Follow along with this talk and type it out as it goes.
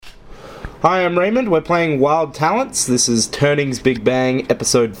Hi, I'm Raymond. We're playing Wild Talents. This is Turning's Big Bang,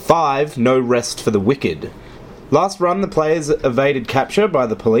 Episode 5, No Rest for the Wicked. Last run, the players evaded capture by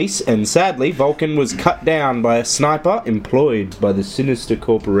the police, and sadly, Vulcan was cut down by a sniper employed by the sinister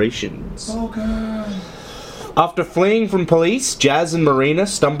corporations. Vulcan! After fleeing from police, Jazz and Marina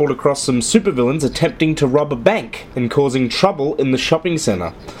stumbled across some supervillains attempting to rob a bank and causing trouble in the shopping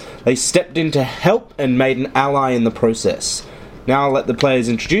centre. They stepped in to help and made an ally in the process. Now I'll let the players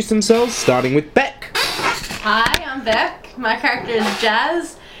introduce themselves, starting with Beck. Hi, I'm Beck. My character is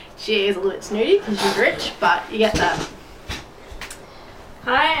Jazz. She is a little bit snooty because she's rich, but you get that.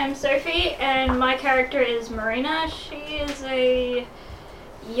 Hi, I'm Sophie, and my character is Marina. She is a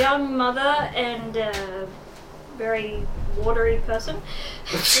young mother and a very watery person.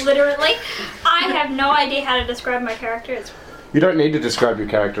 Literally. I have no idea how to describe my character. You don't need to describe your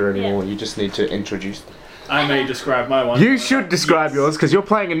character anymore, you just need to introduce them. I may describe my one. You should describe yours, because you're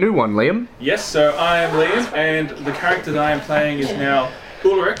playing a new one, Liam. Yes, so I am Liam, and the character that I am playing is now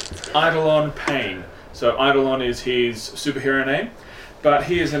Ulrich Eidolon Payne. So Eidolon is his superhero name, but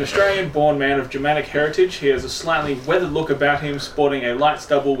he is an Australian-born man of Germanic heritage. He has a slightly weathered look about him, sporting a light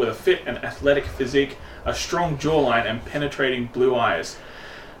stubble with a fit and athletic physique, a strong jawline, and penetrating blue eyes.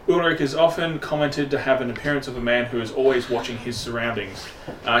 Ulrich is often commented to have an appearance of a man who is always watching his surroundings.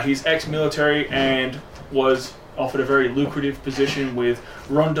 He's ex-military and was offered a very lucrative position with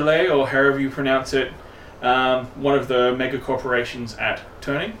Rondelay, or however you pronounce it, one of the mega corporations at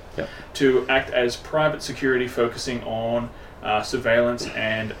Turning, to act as private security, focusing on surveillance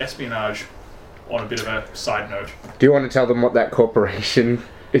and espionage. On a bit of a side note, Do you want to tell them what that corporation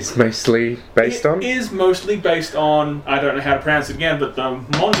is mostly based on? It is mostly based on, I don't know how to pronounce it again, but the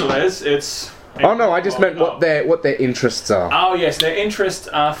Mondelez, it's... Oh no, I just meant what their interests are. Oh yes, their interests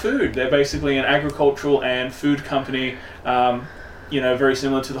are food. They're basically an agricultural and food company, very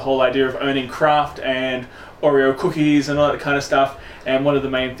similar to the whole idea of owning Kraft and Oreo cookies and all that kind of stuff. And one of the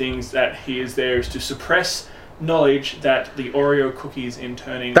main things that he is there is to suppress knowledge that the Oreo cookies in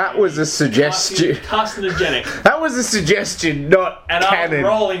Turning... That was a suggestion. Carcinogenic. That was a suggestion, not And canon. I'm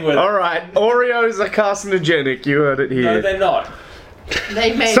rolling with it. Alright, Oreos are carcinogenic, you heard it here. No, they're not.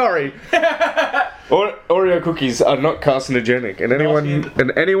 They made Sorry. Oreo cookies are not carcinogenic, and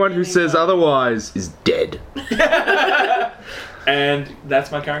anyone who says otherwise is dead. And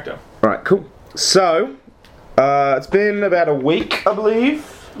that's my character. Alright, cool. So, it's been about a week, I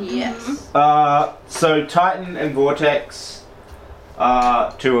believe. Yes. So Titan and Vortex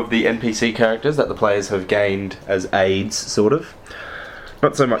are two of the NPC characters that the players have gained as aides, sort of.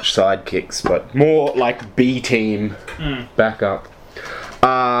 Not so much sidekicks, but more like B-team backup.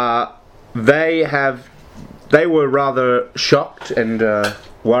 They were rather shocked and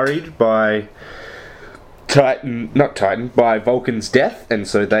worried by by Vulcan's death, and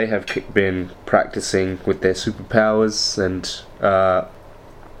so they have been practicing with their superpowers and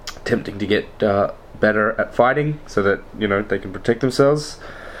attempting to get better at fighting so that, they can protect themselves.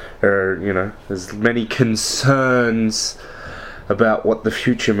 There's many concerns about what the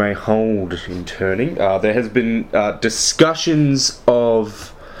future may hold in Turning. There has been discussions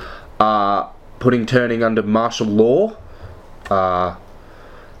of putting Turning under martial law. The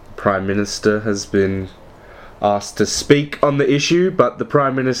Prime Minister has been asked to speak on the issue, but the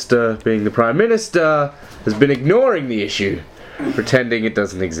Prime Minister, being the Prime Minister, has been ignoring the issue, pretending it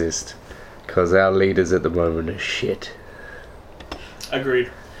doesn't exist, because our leaders at the moment are shit.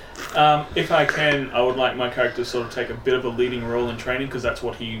 Agreed. If I can, I would like my character to sort of take a bit of a leading role in training, because that's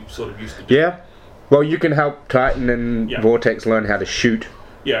what he sort of used to do. Yeah. Well, you can help Titan and Vortex learn how to shoot.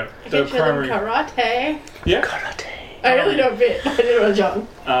 Yeah. I can show them karate. Yeah. Karate. I really don't fit. I did it when John.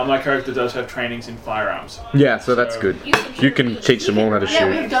 My character does have trainings in firearms. Yeah, so that's good. You can teach them all how to Yeah,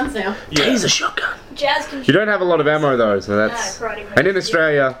 we shoot. have guns now. Yeah. He's a shotgun. Jazz can You don't have a lot of ammo though, so that's... karate And in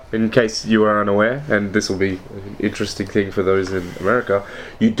Australia, in case you are unaware, and this will be an interesting thing for those in America,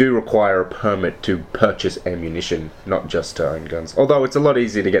 you do require a permit to purchase ammunition, not just to own guns. Although it's a lot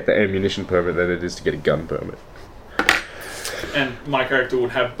easier to get the ammunition permit than it is to get a gun permit. And my character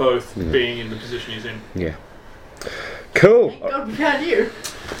would have both, being in the position he's in. Yeah. Cool. God, we found you.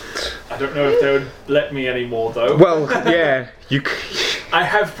 I don't know if they would let me anymore, though. Well, yeah, you... I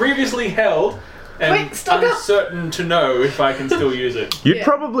have previously held, and Wait, stop it. uncertain to know if I can still use it. You'd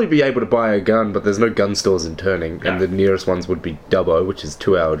probably be able to buy a gun, but there's no gun stores in Turning, and the nearest ones would be Dubbo, which is a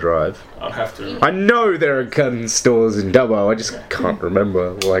 2-hour drive. I'll have to. I know there are gun stores in Dubbo, I just can't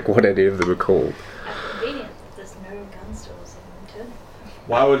remember, what any of them are called. convenient that there's no gun stores in Turning.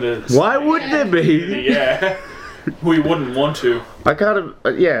 Why would it? Why would there be? Yeah. We wouldn't want to. I kind of,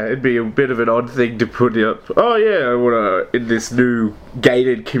 yeah, it'd be a bit of an odd thing to put up. Oh yeah, I want to in this new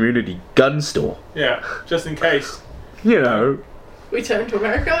gated community gun store. Yeah, just in case. You know. We turn to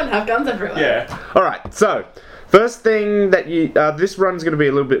America and have guns everywhere. Yeah. All right, so first thing that you, this run's going to be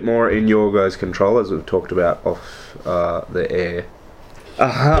a little bit more in your guys' control, as we've talked about off the air.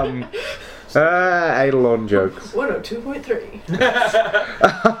 Eidolon jokes.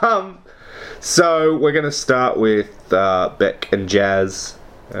 102.3. So we're going to start with Beck and Jazz,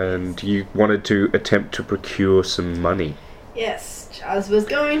 and you wanted to attempt to procure some money. Yes, Jazz was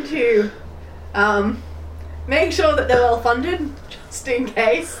going to make sure that they're well funded, just in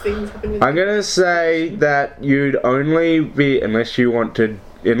case things happen. I'm going to say that you'd only be, unless you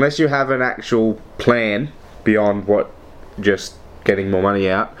have an actual plan beyond what just getting more money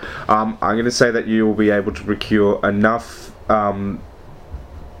out, I'm going to say that you will be able to procure enough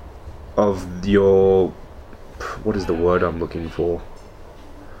of your, what is the word I'm looking for?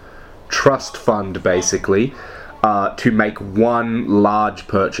 Trust fund, basically, to make one large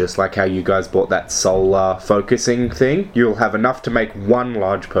purchase, like how you guys bought that solar focusing thing. You'll have enough to make one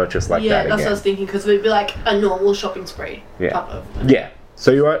large purchase like that Yeah, that's again. what I was thinking, because it would be like a normal shopping spree. Yeah. Type of. Yeah.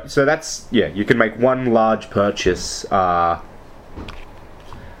 So you can make one large purchase.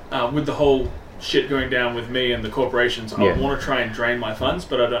 With the whole shit going down with me and the corporations, I Yeah. want to try and drain my funds,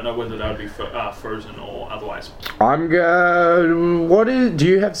 but I don't know whether that would be frozen or otherwise. Do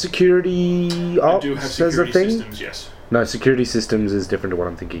you have security I ops do have as a security thing? systems, yes. No, security systems is different to what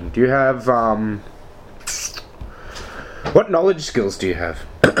I'm thinking. Do you have what knowledge skills do you have?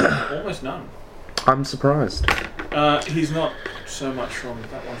 Almost none. I'm surprised. He's not so much from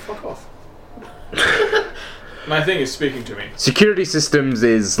that one. Fuck off. My thing is speaking to me. Security systems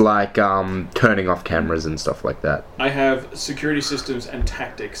is like turning off cameras and stuff like that. I have security systems and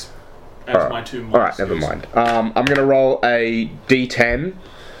tactics as my two mod Alright, never skills. mind. I'm gonna roll a D10.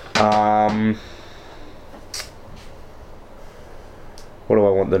 What do I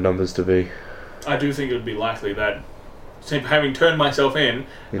want the numbers to be? I do think it would be likely that, having turned myself in,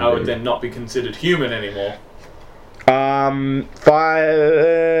 I would then not be considered human anymore. I'm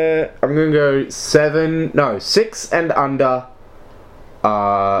gonna go 6 and under.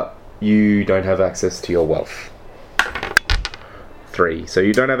 You don't have access to your wealth. 3. So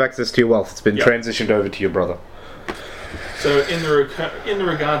you don't have access to your wealth. It's been Yep. transitioned over to your brother. So in the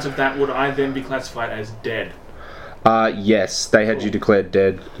regards of that, would I then be classified as dead? Yes, they had you declared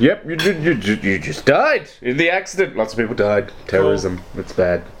dead. Yep, you just died in the accident. Lots of people died. Terrorism. It's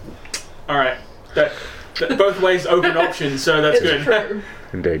bad. Alright. That both ways open options, so that's It's good. true.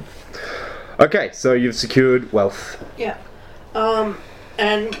 Indeed. Okay, so you've secured wealth. Yeah.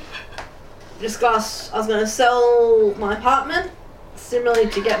 And discuss, I was going to sell my apartment, similarly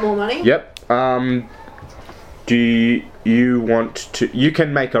to get more money. Yep. Do you want to... You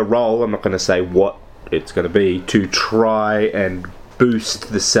can make a roll, I'm not going to say what it's going to be, to try and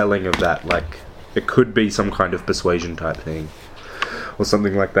boost the selling of that. Like, it could be some kind of persuasion type thing. Or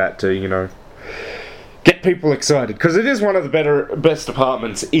something like that to, get people excited. Because it is one of the best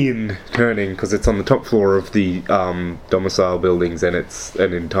apartments in Turning, because it's on the top floor of the domicile buildings, and it's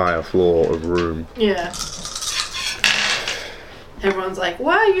an entire floor of room. Yeah. Everyone's like,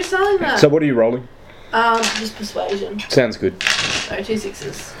 why are you selling that? So what are you rolling? Just persuasion. Sounds good. So 2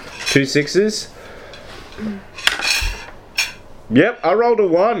 6s. 2 6s? Yep, I rolled a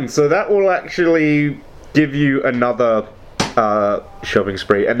 1, so that will actually give you another shopping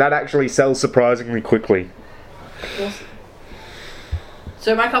spree, and that actually sells surprisingly quickly. Awesome.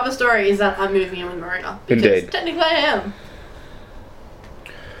 So my cover story is that I'm moving in with Marina. Because Indeed. technically I am.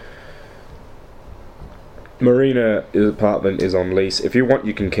 Marina's apartment is on lease. If you want,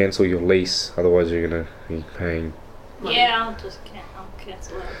 you can cancel your lease, otherwise you're going to be paying. Yeah, I'll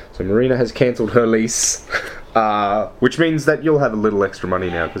cancel it. So Marina has cancelled her lease, which means that you'll have a little extra money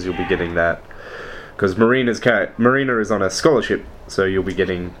now, because you'll be getting that. Because Marina is on a scholarship, so you'll be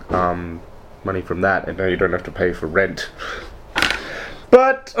getting money from that, and now you don't have to pay for rent.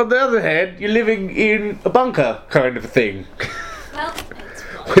 But on the other hand, you're living in a bunker kind of a thing, Well,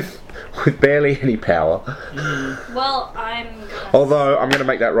 it's with barely any power. well, I'm gonna. Although I'm going to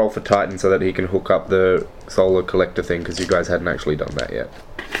make that roll for Titan so that he can hook up the solar collector thing, because you guys hadn't actually done that yet.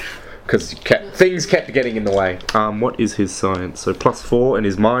 Because things kept getting in the way. What is his science? So +4, and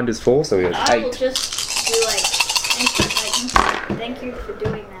his mind is 4, so he has I will 8. just be like, thank you, Titan. Thank you for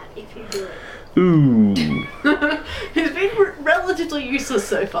doing that. If you do it. Ooh. He's been relatively useless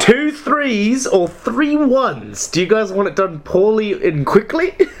so far. 2 3s or 3 1s? Do you guys want it done poorly and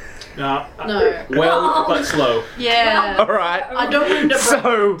quickly? No. No. But slow. Yeah. Alright. I don't want to break.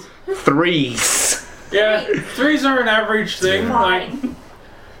 So, 3s. Yeah, threes are an average thing. Like, Fine.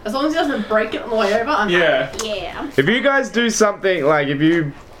 As long as he doesn't break it on the way over, I'm yeah. Yeah. If you guys do something like if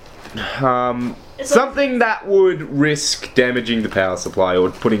you something that would risk damaging the power supply or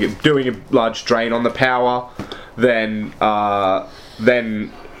doing a large drain on the power, then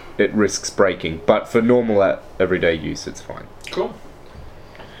it risks breaking. But for normal everyday use, it's fine. Cool.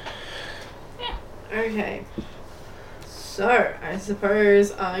 Okay. So, I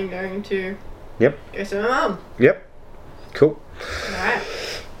suppose I'm going to Yep. go to my mum. Yep. Cool. Alright.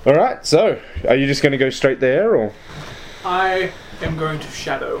 All right. So, are you just going to go straight there, or? I am going to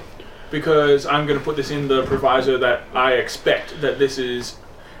shadow because I'm going to put this in the proviso that I expect that this is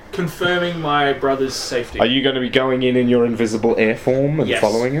confirming my brother's safety. Are you going to be going in your invisible air form and Yes.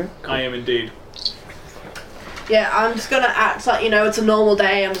 following her? I am indeed. Yeah, I'm just gonna act like, it's a normal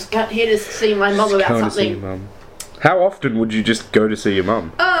day. I'm just here to see my mum about Going to see your something. mum. How often would you just go to see your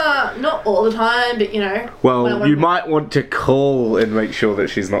mum? Not all the time, but when I Well, want you to- might want to call and make sure that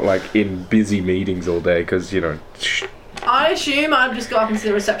she's not like in busy meetings all day, because I assume I'd just go up and see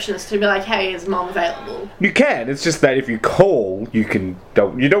the receptionist to be like, hey, is mum available? you can. It's just that if you call, you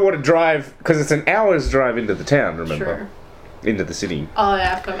don't want to drive because it's an hour's drive into the town. Remember, True. into the city, Oh,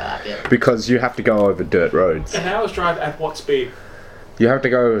 yeah, I forgot about that bit. because you have to go over dirt roads. An hour's drive at what speed? You have to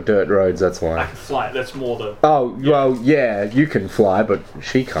go over dirt roads. That's I why. can fly. That's more the. Oh well, yeah, you can fly, but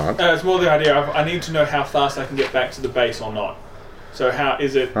she can't. It's more the idea. I need to know how fast I can get back to the base or not. So how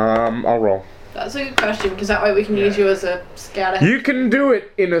is it? I'll roll. That's a good question, because that way we can use you as a scout ahead. You can do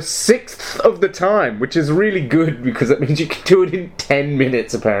it in 1/6 of the time, which is really good because that means you can do it in 10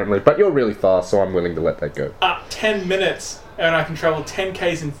 minutes apparently. But you're really fast, so I'm willing to let that go. 10 minutes, and I can travel 10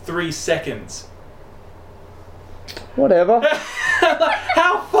 k's in 3 seconds. Whatever.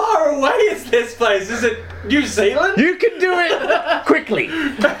 How far away is this place? Is it New Zealand? You can do it quickly.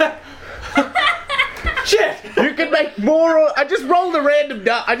 Shit! You can make more. I just rolled a random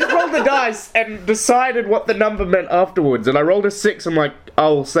die. I just rolled the dice and decided what the number meant afterwards. And I rolled a 6. I'm like,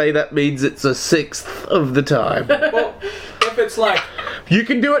 I'll say that means it's 1/6 of the time. Well, if it's like You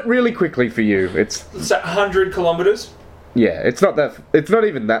can do it really quickly for you. It's 100 kilometers. yeah. It's not that. It's not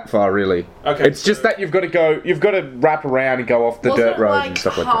even that far really. Okay, It's just so- that you've got to go. You've got to wrap around and go off the Wasn't dirt it roads like and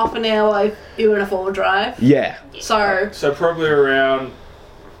stuff like that. half an hour if you were in a 4-wheel-drive? Yeah. So, probably around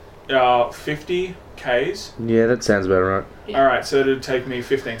 50 k's. Yeah, that sounds about right. All right, so it'd take me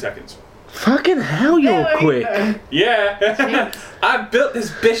 15 seconds. Fucking hell, you're there we quick. go. Yeah, Jeez. I built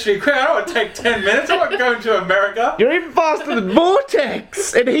this bitch to be quick. I don't want to take 10 minutes. I'm not going to America. You're even faster than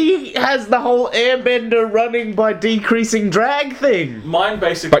Vortex, and he has the whole airbender running by decreasing drag thing. Mine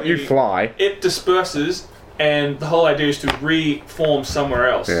basically. But you fly. It disperses, and the whole idea is to reform somewhere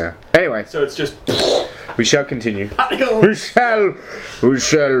else. Yeah. Anyway, So it's just. we shall continue. Particle. We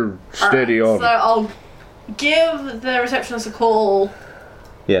shall steady Alright, on. So I'll give the receptionist a call.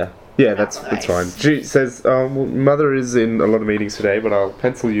 Yeah. Yeah, that's fine. She says, well, Mother is in a lot of meetings today, but I'll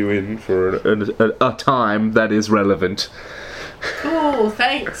pencil you in for a time that is relevant. Cool,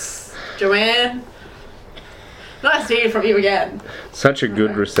 thanks, Joanne. Nice to hear from you again. Such a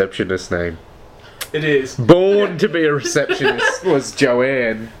good receptionist name. It is. Born to be a receptionist was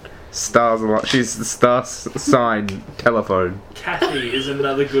Joanne. Stars a lot. She's the star sign telephone. Kathy is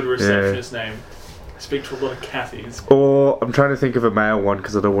another good receptionist name. I speak to a lot of Kathys. Or I'm trying to think of a male one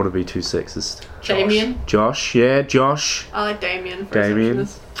because I don't want to be too sexist. Damien. Josh, yeah, Josh. I like Damien for Damien.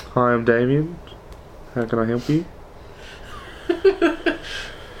 receptionist. Hi, I'm Damien. How can I help you?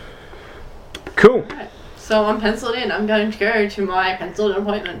 Cool. So I'm penciled in. I'm going to go to my penciled in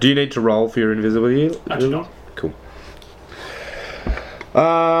appointment. Do you need to roll for your invisibility? I do not. Cool.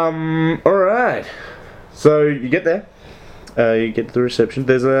 Alright. So you get there. You get to the reception.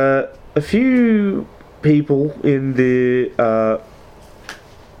 There's a few people in the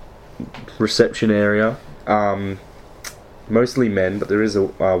reception area. Mostly men, but there is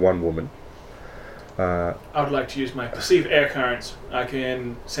one woman. I would like to use my perceive air currents. I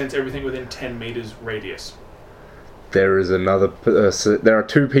can sense everything within 10 meters radius. There is another. There are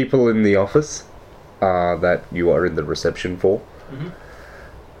two people in the office that you are in the reception for. Mhm.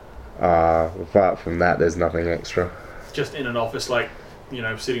 Apart from that, there's nothing extra. Just in an office, like,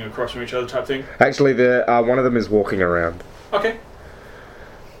 sitting across from each other type thing. Actually, one of them is walking around. Okay.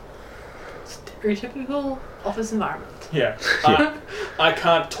 Stereotypical office environment. Yeah. I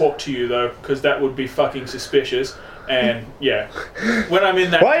can't talk to you, though, because that would be fucking suspicious. And, yeah. When I'm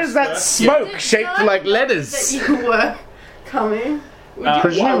in that... Why is that smoke shaped like That letters? you were coming. Would you I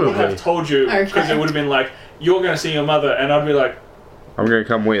Presumably. would have told you, because Okay. it would have been like, you're going to see your mother, and I'd be like, I'm gonna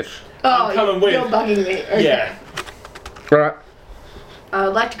come with. Oh, coming with. you're bugging me. Okay. yeah. Right. I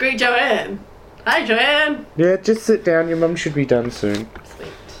would like to greet Joanne. Hi, Joanne. Yeah, just sit down. Your mum should be done soon.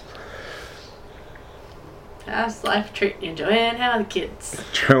 Sweet. How's life treating you, Joanne? How are the kids?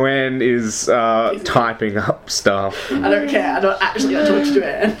 Joanne is typing up stuff. I don't care. I don't actually want to talk to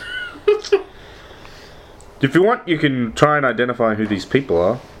Joanne. If you want, you can try and identify who these people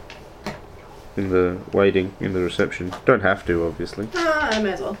are. In the reception. Don't have to, obviously. I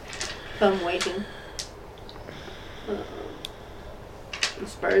may as well. If I'm waiting. I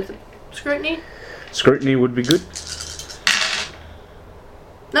suppose scrutiny? Scrutiny would be good.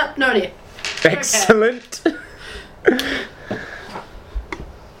 No, no idea. Excellent.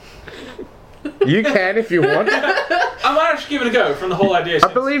 You can if you want. I might actually give it a go from the whole idea.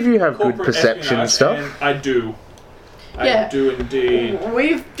 I believe you have good corporate perception and espionage, stuff. and I do. Yeah. I do indeed.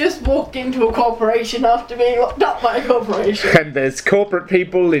 We've just walked into a corporation after being locked up by a corporation. And there's corporate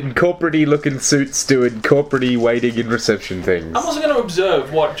people in corporate-y looking suits doing corporate-y waiting in reception things. I'm also going to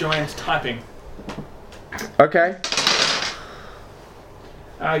observe what Joanne's typing. Okay.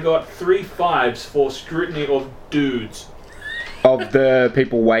 I got 3 5s for scrutiny of dudes. Of the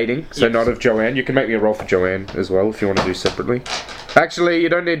people waiting, so Yes. not of Joanne. You can make me a roll for Joanne as well if you want to do separately. Actually, you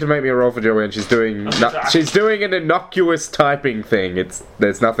don't need to make me a roll for Joanne. She's doing she's doing an innocuous typing thing.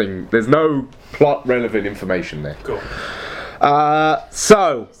 There's no plot relevant information there. Cool.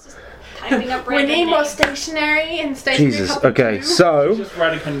 So Typing up We random need more names. stationery and stationery. Jesus. couple Okay, too. so Just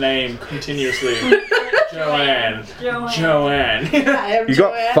writing her name continuously. Joanne. Joanne. Joanne. I am You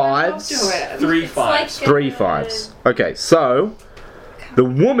got Joanne, fives? I love Joanne. 3 It's like 5s. 3 5s. Okay, so the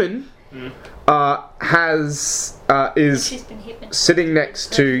woman is She's been hypnotized. sitting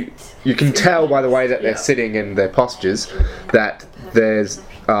next to. You can tell by the way that they're sitting and their postures that there's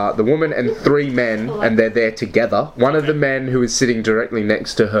the woman and 3 men, and they're there together. One of the men who is sitting directly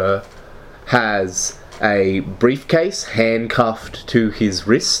next to her has a briefcase handcuffed to his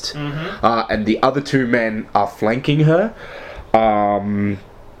wrist, and the other 2 men are flanking her. Well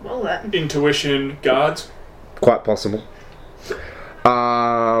then. Intuition guards. Quite possible.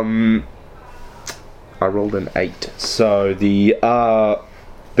 I rolled an 8, so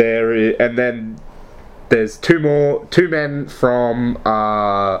and then there's 2 men from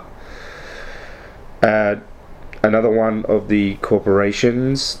another one of the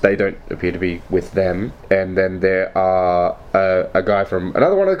corporations. They don't appear to be with them, and then there are a guy from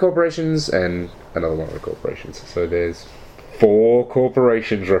another one of the corporations and another one of the corporations. So there's 4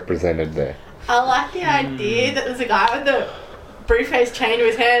 corporations represented there. I like the idea that there's a guy with the briefcase chained to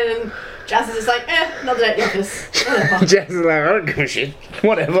his hand and Jazz is just like, another day at this. Whatever. Jazz is like, I don't give a shit.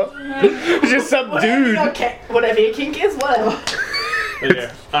 Whatever. It's just some dude. Okay, whatever your kink is, whatever. But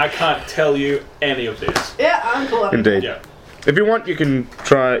yeah, I can't tell you any of this. Yeah, I'm cool. Indeed. Yeah. If you want, you could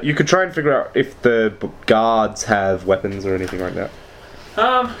try and figure out if the guards have weapons or anything like that.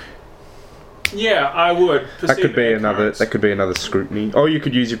 Yeah, I would. That could be Perceive another. currents. That could be another scrutiny. Or you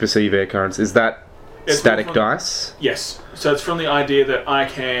could use your perceive air currents. Is that It's static from- dice? Yes. So it's from the idea that I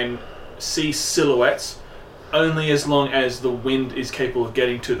can see silhouettes only as long as the wind is capable of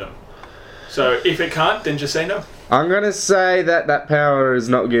getting to them. So if it can't, then just say no. I'm gonna say that power is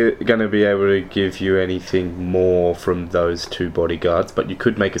not gonna be able to give you anything more from those 2 bodyguards, but you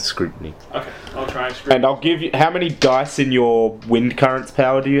could make a scrutiny. Okay, I'll try and screw And I'll give you. How many dice in your wind currents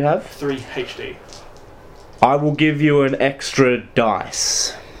power do you have? 3 HD. I will give you an extra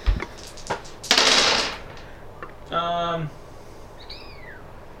dice.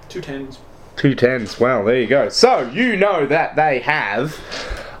 2 10s. 2 10s. Well, there you go. So you know that they have.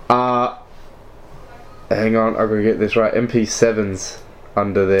 Hang on, I've got to get this right. MP7s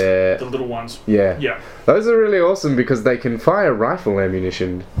under their. The little ones. Yeah. Yeah. Those are really awesome because they can fire rifle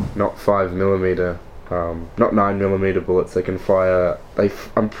ammunition, not 5mm, not 9mm bullets. They can fire.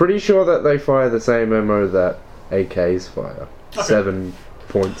 I'm pretty sure that they fire the same ammo that AKs fire. Okay.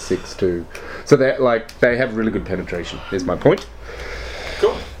 7.62. So they have really good penetration. Is my point.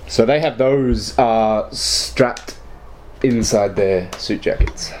 Cool. So they have those strapped inside their suit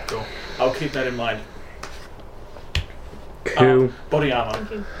jackets. Cool. I'll keep that in mind. Cool. Body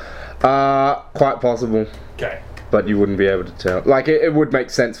armor. Quite possible, Okay. but you wouldn't be able to tell. Like it would make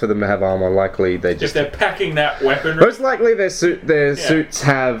sense for them to have armor. Likely they If just. they're packing that weaponry. Most likely their suits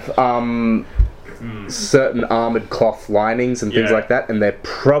have certain armored cloth linings and things Yeah. like that, and they're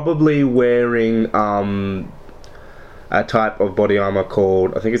probably wearing a type of body armor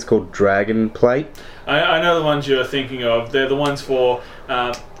called, I think it's called dragon plate. I know the ones you're thinking of. They're the ones for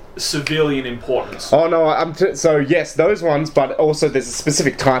civilian importance. Oh no, so yes, those ones, but also there's a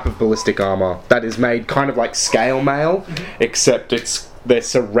specific type of ballistic armor that is made kind of like scale mail, except they're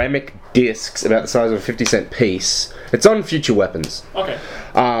ceramic discs about the size of a 50-cent piece. It's on future weapons. Okay.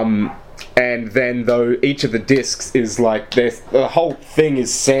 and then though each of the discs is like the whole thing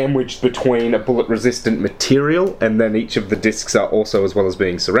is sandwiched between a bullet-resistant material, and then each of the discs are also, as well as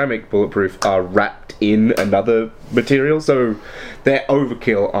being ceramic bulletproof, are wrapped in another material. So they're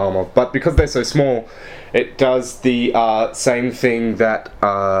overkill armor, but because they're so small, it does the same thing that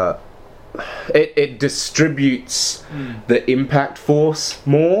it distributes the impact force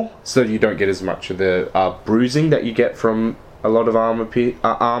more, so you don't get as much of the bruising that you get from a lot of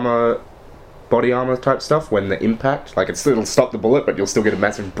body armor type stuff when the impact, like it'll stop the bullet, but you'll still get a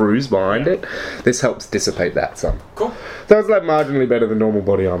massive bruise behind it. This helps dissipate that some. Cool. So it's like marginally better than normal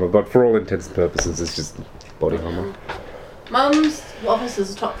body armor, but for all intents and purposes, it's just body armor. Mum's office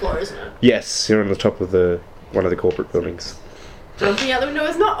is the top floor, isn't it? Yes, you're on the top of one of the corporate buildings. Jumping out the window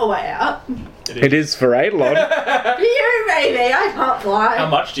is not a way out. It is for Eidolon. For you, baby, I can't fly. How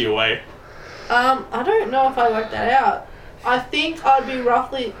much do you weigh? I don't know if I worked that out. I think I'd be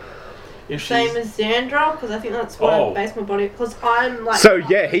roughly same as Xandra, because I think that's what I base my body, because I'm like... So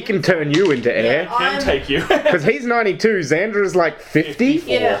yeah, he can turn you into air. Can take you. Because he's 92, Xandra's like 50?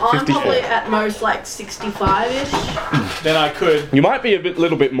 Yeah, I'm 54. probably at most like 65-ish. Then I could... You might be a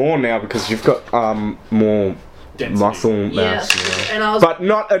little bit more now, because you've got more density. muscle mass. Yes, and I was... But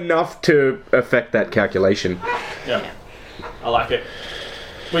not enough to affect that calculation. Yeah. I like it.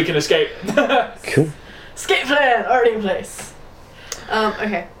 We can escape. Cool. Escape plan, already in place.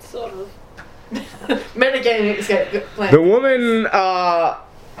 Okay. Sort of. Metagaming escape plan. The woman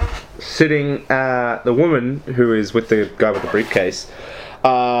sitting, the woman who is with the guy with the briefcase,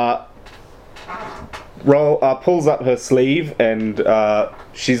 pulls up her sleeve and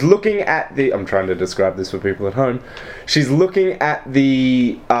she's looking at the... I'm trying to describe this for people at home. She's looking at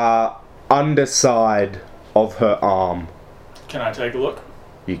the underside of her arm. Can I take a look?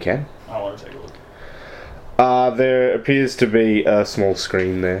 You can. I want to take a look. There appears to be a small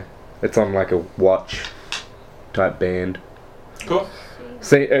screen there. It's on like a watch type band. Cool.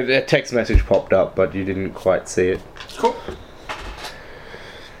 See, a text message popped up, but you didn't quite see it. Cool.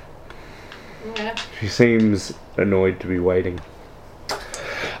 Yeah. She seems annoyed to be waiting.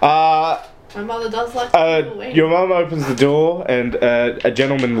 My mother does like to wait. Your mum opens the door and a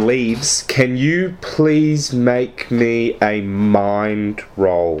gentleman leaves. Can you please make me a mind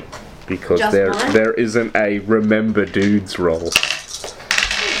roll? Because Just mine? there isn't a remember dudes roll.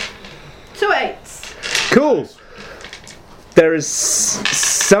 2 8s. Cool. There is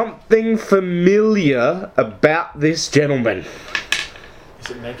something familiar about this gentleman. Is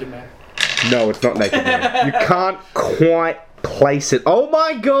it Naked Man? No, it's not Naked Man. You can't quite place it. Oh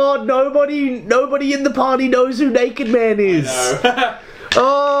my god, nobody in the party knows who Naked Man is. No.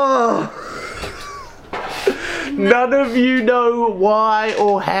 Oh. None of you know why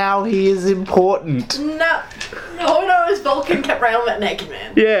or how he is important. No. All I know is Vulcan kept around with Naked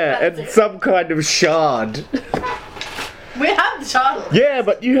Man. Yeah, That's and it. some kind of shard. We have the shard. Yeah,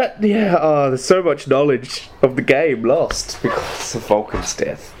 but you had... Yeah, there's so much knowledge of the game lost because of Vulcan's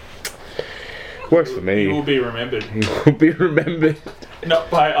death. Works for me. You will be remembered. He will be remembered. Not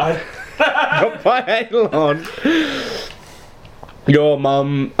by Not by Eidolon. Your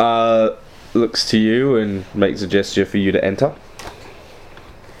mum looks to you and makes a gesture for you to enter.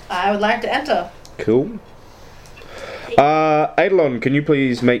 I would like to enter. Cool. Eidolon, can you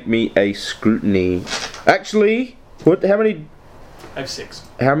please make me a scrutiny? Actually, how many... I have 6.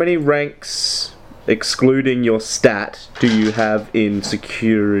 How many ranks, excluding your stat, do you have in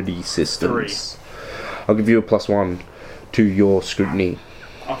security systems? 3. I'll give you a +1 to your scrutiny.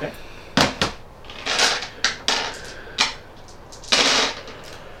 Okay.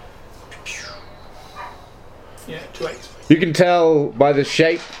 Yeah, 2 8s. You can tell by the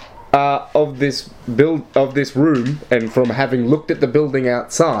shape of this room, and from having looked at the building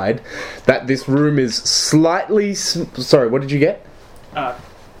outside, that this room is slightly... Sorry, what did you get? 2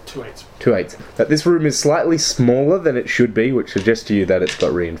 8s. 2 8s. That this room is slightly smaller than it should be, which suggests to you that it's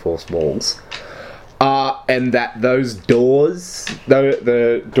got reinforced walls. And that those doors,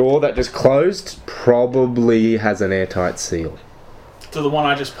 the door that just closed, probably has an airtight seal. So the one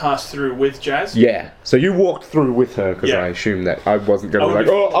I just passed through with Jazz? Yeah. So you walked through with her, because Yeah. I assumed that I wasn't going to be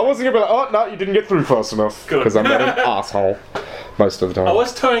like, I wasn't oh no, you didn't get through fast enough. Good. Because I'm not an asshole most of the time. I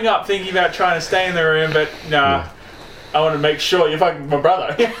was toeing up thinking about trying to stay in the room, but nah. I want to make sure you're fucking my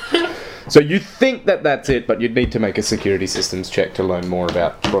brother. So you think that that's it, but you'd need to make a security systems check to learn more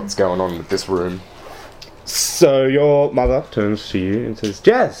about what's going on with this room. So your mother turns to you and says,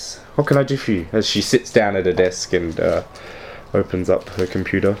 Jazz, what can I do for you? As she sits down at a desk and opens up her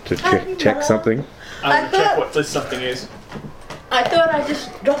computer to check something. I'm going to check what this something is. I thought I'd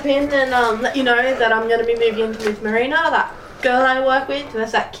just drop in and let you know that I'm going to be moving in with Marina, that girl I work with.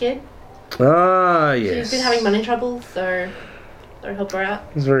 There's that kid. Ah, yes. She's been having money troubles, so don't help her out.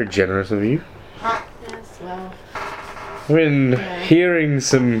 It's very generous of you. Yes, well. I've been hearing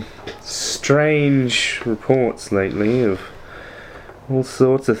some strange reports lately of all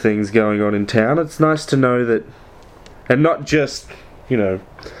sorts of things going on in town. It's nice to know that, and not just, you know,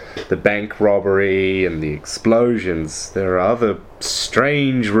 the bank robbery and the explosions. There are other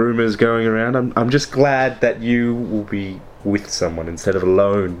strange rumours going around. I'm just glad that you will be with someone instead of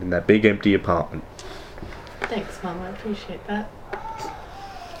alone in that big empty apartment. Thanks, Mum. I appreciate that.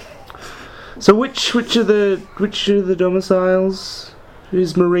 So which of the domiciles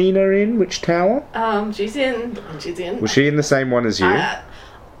is Marina in? Which tower? She's in. Was she in the same one as you? I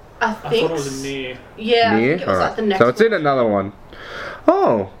thought think. it was near. Yeah, Near? I think it was like the next. So it's in another one.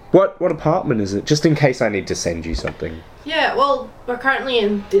 Oh, what apartment is it? Just in case I need to send you something. Yeah, well, we're currently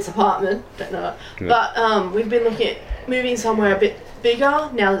in this apartment. Don't know, Yeah. but we've been looking at moving somewhere a bit bigger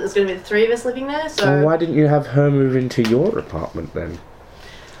now that there's going to be the three of us living there. So. Well, why didn't you have her move into your apartment then?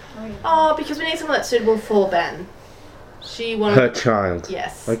 Oh, because we need someone that's suitable for Ben. She wanted. Her child.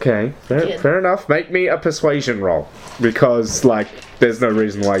 Yes. Okay, Kid. fair enough. Make me a persuasion roll. Because, like, there's no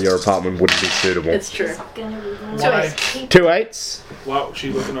reason why your apartment wouldn't be suitable. It's true. Why? 2 8s. Why was she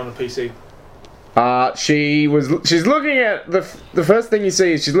looking on a PC? She's looking at the first thing you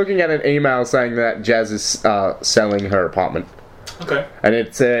see is she's looking at an email saying that Jazz is selling her apartment. Okay. And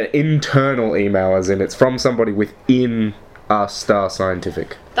it's an internal email, as in it's from somebody within Star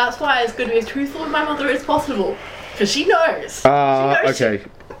Scientific. That's why it's good to be as truthful with my mother as possible. Because she knows. She knows Okay.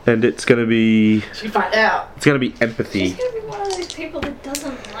 And it's gonna be... She find out. It's gonna be empathy. She's gonna be one of those people that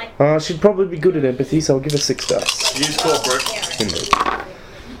doesn't like. She'd probably be good at empathy, so I'll give her 6 stars. Use corporate. Indeed.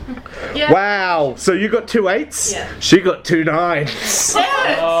 Yeah. Wow, so you got 2 8s? Yeah. She got 2 9s. Yes.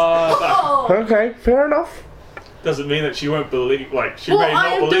 Oh. Okay, fair enough. Doesn't mean that she won't believe. Like she Well, may I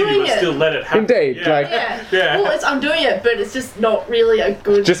not am believe you, doing but it. still let it happen. Indeed, Yeah. like- Yeah. Yeah. Well, I'm doing it, but it's just not really a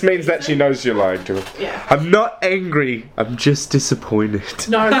good. Just means that she knows you're lying to her. Yeah. I'm not angry, I'm just disappointed.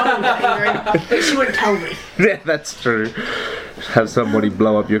 No, not angry. But she wouldn't tell me. Yeah, that's true. Have somebody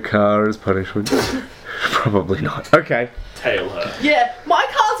blow up your car as punishment. Probably not. Okay. Tail her. Yeah, my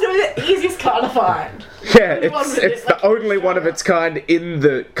car's gonna be the easiast car to find. Yeah, Only one it's with it, the like, only one of its kind in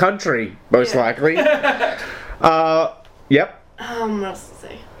the country, most Yeah. likely. Yep. What else to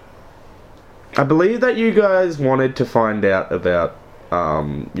say? I believe that you guys wanted to find out about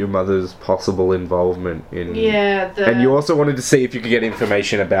your mother's possible involvement in... Yeah, And you also wanted to see if you could get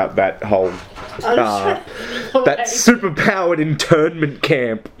information about that whole... that that super-powered internment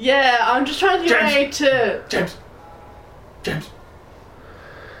camp. Yeah, I'm just trying to get James. ready to. James.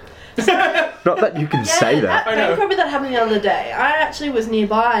 Not that you can say that. I know. Probably that happened the other day. I actually was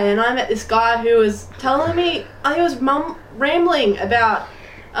nearby and I met this guy who was telling me, I was rambling about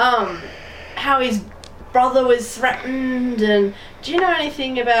how his brother was threatened, and do you know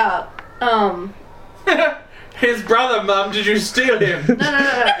anything about His brother, Mum. Did you steal him?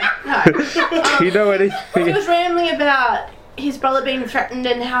 no. Do you know He anything? was rambling about his brother being threatened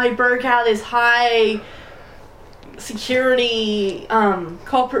and how he broke out of this high security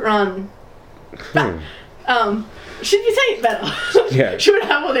corporate run. Should you say it better? Yeah. She would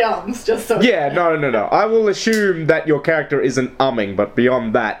have all the arms just so. Yeah, no. I will assume that your character isn't umming, but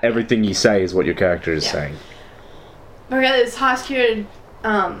beyond that, everything you say is what your character is saying. Broke out of this high security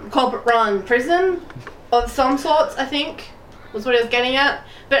corporate run prison of some sorts, I think, was what he was getting at.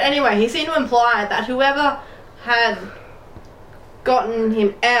 But anyway, he seemed to imply that whoever had gotten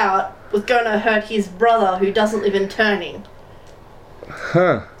him out was going to hurt his brother, who doesn't live in Turning.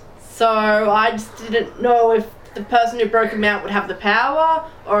 Huh. So I just didn't know if the person who broke him out would have the power,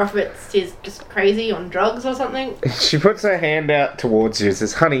 or if he's just crazy on drugs or something. She puts her hand out towards you and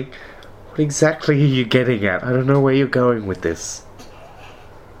says, "Honey, what exactly are you getting at? I don't know where you're going with this."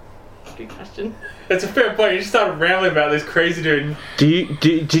 Good question. It's a fair point. You just started rambling about this crazy dude.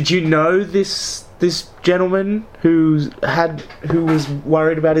 Did you know this gentleman who was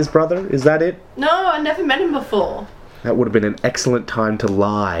worried about his brother? Is that it? No, I never met him before. That would have been an excellent time to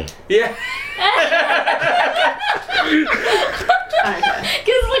lie. Yeah. Okay.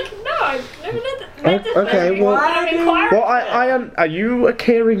 Because, like, no, I've never met this Okay, well, are you a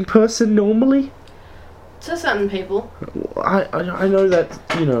caring person normally? To certain people. I know that,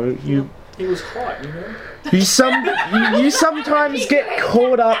 you He was hot, you know? you sometimes get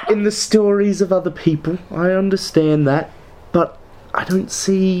caught up in the stories of other people. I understand that, but I don't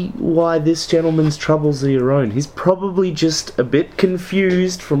see why this gentleman's troubles are your own. He's probably just a bit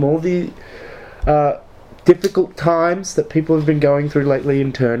confused from all the difficult times that people have been going through lately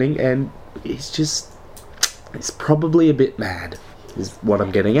in Turning, and he's probably a bit mad, is what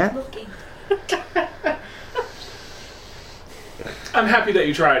I'm getting at. Looking. I'm happy that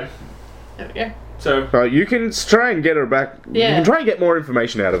you tried. There we go. So, You can try and get her back. Yeah. You can try and get more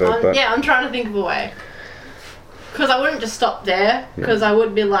information out of her. But I'm trying to think of a way. Because I wouldn't just stop there. Because I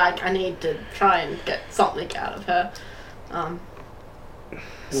would be like, I need to try and get something out of her.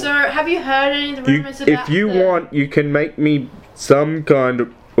 So, have you heard any of the rumors about if you want, you can make me some kind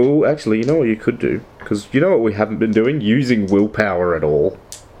of. Oh, actually, you know what you could do? Because you know what we haven't been doing? Using willpower at all.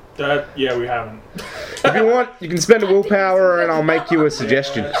 yeah, we haven't. If you want, you can spend a willpower and I'll make you a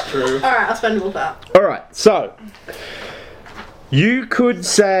suggestion. Yeah, that's true. Alright, I'll spend willpower. Alright, so. You could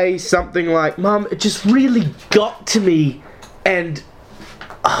say something like, Mum, it just really got to me, and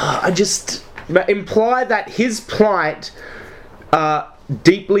I just imply that his plight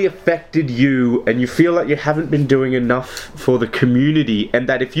deeply affected you, and you feel like you haven't been doing enough for the community, and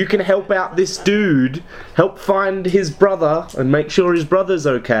that if you can help out this dude, help find his brother, and make sure his brother's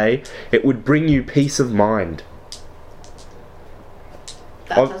okay, it would bring you peace of mind.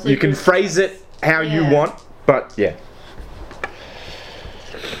 You can phrase it how you want, but yeah.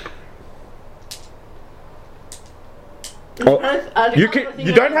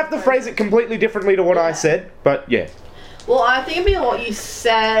 You don't have to phrase it completely differently to what I said, but yeah. Well, I think it'd be what you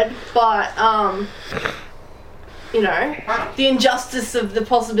said, but you know, the injustice of the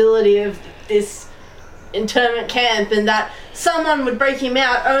possibility of this internment camp, and that someone would break him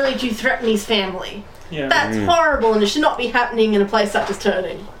out only to threaten his family. Yeah. That's horrible, and it should not be happening in a place such as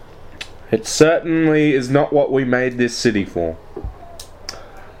Turning. It certainly is not what we made this city for.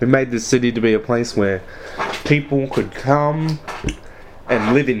 We made this city to be a place where people could come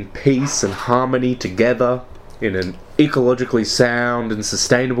and live in peace and harmony together in an ecologically sound and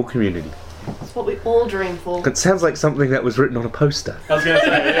sustainable community. That's what we all dream for. It sounds like something that was written on a poster. I was going to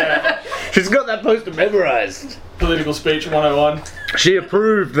say, yeah. She's got that poster memorized. Political speech 101. She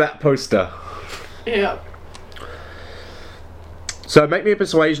approved that poster. Yeah. So make me a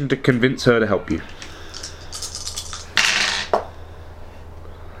persuasion to convince her to help you.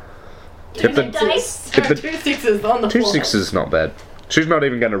 If the- Dice. if the- 2 6s on the Two floor. sixes not bad. She's not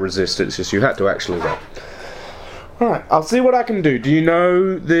even going to resist, it's just you had to actually roll. Alright, I'll see what I can do. Do you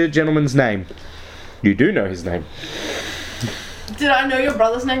know the gentleman's name? You do know his name. Did I know your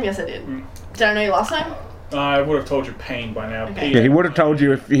brother's name? Yes, I did. Did I know your last name? I would have told you Pain by now. Okay. Peter. Yeah, he would have told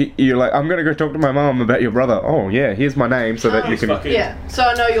you if you're like, I'm going to go talk to my mum about your brother. Oh, yeah, here's my name so that you can... fucking- Yeah. So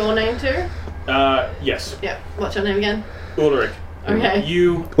I know your name too? Yes. Yeah. What's your name again? Ulrich. Okay.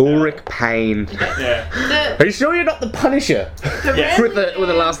 You. Ulrich Payne. Yeah. Are you sure you're not the Punisher? The Yeah. with manly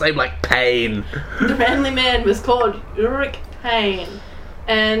a last name like Payne. The manly man was called Ulrich Payne,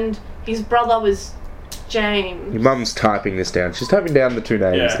 and his brother was James. Your mum's typing this down. She's typing down the two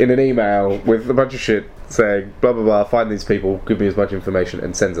names Yeah. in an email with a bunch of shit saying, blah, blah, blah, find these people, give me as much information,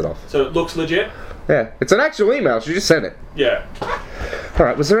 and sends it off. So it looks legit? Yeah, it's an actual email. She just sent it. Yeah.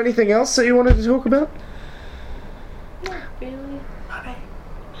 Alright, was there anything else that you wanted to talk about? Not really.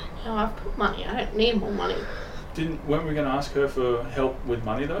 No, I've got money. I don't need more money. Weren't we going to ask her for help with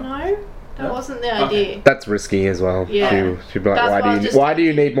money though? No, that No? wasn't the Okay. idea. That's risky as well. Yeah. She'd be like, That's why I was just why do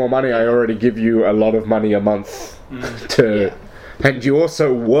you need more money? I already give you a lot of money a month to... And you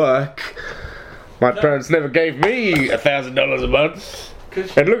also work. My parents never gave me $1,000 a month.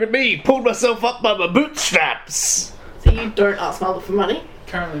 And look at me, pulled myself up by my bootstraps. So you don't ask mother for money?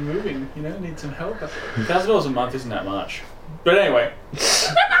 Currently moving, need some help. $1,000 a month isn't that much. But anyway,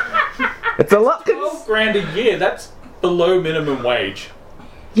 It's a lot. 12 grand a year, that's below minimum wage.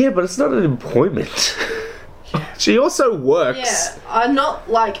 Yeah, but it's not an employment. She also works. Yeah, I'm not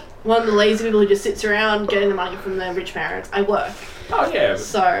like one of the lazy people who just sits around getting the money from their rich parents. I work. Oh yeah.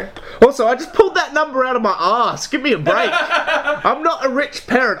 So, Also, I just pulled that number out of my ass. Give me a break. I'm not a rich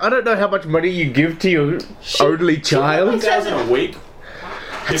parent. I don't know how much money you give to your only child. $1,000 a week.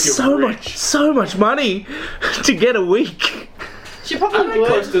 That's If you're so much money to get a week. she probably I'm would.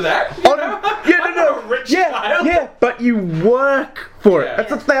 close to that. No. A rich Yeah, child. yeah, but you work for it. Yeah.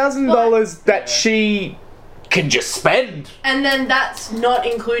 That's $1,000 that she can just spend. And then that's not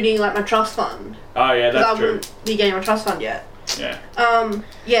including like my trust fund. Oh yeah, Because that's I true. wouldn't be getting my trust fund yet. Yeah.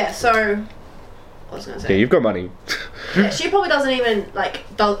 Yeah, so... What was I going to Yeah, say? you've got money. Yeah, she probably doesn't even, like,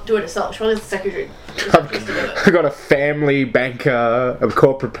 do it herself. She probably has a secretary. I got a family banker, a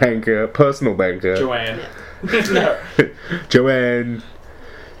corporate banker, a personal banker. Joanne. No. Joanne,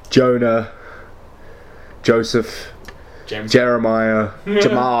 Jonah, Joseph, James. Jeremiah,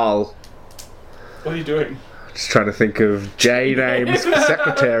 Jamal. What are you doing? Just trying to think of J names for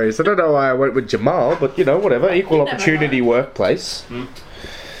secretaries. I don't know why I went with Jamal, but whatever. Equal never opportunity workplace.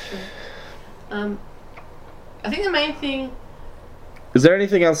 I think the main thing... Is there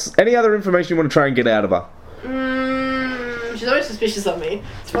anything else? Any other information you want to try and get out of her? she's always suspicious of me.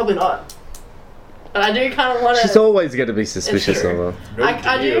 It's probably not. But I do kind of want to. She's always going to be suspicious of her.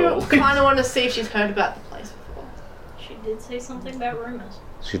 I do kind of want to see if she's heard about the place before. She did say something about rumors.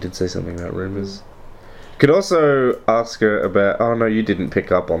 She did say something about rumours. Could also ask her about, oh no, you didn't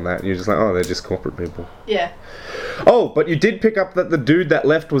pick up on that. You're just like, oh, they're just corporate people. Yeah. Oh, but you did pick up that the dude that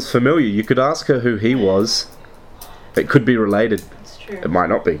left was familiar. You could ask her who he was. It could be related. It's true. It might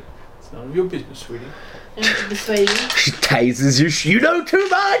not be. It's none of your business, sweetie. Persuasion. She tases you. You know too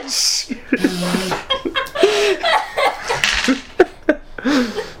much!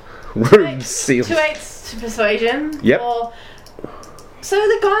 Room sealed. 2 8s to persuasion. Yep. Or, so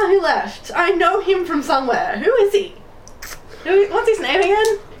the guy who left, I know him from somewhere. Who is he? What's his name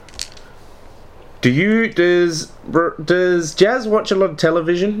again? Does Jazz watch a lot of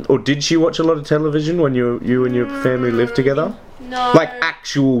television, or did she watch a lot of television when you and your family lived together? No. Like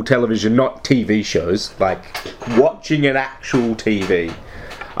actual television, not TV shows. Like watching an actual TV.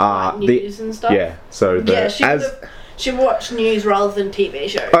 Like news and stuff. Yeah. So she watched news rather than TV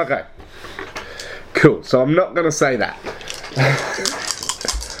shows. Okay. Cool. So I'm not gonna say that.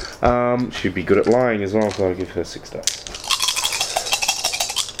 She'd be good at lying as well, so I'll give her 6 dice.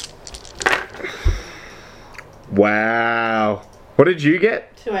 Wow. What did you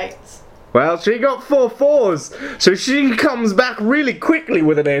get? 2 8s. Well, she got 4 4s, so she comes back really quickly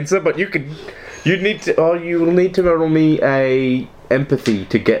with an answer. But you will need to roll me a empathy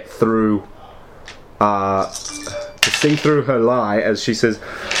to get through, to see through her lie as she says,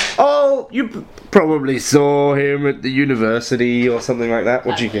 "Oh, you probably saw him at the university or something like that."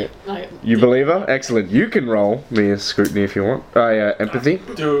 What'd you get? You believe her? Excellent. You can roll me a scrutiny if you want. Empathy.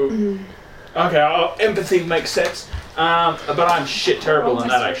 Okay, empathy makes sense. But I'm shit terrible in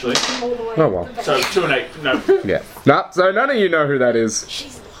that actually. Oh well. So 2 and 8, no. Yeah. Nah, so none of you know who that is.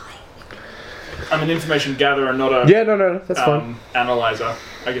 She's lying. I'm an information gatherer, not a Yeah, no, that's fine. analyzer.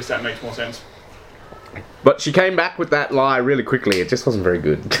 I guess that makes more sense. But she came back with that lie really quickly. It just wasn't very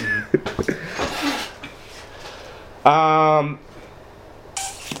good.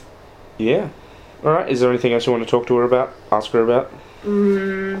 Yeah. Alright, is there anything else you want to talk to her about? Ask her about?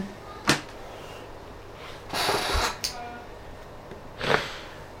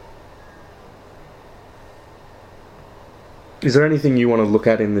 Is there anything you want to look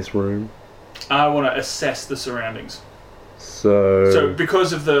at in this room? I want to assess the surroundings. So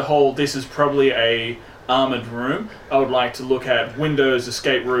because of the whole, this is probably a armoured room, I would like to look at windows,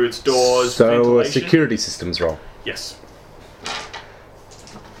 escape routes, doors, ventilation. Security systems roll. Yes.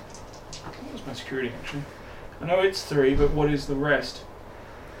 What's my security actually? I know it's 3, but what is the rest?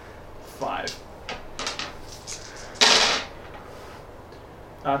 5.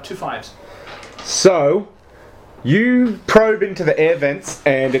 2 5s. So, you probe into the air vents,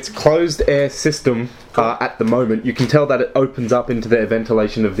 and it's closed air system at the moment. You can tell that it opens up into the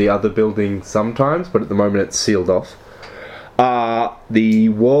ventilation of the other building sometimes, but at the moment it's sealed off. The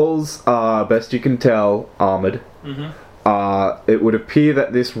walls are, best you can tell, armoured. It would appear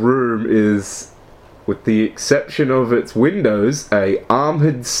that this room is, with the exception of its windows, a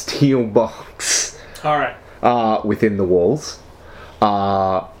armoured steel box. Alright. Within the walls.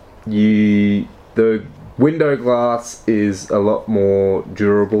 The window glass is a lot more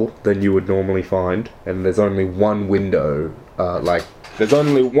durable than you would normally find, and there's only one window. There's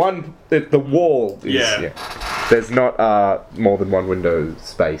only one. The wall is. Yeah. There's not more than one window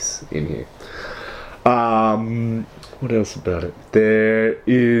space in here. What else about it? There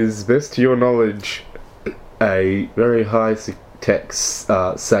is, best to your knowledge, a very high-tech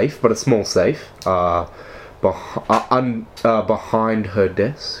safe, but a small safe, behind her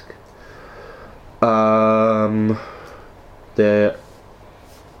desk. There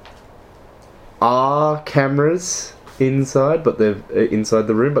are cameras inside, but they're inside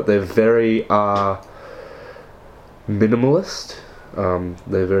the room, but they're very minimalist.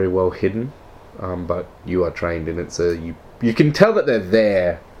 They're very well hidden, but you are trained in it, so you can tell that they're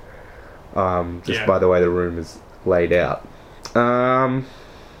there just by the way the room is laid out.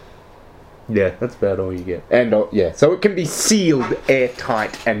 Yeah, that's about all you get. And so it can be sealed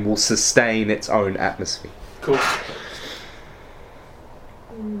airtight and will sustain its own atmosphere. Cool.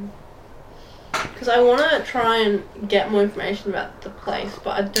 Because I want to try and get more information about the place,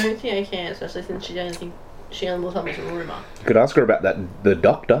 but I don't think I can, especially since she only will tell me it's a rumour. You could ask her about the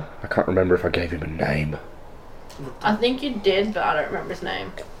doctor. I can't remember if I gave him a name. I think you did, but I don't remember his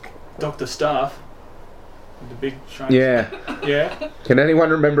name. Dr. Staff. The big shiny. Yeah. Yeah. Can anyone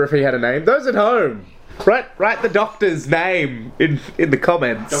remember if he had a name? Those at home, write the doctor's name in the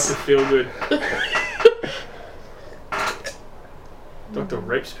comments. Dr. Feelgood. Doctor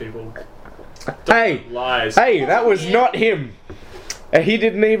rapes people. Hey, Lies. hey, that was not him. He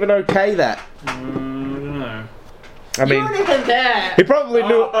didn't even okay that. I don't know. I You mean, weren't even there. he probably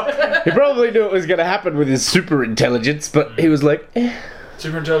knew. He probably knew it was going to happen with his super intelligence, but he was like, eh.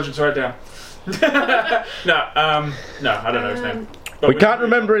 Super intelligence, write down. No, I don't know his name. But We can't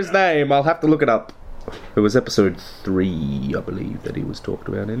remember his name. I'll have to look it up. It was episode 3, I believe, that he was talked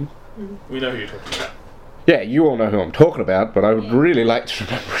about in. We know who you're talking about. Yeah, you all know who I'm talking about, but I would really like to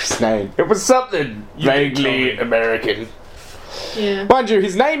remember his name. It was something You did tell vaguely me. American. Yeah. Mind you,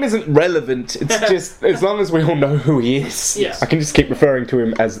 his name isn't relevant. It's just, as long as we all know who he is. Yes. I can just keep referring to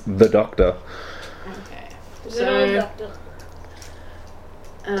him as the Doctor. Okay. Good old So, doctor.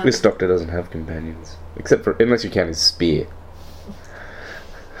 This Doctor doesn't have companions. Except for, unless you count his spear.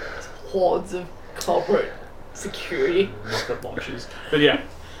 hordes of corporate security. Rocket launches. But yeah.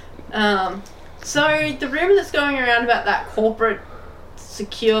 So the rumor that's going around about that corporate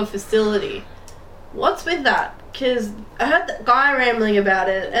secure facility, what's with that? Because I heard that guy rambling about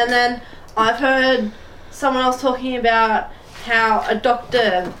it, and then I've heard someone else talking about how a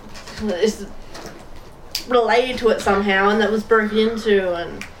doctor is related to it somehow, and that was broken into,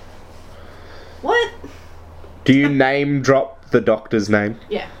 and what? Do you name drop the Doctor's name?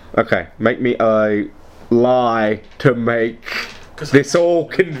 Yeah. Okay, make me a lie to make this all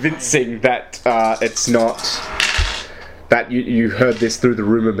convincing that it's not. That you heard this through the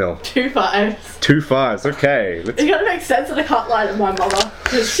rumor mill. 2 5s. 2 5s, okay. It's gotta make sense that I can't lie to my mother,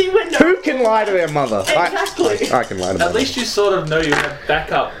 because she would know. Who can lie to their mother? Exactly. I can lie to my At least you sort of know you have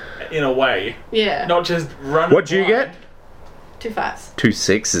backup in a way. Yeah. Not just run. What'd you blind. get? 2 5s. 2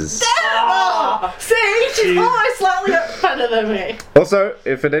 6s. Oh, see, she's Jeez. always slightly better than me. Also,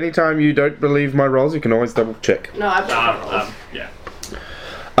 if at any time you don't believe my rolls, you can always double check. No, I've got Yeah.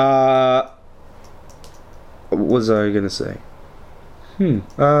 What was I gonna say? I'm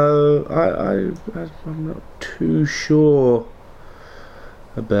not too sure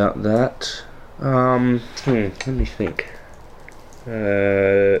about that. Let me think.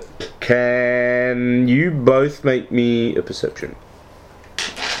 Can you both make me a perception?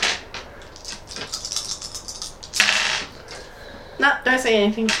 No, don't say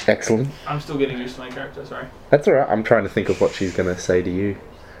anything. Excellent. I'm still getting used to my character, sorry. That's alright. I'm trying to think of what she's gonna say to you.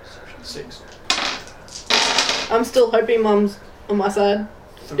 6. I'm still hoping Mum's on my side,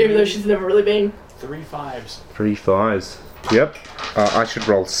 even though she's never really been. 3 5s. 3 5s. Yep. I should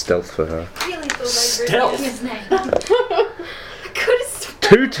roll stealth for her. I really thought Stealth. I revealed his name. I could have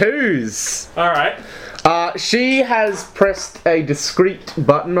Two 2s. Alright. She has pressed a discrete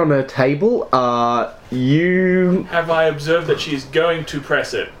button on her table. You. Have I observed that she's going to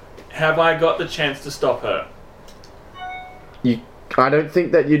press it? Have I got the chance to stop her? I don't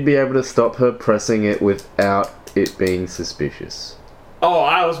think that you'd be able to stop her pressing it without it being suspicious. Oh,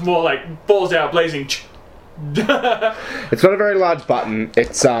 I was more like balls out blazing. It's not a very large button.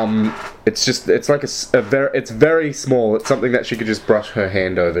 It's like it's very small. It's something that she could just brush her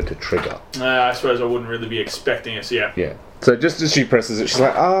hand over to trigger. I suppose I wouldn't really be expecting it, so yeah. Yeah. So just as she presses it, she's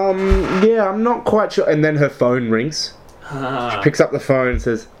like, yeah, I'm not quite sure. And then her phone rings. Picks up the phone and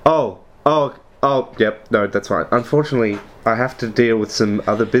says, oh, yep, no, that's fine. Unfortunately, I have to deal with some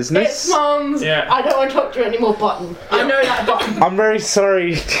other business. It's Mum's. Yeah. I don't want to talk to you anymore button. I know that button. I'm very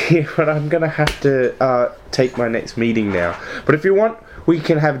sorry, dear, but I'm gonna have to take my next meeting now. But if you want, we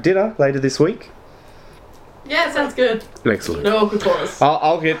can have dinner later this week. Yeah, sounds good. Excellent. No awkward pause.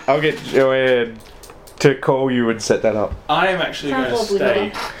 I'll get Joanne to call you and set that up. I am actually going to Sounds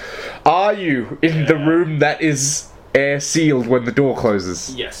lovely, stay. Are you in the room that is air sealed when the door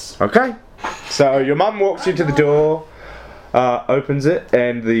closes? Yes. Okay. So your mum walks you to the door, opens it,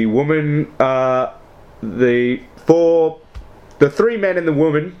 and the woman, the 3 men and the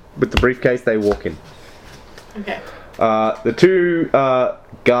woman with the briefcase, they walk in. Okay. The 2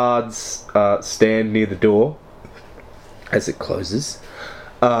 guards stand near the door as it closes.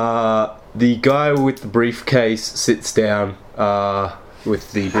 The guy with the briefcase sits down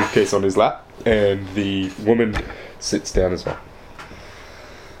with the briefcase on his lap, and the woman sits down as well.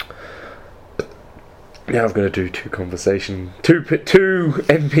 Now I've got to do two NPC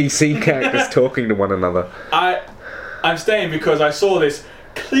characters talking to one another. I'm staying because I saw this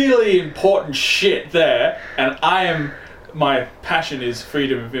clearly important shit there, and my passion is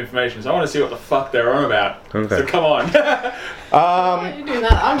freedom of information, so I want to see what the fuck they're on about. Okay. So come on. Why are you doing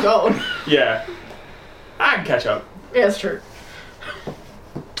that? I'm going. Yeah. I can catch up. Yeah, it's true.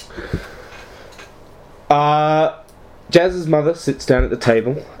 Jazz's mother sits down at the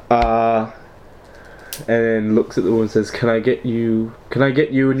table, and looks at the woman and says, Can I get you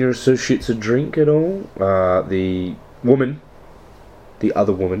and your associates a drink at all? The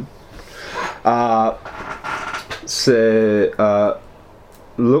other woman,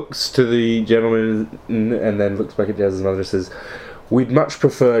 looks to the gentleman and then looks back at Jazz's mother and says, "We'd much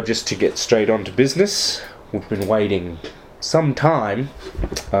prefer just to get straight on to business. We've been waiting some time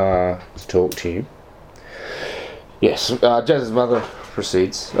to talk to you." Yes, Jazz's mother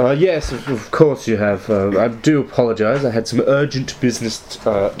proceeds. Yes, of course you have. I do apologise. I had some urgent business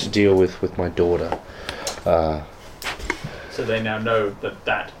to deal with my daughter. So they now know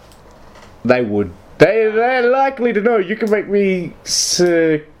that. They would. They're likely to know. You can make me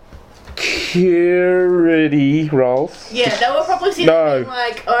security rolls. Yeah, they were probably sitting No. being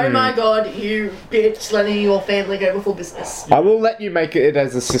like, "Oh my god, you bitch, letting your family go before business." I will let you make it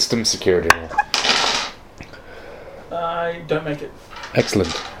as a system security roll. I don't make it.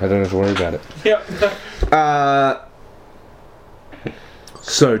 Excellent. I don't have to worry about it. Yep.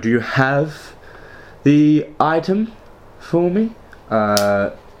 So, do you have the item for me?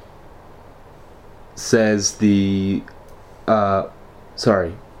 Says the...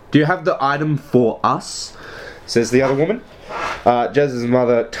 sorry. Do you have the item for us? Says the other woman. Jazz's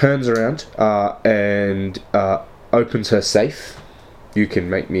mother turns around and opens her safe. You can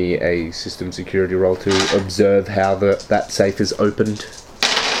make me a system security roll to observe how that safe is opened.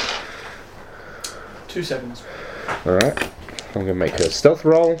 2 seconds. Alright. I'm going to make her stealth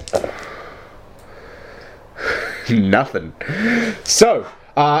roll. Nothing. So,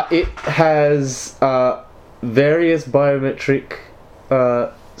 it has various biometric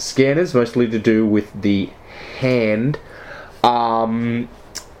scanners, mostly to do with the hand.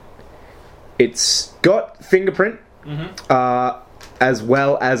 It's got fingerprint, as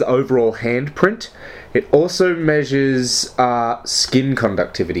well as overall handprint. It also measures skin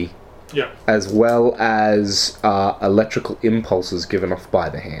conductivity, as well as electrical impulses given off by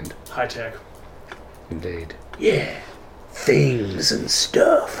the hand. High tech. Indeed. Yeah. Things and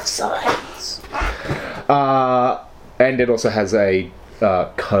stuff. Science. And it also has a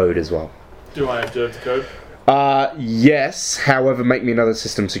code as well. Do I observe the code? Yes. However, make me another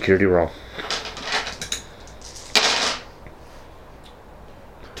system security roll.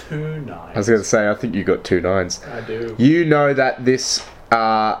 2 9s. I was going to say, I think you got 2 9s. I do. You know that this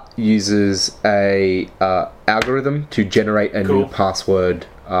uses a algorithm to generate a new password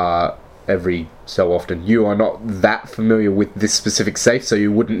every so often. You are not that familiar with this specific safe, so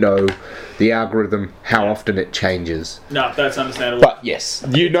you wouldn't know the algorithm, how often it changes. No, that's understandable. But yes,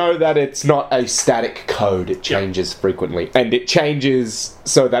 you know that it's not a static code, it changes frequently. And it changes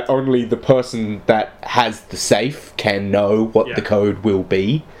so that only the person that has the safe can know what the code will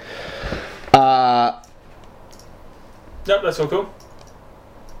be. Yep, that's all cool.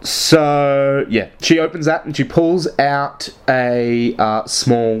 So, yeah, she opens that and she pulls out a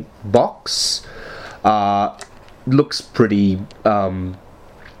small box. Looks pretty...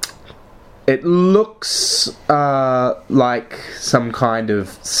 it looks like some kind of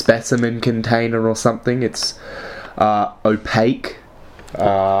specimen container or something. It's opaque.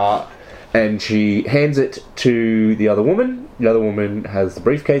 And she hands it to the other woman. The other woman has the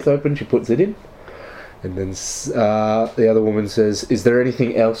briefcase open. She puts it in. And then the other woman says, "Is there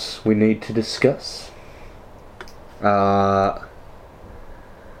anything else we need to discuss?"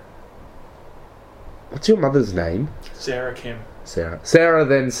 What's your mother's name? Sarah Kim. Sarah. Sarah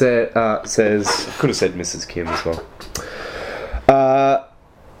then says, could have said Mrs. Kim as well.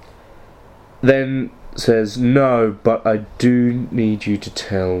 Then says, "No, but I do need you to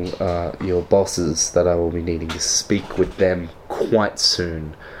tell your bosses that I will be needing to speak with them quite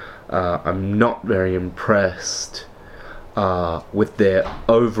soon. I'm not very impressed with their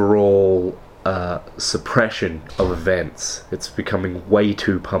overall suppression of events. It's becoming way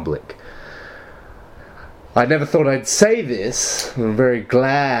too public. I never thought I'd say this. I'm very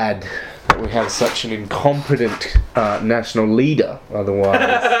glad that we have such an incompetent national leader.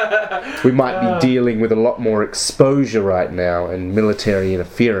 Otherwise, we might be dealing with a lot more exposure right now and military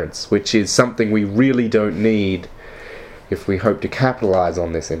interference, which is something we really don't need if we hope to capitalize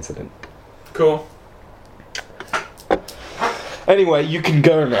on this incident." Cool. "Anyway, you can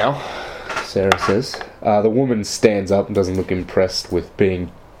go now," Sarah says. The woman stands up and doesn't look impressed with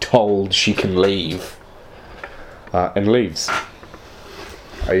being told she can leave. And leaves.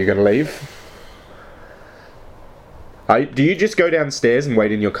 Are you going to leave? Do you just go downstairs and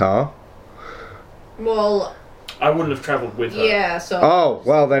wait in your car? Well, I wouldn't have travelled with her. yeah, so... Oh,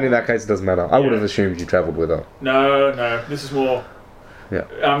 well then in that case it doesn't matter. I would have assumed you travelled with her. No, this is more... Yeah.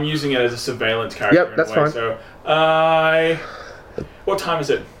 I'm using it as a surveillance character. Yep, that's in a way, fine. So, what time is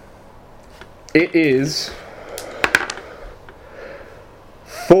it? It is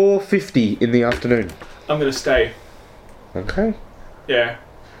 4:50 in the afternoon. I'm going to stay. Okay. Yeah.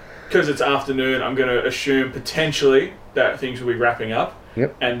 because it's afternoon, I'm going to assume potentially that things will be wrapping up.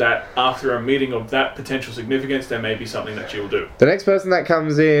 Yep. And that after a meeting of that potential significance, there may be something that she will do. The next person that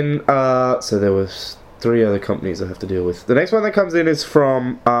comes in, so there was 3 other companies I have to deal with. The next one that comes in is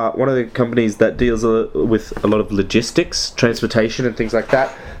from one of the companies that deals with a lot of logistics, transportation, and things like that.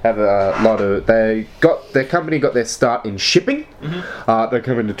 Have a lot of their company got their start in shipping. They're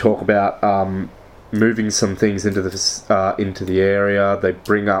coming to talk about moving some things into the area. They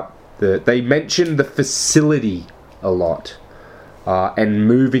bring up they mention the facility a lot. And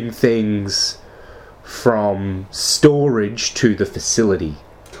moving things from storage to the facility.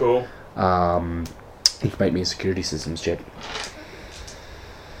 Cool. You can make me a security systems check.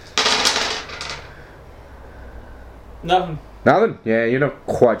 Nothing. Nothing? Yeah, you're not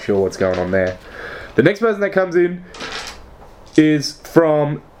quite sure what's going on there. The next person that comes in is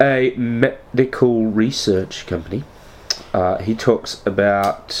from a medical research company. He talks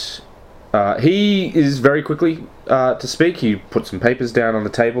about... he is very quickly to speak. He puts some papers down on the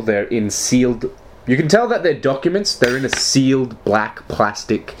table. They're in sealed... You can tell that they're documents. They're in a sealed black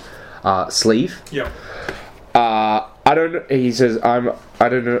plastic sleeve. Yep. He says, I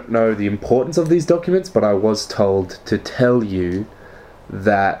don't know the importance of these documents, but I was told to tell you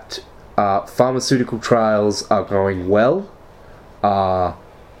that pharmaceutical trials are going well,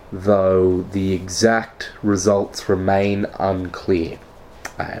 though the exact results remain unclear.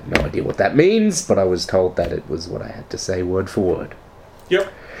 I have no idea what that means, but I was told that it was what I had to say word for word.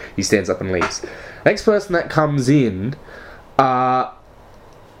 Yep. He stands up and leaves. Next person that comes in has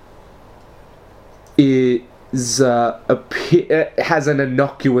an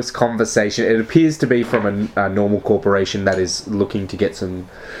innocuous conversation. It appears to be from a normal corporation that is looking to do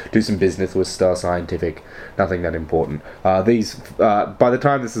some business with Star Scientific. Nothing that important. By the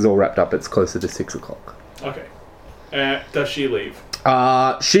time this is all wrapped up, it's closer to 6 o'clock. Okay. Does she leave?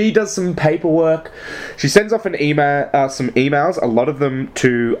 She does some paperwork. She sends off some emails, a lot of them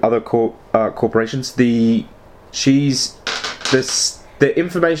to other corporations. The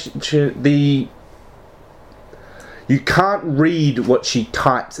information, you can't read what she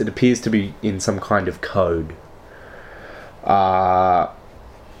types. It appears to be in some kind of code.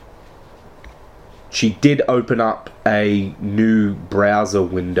 She did open up a new browser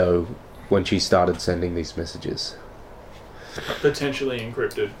window when she started sending these messages. Potentially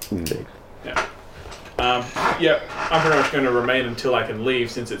encrypted. Indeed. Yeah. I'm pretty much going to remain until I can leave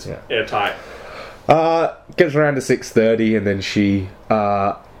since it's airtight. Gets around to 6:30 and then she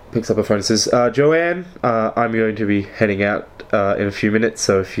picks up her phone and says, Joanne, I'm going to be heading out in a few minutes,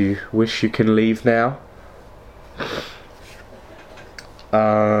 so if you wish you can leave now.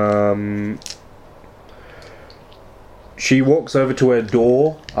 She walks over to her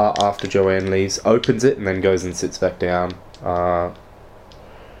door after Joanne leaves, opens it, and then goes and sits back down.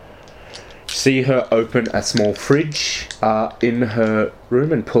 See her open a small fridge in her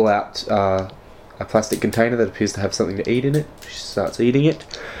room and pull out a plastic container that appears to have something to eat in it. She starts eating it.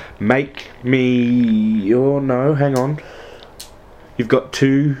 Make me... Oh no, hang on. You've got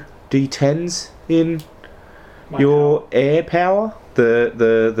 2 D10s in your air power?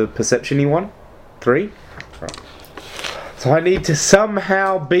 The perception-y one? 3? Right. So I need to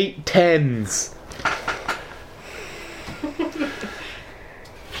somehow beat 10s.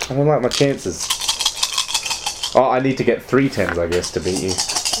 I don't like my chances. Oh, I need to get 3 10s, I guess, to beat you.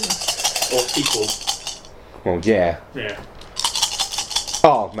 Or equal. Well, yeah. Yeah.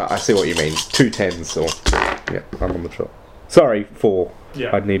 Oh, no, I see what you mean. 2 10s, or... Yeah, I'm on the trot. Sorry, 4.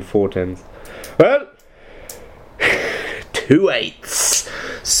 Yeah. I'd need 4 10s. Well... 2 8s.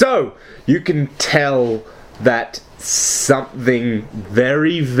 So, you can tell that something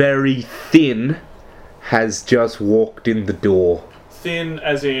very, very thin has just walked in the door. Thin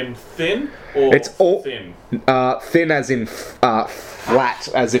as in thin? Or it's all thin? Thin as in flat,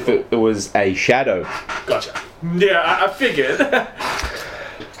 as if it was a shadow. Gotcha. Yeah, I figured.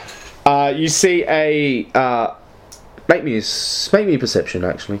 You see a... make me a perception,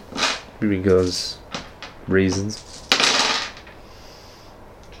 actually. Because... reasons.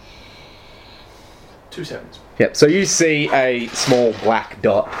 2 sevens. Yep, so you see a small black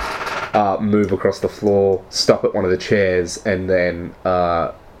dot move across the floor, stop at one of the chairs, and then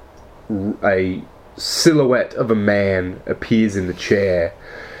a silhouette of a man appears in the chair,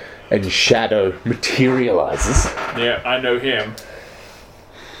 and shadow materializes. Yeah, I know him.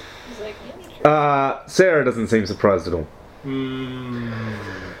 He's like, yeah, sure. Sarah doesn't seem surprised at all.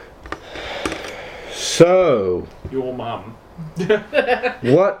 So... Your mum.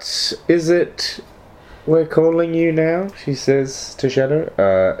 What is it we're calling you now? She says to Shadow.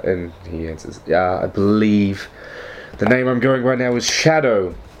 And he answers, I believe the name I'm going by now is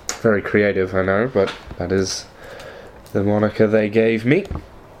Shadow. very creative, I know, but that is the moniker they gave me.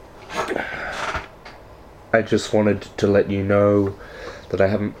 I just wanted to let you know that I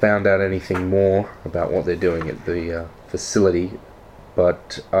haven't found out anything more about what they're doing at the facility,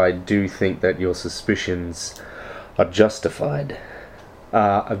 but I do think that your suspicions are justified.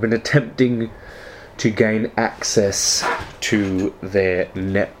 I've been attempting to gain access to their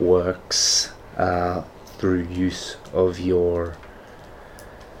networks through use of your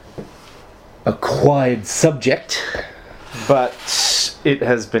acquired subject, but it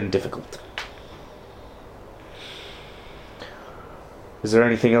has been difficult. Is there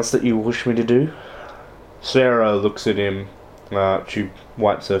anything else that you wish me to do? Sarah looks at him. She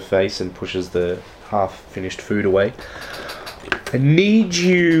wipes her face and pushes the half-finished food away. I need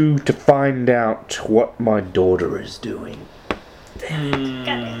you to find out what my daughter is doing.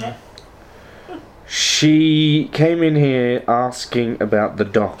 Damn it. She came in here asking about the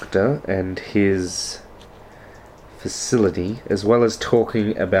doctor and his facility, as well as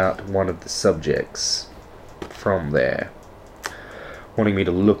talking about one of the subjects from there, wanting me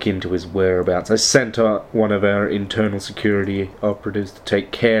to look into his whereabouts. I sent her one of our internal security operatives to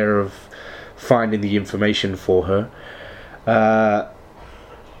take care of finding the information for her.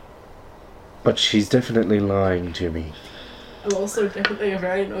 But she's definitely lying to me. I'm also definitely a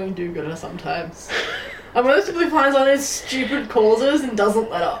very annoying do-gooder sometimes. I'm one of those people who finds all these stupid causes and doesn't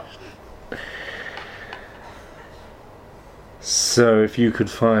let up. So if you could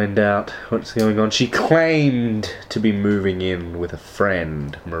find out what's going on. She claimed to be moving in with a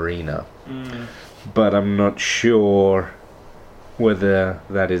friend, Marina. But I'm not sure whether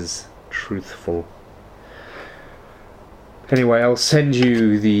that is truthful. Anyway, I'll send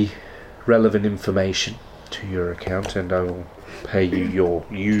you the relevant information to your account and I will pay you your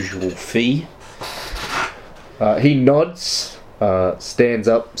usual fee. He nods, stands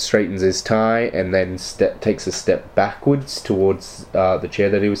up, straightens his tie, and then takes a step backwards towards the chair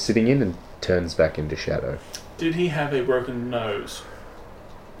that he was sitting in and turns back into shadow. Did he have a broken nose?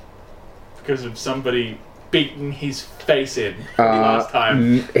 Because of somebody beating his face in last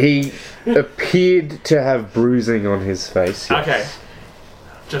time. He appeared to have bruising on his face. Yes. Okay.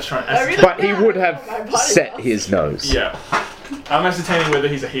 Just trying. But he would have set his nose. Yeah. I'm ascertaining whether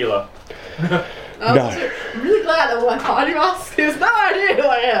he's a healer. I'm really glad that my party mask has no idea who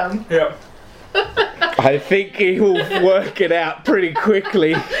I am. Yep. I think he will work it out pretty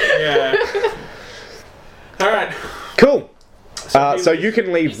quickly. Yeah. Alright. Cool. So you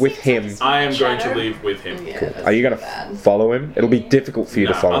can leave with him. I am going to leave with him. Yeah, Cool. Are you going to follow him? It'll be difficult for you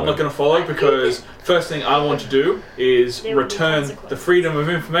to follow I'm not him. going to follow because first thing I want to do is There will be return consequences. the freedom of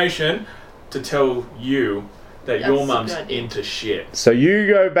information to tell you that That's your a mum's good idea. into shit. So you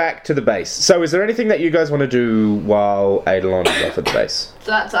go back to the base. So is there anything that you guys want to do while Eidolon is off at the base?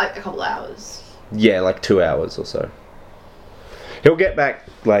 So that's like a couple hours. Yeah, like 2 hours or so. He'll get back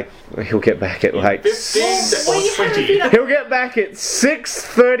at like 15 or 20. he'll get back at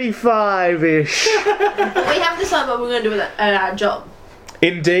 6:35ish. We have to decide what we're going to do with our job.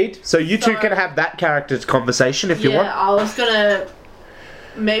 Indeed. So you two So- can have that character's conversation if you want. I was going to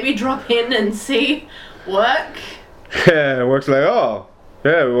maybe drop in and see work. Yeah, it works like, oh,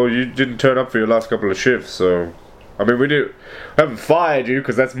 yeah, well, you didn't turn up for your last couple of shifts, so... I mean, we haven't fired you,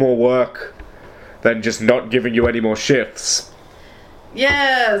 because that's more work than just not giving you any more shifts.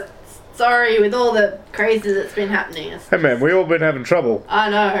 Yeah, sorry, with all the crazy that's been happening. Hey man, we all been having trouble. I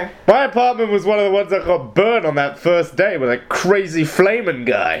know. My apartment was one of the ones that got burned on that first day with that crazy flaming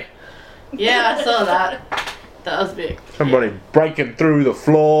guy. Yeah, I saw that. That was big. Somebody breaking through the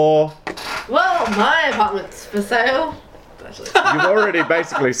floor. Well, my apartment's for sale. You've already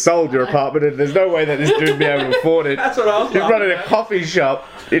basically sold your apartment and there's no way that this dude will be able to afford it. That's what I was He's running a laughing at. coffee shop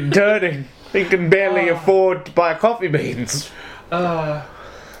in Turning. He can barely afford to buy coffee beans. Because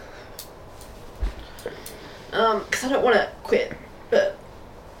I don't want to quit, but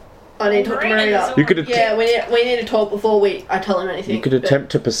I need to talk to Marina Marina. doesn't You could Yeah, we need to talk before I tell him anything. You could but-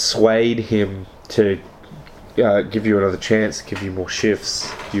 attempt to persuade him to give you another chance, give you more shifts.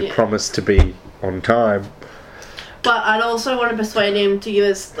 You Yeah. promise to be on time. But I'd also want to persuade him to give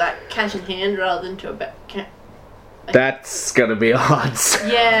us like cash in hand rather than to a bet. That's gonna be odds.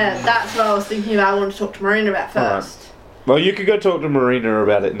 Yeah, that's what I was thinking about. I wanted to talk to Marina about first. Well, you could go talk to Marina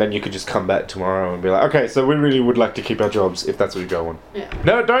about it, and then you could just come back tomorrow and be like, okay, so we really would like to keep our jobs, if that's what you go on. Yeah.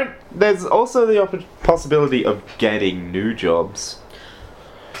 No, don't. There's also the possibility of getting new jobs.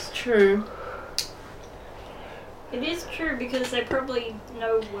 It's true. It is true because they probably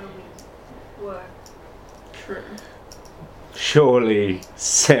know when we work. True. Surely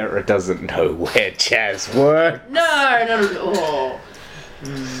Sarah doesn't know where Chaz works. No, not at all.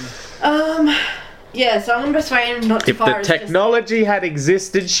 Yeah, so I'm gonna persuade him not to If fire the his technology had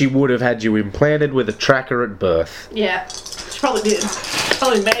existed, she would have had you implanted with a tracker at birth. Yeah, she probably did.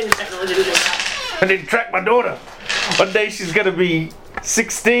 Probably made the technology to do that. I didn't track my daughter. One day she's gonna be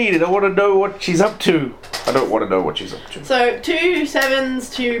 16 and I want to know what she's up to. I don't want to know what she's up to. So 2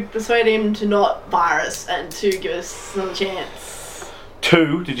 7s to persuade him to not fire us and to give us another chance.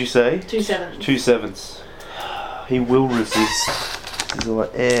 2, did you say? 2 7s. 2 7s. He will resist. He's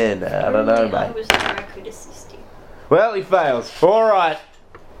like, no, I don't know, Only I mate. was there, I could assist you. Well, he fails. Alright.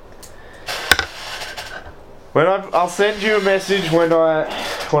 I'll send you a message when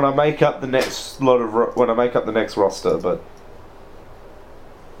I make up the next lot of when I make up the next roster, but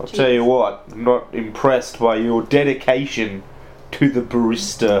I'll tell you what, I'm not impressed by your dedication to the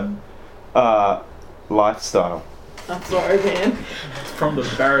barista lifestyle. I'm sorry, man. From the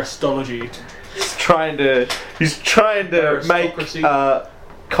baristology. He's trying to make Aristocracy.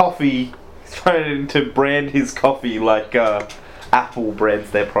 coffee. He's trying to brand his coffee like Apple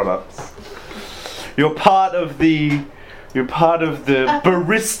brands their products. You're part of the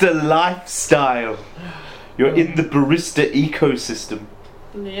barista lifestyle. You're in the barista ecosystem.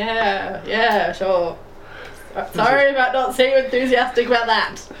 Yeah, sure. Sorry about not seeming enthusiastic about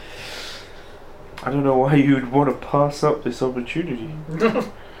that. I don't know why you would want to pass up this opportunity.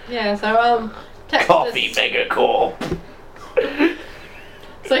 Yeah, so text Coffee us. Megacorp.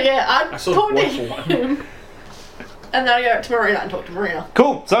 So yeah, I I sort talked of to work for one. him, and then I go to Marina and talk to Marina.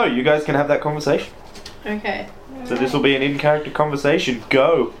 Cool. So you guys can have that conversation. Okay. So this will be an in-character conversation.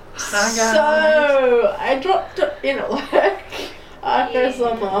 Go. So I dropped in at work after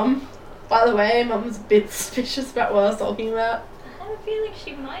saw Mum. By the way, Mum was a bit suspicious about what I was talking about. I have a feeling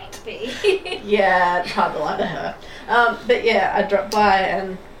she might be. Yeah, it's hard to lie to her. But yeah, I dropped by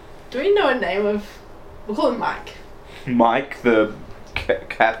and do we know a name of? We'll call him Mike. Mike, the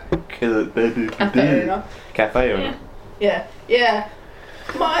cafe owner. Cafe owner. Yeah.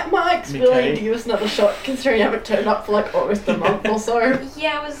 Mike's Mickey. willing to give us another shot considering I haven't turned up for like almost a month or so.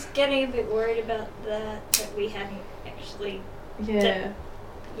 Yeah, I was getting a bit worried about that we hadn't actually. Yeah.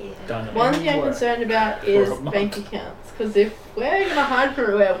 Yeah. Done it. One thing I'm Work. concerned about For is a month. bank accounts. Because if we're gonna hide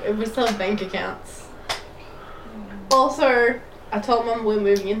from it, we still have bank accounts. Also, I told Mum we're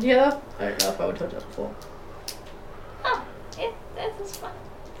moving in together. I don't know if I would have told you that before. Oh, yeah, that's fine.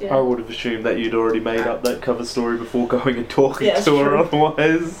 Yeah. I would have assumed that you'd already made up that cover story before going and talking Yeah, to her true.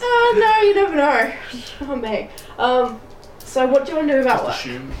 otherwise. No, you never know. Oh, Meg. So what do you want to do about Just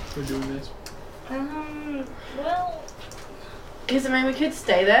work? assume we're doing this. Well, Because, I mean, we could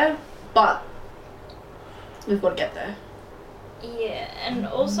stay there, but we've got to get there. yeah, and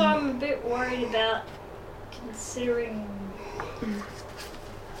also I'm a bit worried about considering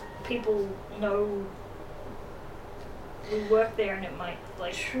people know we work there and it might,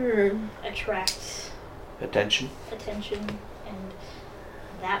 like, True. attract Attention. attention, and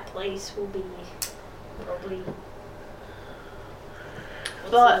that place will be probably.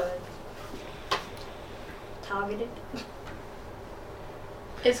 What's But- the word? Targeted.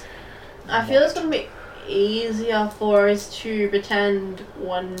 I feel it's going to be easier for us to pretend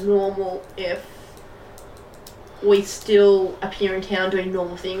we're normal if we still appear in town doing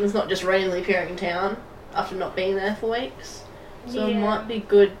normal things, not just randomly appearing in town after not being there for weeks. So it might be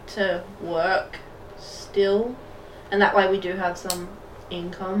good to work still, and that way we do have some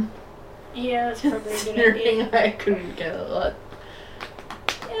income. Yeah, that's probably a good Considering idea. I couldn't get a lot.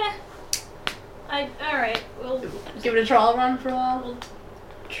 Yeah. Alright, we'll Give it a trial run for a while.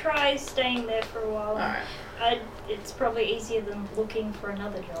 try staying there for a while. Alright. It's probably easier than looking for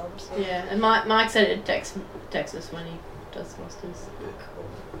another job. So. Yeah, and Mike said he'd text us when he does rosters.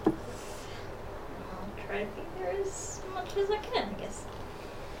 Cool. I'll try to be there as much as I can, I guess.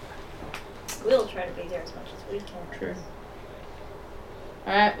 We'll try to be there as much as we can. True.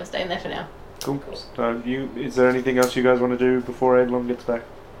 Alright, we're staying there for now. Cool. Is there anything else you guys want to do before Eidolon gets back?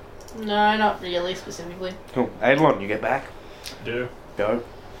 No, not really specifically. Cool. Eidolon, you get back. Do. Go.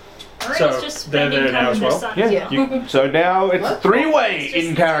 Maria's So, just they're spending there now time as with her well? son. Yeah. So now it's a What? three-way It's just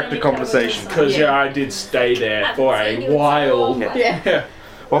in-character spending time with conversation. her Because, Yeah. yeah, I did stay there Haven't for seen you a in so while. long. Yeah. Yeah.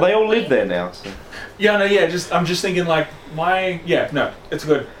 Well, they all live there now. So. I'm just thinking, like, it's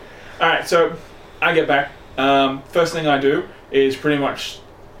good. Alright, so I get back. First thing I do is pretty much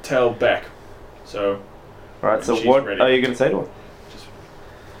tell Beck. So, All right. So She's what ready. are you going to say to her?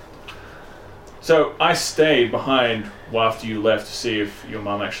 So I stayed behind after you left to see if your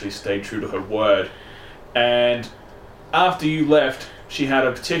mum actually stayed true to her word. And after you left, she had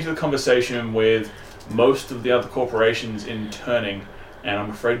a particular conversation with most of the other corporations in Turning, and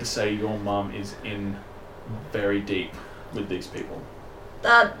I'm afraid to say your mum is in very deep with these people.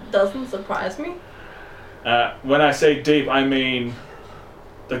 That doesn't surprise me. When I say deep, I mean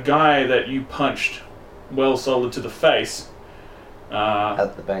the guy that you punched well solid to the face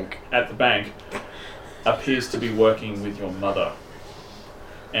At the bank. appears to be working with your mother.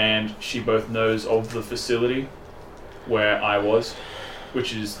 And she both knows of the facility where I was,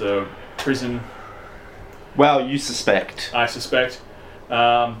 which is the prison, Well, you suspect. I suspect.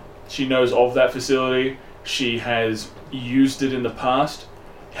 She knows of that facility. She has used it in the past.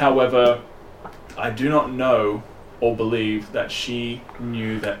 However, I do not know or believe that she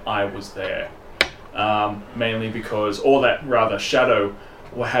knew that I was there. Mainly because, or that rather, Shadow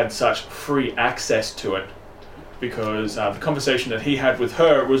had such free access to it. Because the conversation that he had with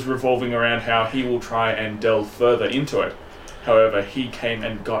her was revolving around how he will try and delve further into it. However, he came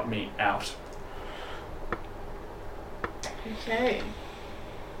and got me out. Okay.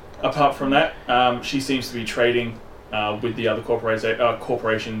 Apart from that, she seems to be trading with the other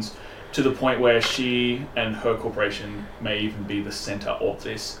corporations to the point where she and her corporation may even be the center of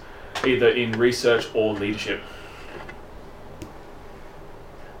this, either in research or leadership.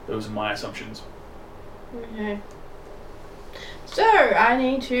 Those are my assumptions. Okay. So, I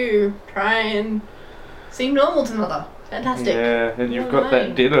need to try and seem normal to Mother. Fantastic. Yeah, and you've What got am I?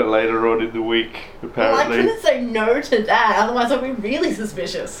 that dinner later on in the week, Well, I apparently. couldn't say no to that, otherwise I'd be really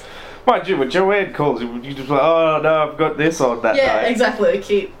suspicious. Mind you, when Joanne calls you, you just like, oh no, I've got this on that Yeah, day. exactly.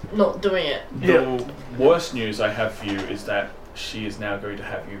 Keep not doing it. The worst news I have for you is that she is now going to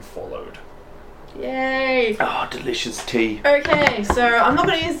have you followed. Yay. Oh, delicious tea. Okay, so I'm not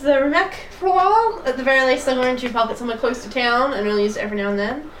going to use the Remek for a while. At the very least, I'm going to park it somewhere close to town and only use it every now and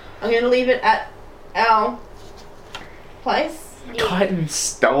then. I'm going to leave it at our place. Titan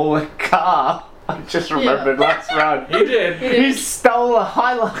stole a car. I just remembered last run. He did. He stole a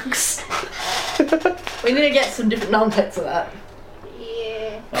Hilux. We need to get some different numbers for that.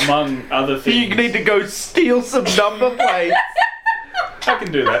 Yeah. Among other things. You need to go steal some number plates. I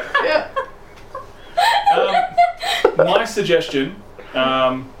can do that. Yeah. My suggestion,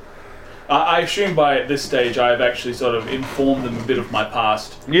 I assume by this stage I've actually sort of informed them a bit of my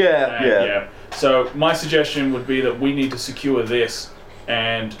past. Yeah, yeah. So my suggestion would be that we need to secure this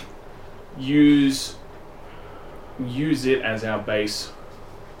and use it as our base.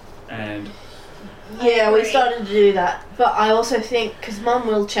 And Yeah, we agree. started to do that. But I also think, because Mum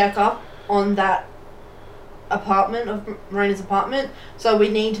will check up on that apartment, of Marina's apartment, so we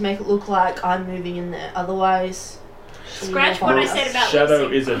need to make it look like I'm moving in there. Otherwise, she Scratch will what I find said us. about Shadow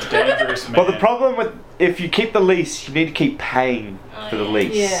leasing. is a dangerous man. Well, the problem with if you keep the lease, you need to keep paying for the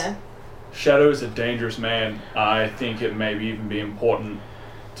lease. Yeah. Shadow is a dangerous man. I think it may even be important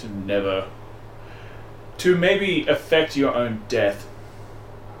to maybe affect your own death.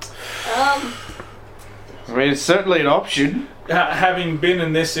 I mean, it's certainly an option. Having been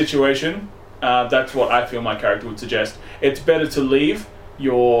in this situation, that's what I feel my character would suggest. It's better to leave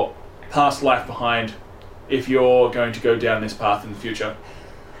your past life behind if you're going to go down this path in the future.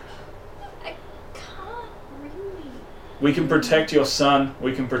 I can't really. We can protect your son,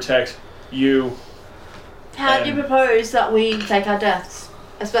 we can protect you. How do you And- propose that we take our deaths?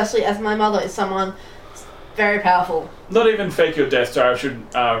 Especially as my mother is someone very powerful. Not even fake your death, sorry, I should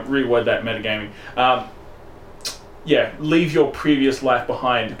reword that metagaming. Yeah, leave your previous life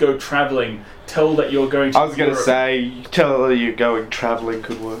behind. Go traveling. Tell that you're going to I was going to Europe. say, tell her you're going travelling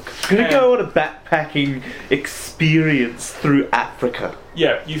could work. Gonna go on a backpacking experience through Africa.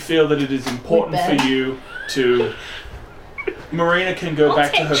 Yeah, you feel that it is important With Ben. for you to... Marina can go I'll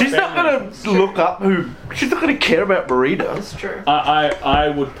back to take- her She's not family. going to look up who. She's not going to care about Marina. That's true. I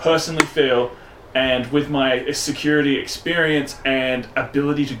would personally feel, and with my security experience and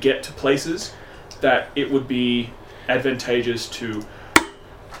ability to get to places, that it would be advantageous to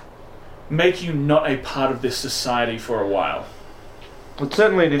make you not a part of this society for a while. It's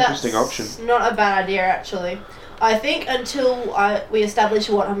certainly an interesting That's option. not a bad idea, actually. I think until we establish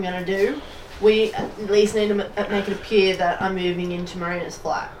what I'm going to do, we at least need to make it appear that I'm moving into Marina's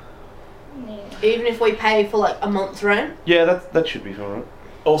flat. Yeah. Even if we pay for like a month's rent. Yeah, that should be alright.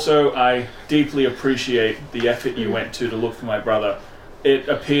 Also, I deeply appreciate the effort you went to look for my brother. It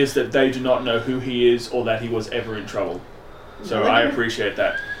appears that they do not know who he is or that he was ever in trouble. So I appreciate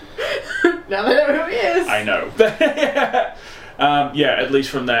that. Now they know who he is. I know. Yeah, at least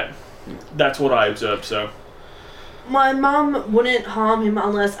from that, that's what I observed, so... My mum wouldn't harm him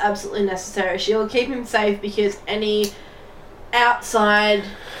unless absolutely necessary. She'll keep him safe because any outside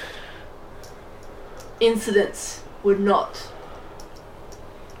incidents would not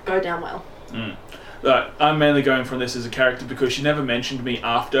go down well. I'm mainly going from this as a character because she never mentioned me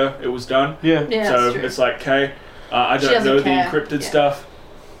after it was done. Yeah. Yeah, So that's true. it's like, okay, I She don't doesn't know the care. encrypted Yeah. stuff,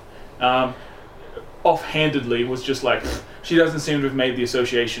 offhandedly was just like, she doesn't seem to have made the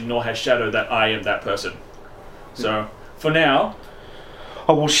association, nor has Shadow, that I am that person. So, for now,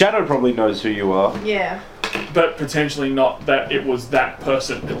 Oh, well, Shadow probably knows who you are. Yeah. but potentially not that it was that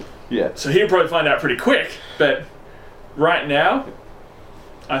person. Yeah. So he'll probably find out pretty quick, but right now,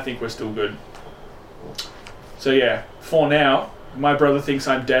 I think we're still good. So yeah, for now, my brother thinks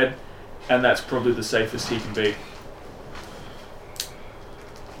I'm dead, and that's probably the safest he can be.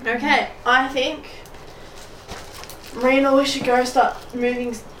 Okay, I think, Marina, we should go start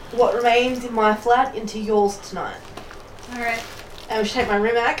moving what remains in my flat into yours tonight. Alright. And we should take my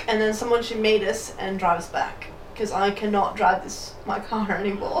Rimac, and then someone should meet us and drive us back. Because I cannot drive my car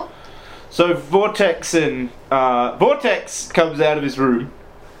anymore. So Vortex comes out of his room.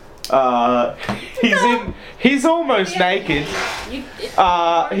 He's almost naked. He's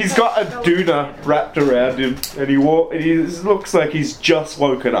got a doona wrapped around him, and he looks like he's just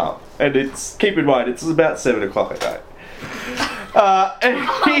woken up. And keep in mind, it's about 7 o'clock at night. And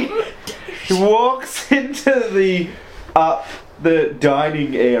he walks into the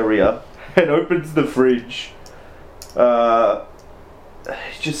dining area and opens the fridge.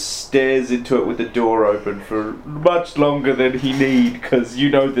 He just stares into it with the door open for much longer than he need, because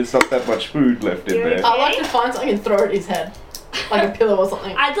there's not that much food left in there. I'd like to find something and throw it at his head. Like a pillow or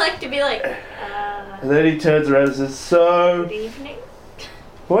something. I'd like to be like, And then he turns around and says, "So, good evening.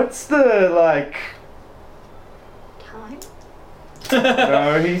 what's the, Time?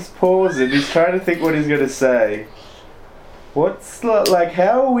 No, he's pausing. He's trying to think what he's going to say. What's,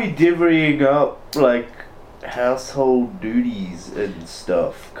 how are we divvying up, household duties and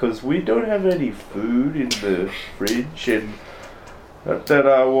stuff? Because we don't have any food in the fridge, and not that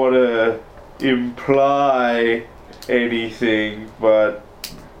I want to imply anything, but,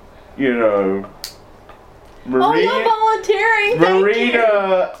 Oh, you're volunteering! Thank you.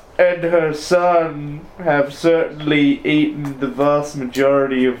 Marina and her son have certainly eaten the vast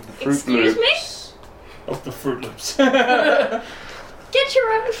majority of the Fruit Excuse me? Loops. Of the Fruit Loops. Get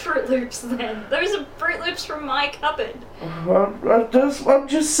your own Fruit Loops then. Those are Fruit Loops from my cupboard. I'm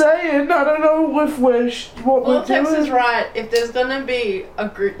just saying, I don't know if we're what we're Vortex doing. is right. If there's gonna be a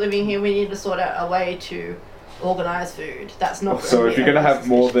group living here, we need to sort out a way to organise food. That's not So if you're going to have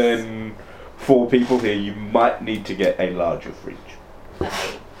more suspicious. than 4 people here, you might need to get a larger fridge. I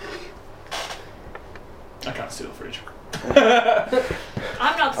can't steal a fridge. I'm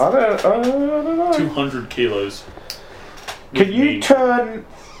not. I don't know. 200 kilos. Can With you me. turn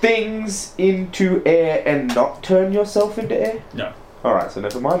things into air and not turn yourself into air? No. Alright, so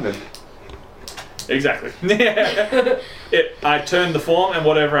never mind then. Exactly. I turn the form, and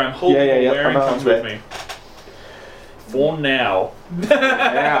whatever I'm holding Yeah, or wearing I know, comes I'm with there. me. For now.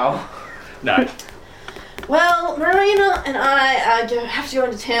 Now. No. Well, Marina and I have to go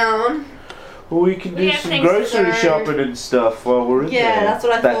into town. Well, we can do We have some things to grocery do. shopping and stuff while we're in Yeah, there. that's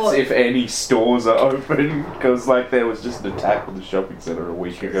what I thought. That's if any stores are open, because there was just an attack on the shopping centre a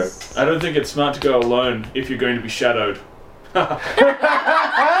week ago. I don't think it's smart to go alone if you're going to be shadowed. I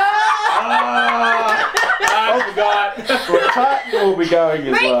forgot. Well, Titan will be going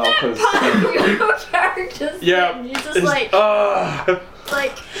as Make well, that because part of your characters. Yeah. Then. You just It's- like,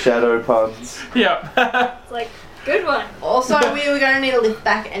 like, shadow puns. yeah. it's like, good one. Also, we were going to need a lift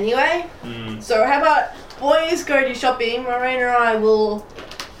back anyway. So how about boys go do shopping, Marina and I will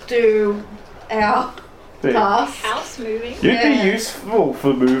do our tasks. House moving. You'd Yeah. be useful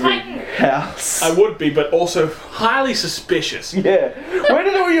for moving Titan. house. I would be, but also highly suspicious. Yeah. Where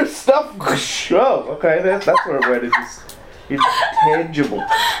did all your stuff go? Oh, okay, that's where it went. It's intangible.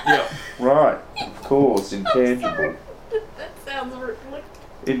 Yeah. Right, of course, intangible. That sounds like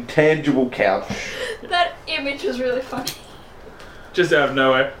Intangible couch. that image was really funny. Just out of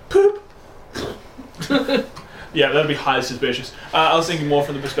nowhere. Poop! Yeah, that'd be highly suspicious. I was thinking more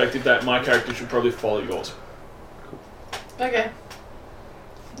from the perspective that my character should probably follow yours. Okay.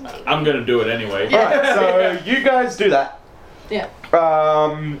 I'm gonna do it anyway. Yeah. Right, so you guys do that. Yeah.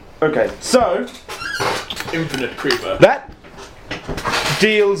 Okay, so Infinite creeper. That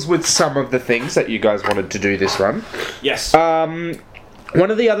deals with some of the things that you guys wanted to do this run. Yes. One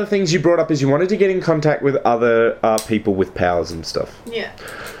of the other things you brought up is you wanted to get in contact with other people with powers and stuff. Yeah.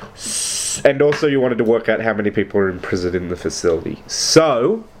 And also you wanted to work out how many people are imprisoned in the facility.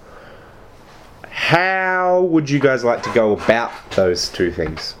 So, how would you guys like to go about those two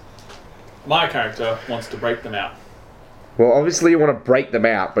things? My character wants to break them out. Well, obviously you want to break them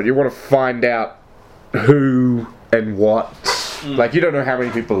out, but you want to find out who and what. Like, you don't know how many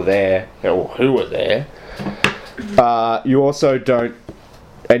people are there, or who are there. You also don't...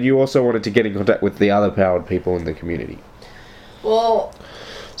 And you also wanted to get in contact with the other powered people in the community. Well,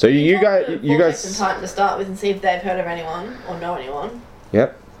 So you Talk to guys, you Vortex and guys. Titan to start with and see if they've heard of anyone or know anyone.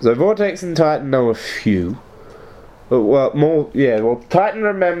 Yep. So Vortex and Titan know a few. Well, more. Yeah. Well, Titan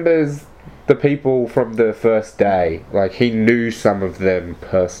remembers the people from the first day. Like he knew some of them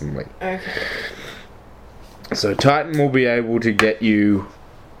personally. Okay. So Titan will be able to get you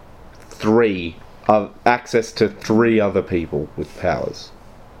access to 3 other people with powers.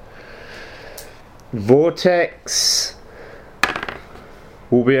 Vortex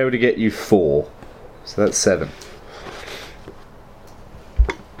will be able to get you 4. So that's 7.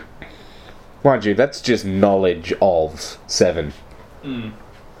 Mind you, that's just knowledge of 7. Mm.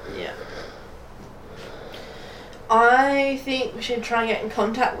 Yeah. I think we should try and get in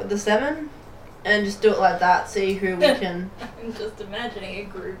contact with the 7 and just do it like that, see who we can... I'm just imagining a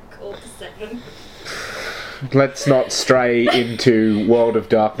group called the 7. Let's not stray into World of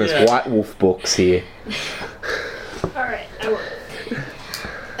Darkness Yeah. White Wolf books here. Alright, I will.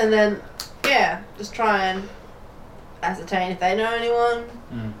 And then, yeah, just try and ascertain if they know anyone.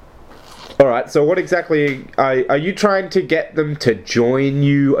 Alright, so what exactly are you trying to get them to join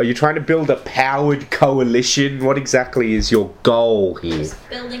you? Are you trying to build a powered coalition? What exactly is your goal here? Just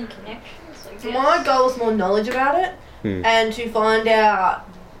building connections, I guess. My goal is more knowledge about it and to find out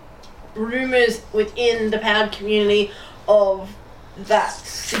rumours within the powered community of that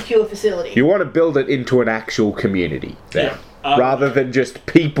secure facility. You want to build it into an actual community, then, rather than just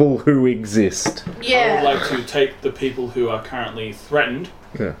people who exist. I would Yeah. like to take the people who are currently threatened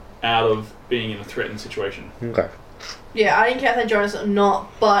Yeah. out of being in a threatened situation. Okay. Yeah, I didn't care if they join us or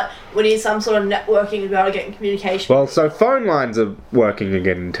not, but we need some sort of networking to be able to get in communication. Well, so phone lines are working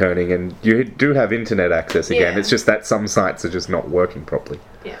again and turning, and you do have internet access again. Yeah. It's just that some sites are just not working properly.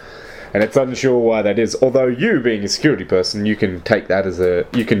 Yeah. And it's unsure why that is. Although you, being a security person, you can take that as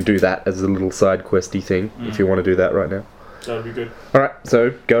you can do that as a little side questy thing if you want to do that right now. That would be good. Alright,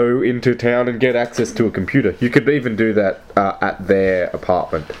 so go into town and get access to a computer. You could even do that at their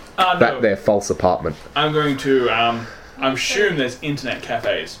apartment. No. Their false apartment. I'm going to, I'm assuming there's internet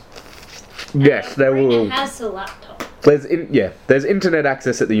cafes. Yes, there Marina will. has a laptop. There's internet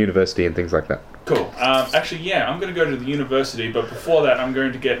access at the university and things like that. Cool. Actually, yeah, I'm going to go to the university, but before that, I'm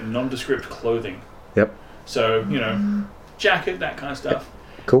going to get nondescript clothing. Yep. So, you know, jacket, that kind of stuff.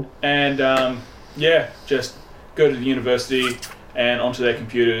 Cool. And, yeah, just go to the university and onto their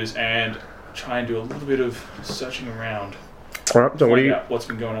computers and try and do a little bit of searching around. Alright, so Find out what's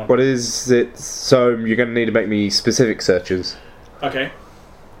been going on. what is it? So you're going to need to make me specific searches. Okay.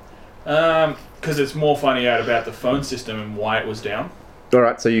 Because it's more finding out about the phone system and why it was down.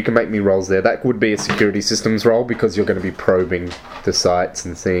 Alright, so you can make me rolls there. That would be a security systems roll because you're going to be probing the sites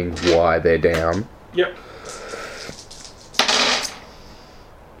and seeing why they're down. Yep.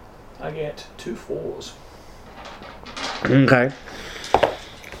 I get 2 4s. Okay.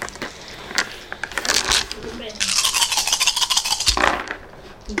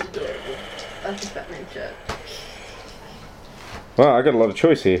 That's just Batman shirt. Well, I got a lot of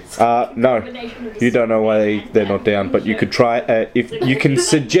choice here. No. You don't know why they're not down, but you could try. If you can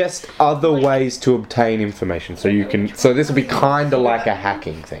suggest other ways to obtain information, so you can. So this would be kind of like a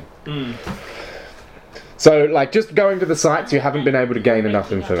hacking thing. So, like, just going to the sites, you haven't been able to gain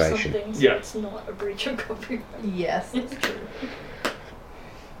enough information. Yeah. It's not a breach of copyright. Yes, it's true.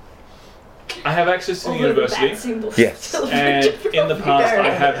 I have access to the Although bat university, symbol's Yes. still a and breach of in the past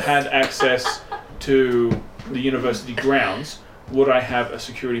copyright. I have had access to the university grounds. Would I have a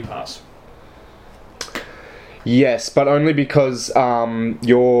security pass? Yes, but only because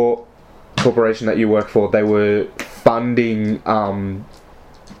your corporation that you work for, they were funding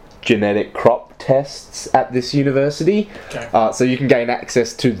genetic crop tests at this university. Okay. So you can gain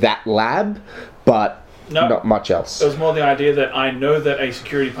access to that lab, but No. not much else. It was more the idea that I know that a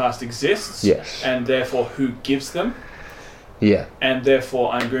security pass exists, Yes. and therefore who gives them, Yeah. and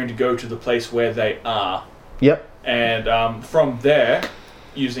therefore I'm going to go to the place where they are. Yep. And from there,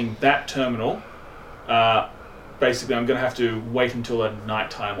 using that terminal, basically I'm going to have to wait until a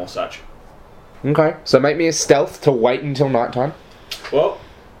night time or such. Okay. So make me a stealth to wait until nighttime. Well,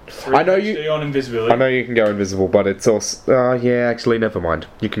 3 I know you- HD on invisibility. I know you can go invisible, but it's also... yeah, actually, never mind.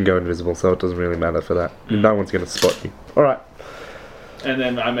 You can go invisible, so it doesn't really matter for that. No one's going to spot you. Alright. And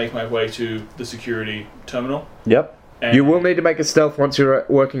then I make my way to the security terminal. Yep. And You will need to make a stealth once you're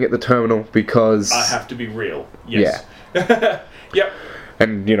working at the terminal, because... I have to be real. Yes. Yep.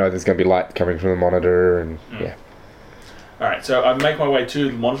 And, you know, there's going to be light coming from the monitor, and... Yeah. Alright, so I make my way to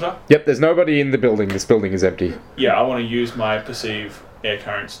the monitor. Yep, there's nobody in the building. This building is empty. Yeah, I want to use my perceive air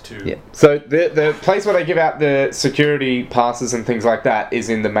currents to... Yeah. So the place where they give out the security passes and things like that is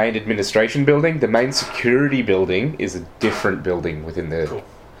in the main administration building. The main security building is a different building within the Cool.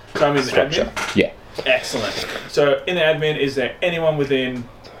 So I'm in the structure. admin? Yeah. Excellent. So in the admin, is there anyone within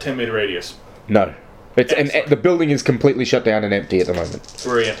 10 meter radius? No. It's and Excellent. the building is completely shut down and empty at the moment.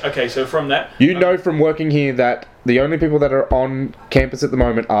 Brilliant. Okay, so from that... You know from working here that the only people that are on campus at the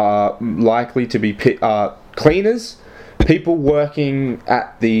moment are likely to be cleaners, people working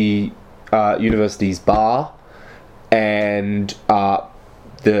at the university's bar, and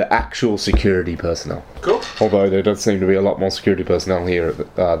the actual security personnel. Cool. Although there does seem to be a lot more security personnel here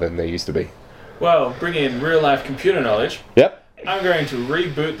than there used to be. Well, bring in real life computer knowledge. Yep. I'm going to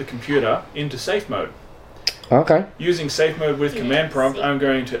reboot the computer into safe mode. Okay. Using safe mode with command prompt, I'm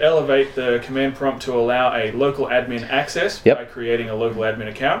going to elevate the command prompt to allow a local admin access Yep. by creating a local admin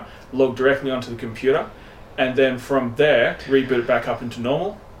account, log directly onto the computer, and then from there, reboot it back up into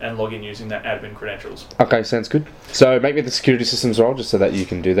normal and log in using that admin credentials. Okay, sounds good. So make me the security systems roll just so that you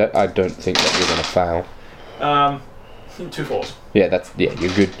can do that. I don't think that you're going to fail. 2 4s. Yeah,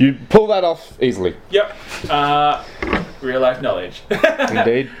 you're good. You pull that off easily. Yep. Real life knowledge.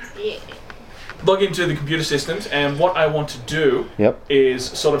 Indeed. Yeah. Log into the computer systems, and what I want to do Yep. is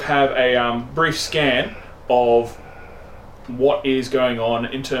sort of have a brief scan of what is going on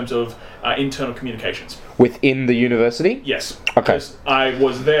in terms of internal communications. Within the university? Yes. Okay. Because I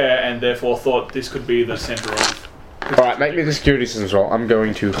was there and therefore thought this could be the centre of... Alright, make me the security systems roll. I'm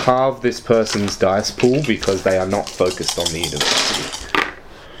going to halve this person's dice pool because they are not focused on the university.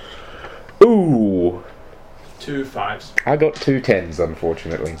 Ooh. 2 5s. I got 2 10s,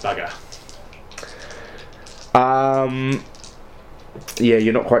 unfortunately. Bugger. Yeah,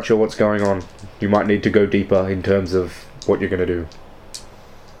 you're not quite sure what's going on. You might need to go deeper in terms of what you're going to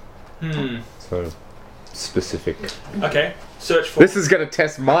do. So, specific. Okay. Search for... This is going to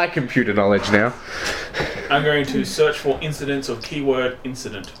test my computer knowledge now. I'm going to search for incidents of keyword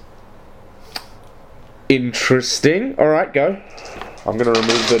incident. Interesting. Alright, go. I'm going to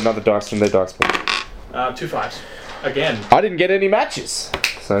remove another dice from their dice pool. 2 5s. Again. I didn't get any matches.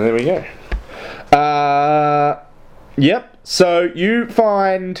 So there we go. Yep. So you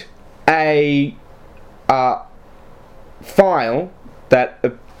find a file that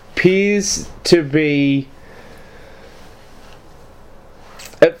appears to be...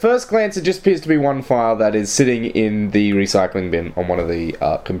 At first glance, it just appears to be one file that is sitting in the recycling bin on one of the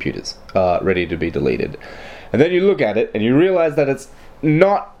computers, ready to be deleted. And then you look at it, and you realize that it's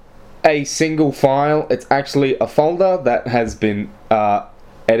not a single file. It's actually a folder that has been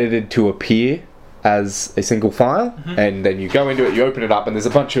edited to appear as a single file. And then you go into it, you open it up, and there's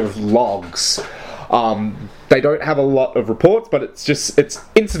a bunch of logs. They don't have a lot of reports, but it's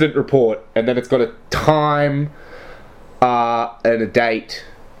incident report, and then it's got a time and a date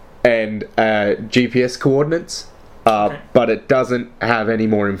and GPS coordinates, Okay. but it doesn't have any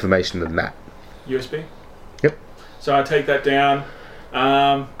more information than that. USB. Yep. So I take that down.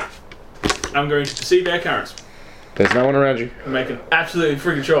 I'm going to perceive air currents. There's no one around you. I'm making absolutely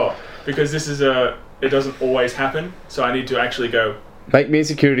freaking sure. Because this is it doesn't always happen. So I need to actually go... Make me a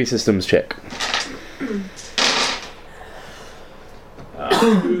security systems check.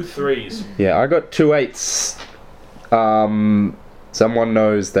 2 3s. Yeah, I got 2 8s. Someone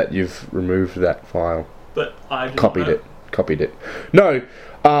knows that you've removed that file. But I do Copied not know. it. Copied it. No. Do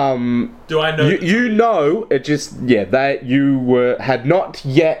I know? You know, it just, yeah, that you had not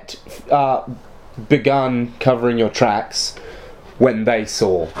yet begun covering your tracks when they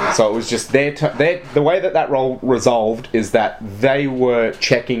saw. So it was just the way that roll resolved is that they were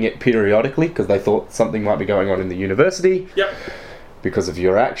checking it periodically because they thought something might be going on in the university. Yep. Because of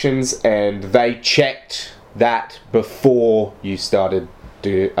your actions, and they checked that before you started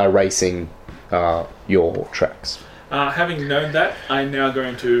erasing your tracks. Having known that, I'm now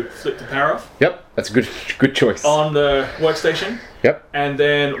going to flip the power off Yep, that's a good choice. on the workstation. Yep. And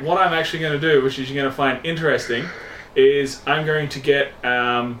then what I'm actually going to do, which is you're going to find interesting, is I'm going to get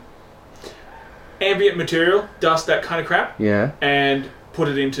ambient material, dust, that kind of crap, Yeah. and put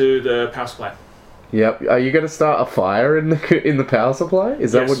it into the power supply. Yep. Are you going to start a fire in the power supply?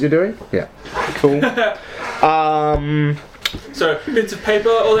 Is that Yes. what you're doing? Yeah. Cool. So bits of paper,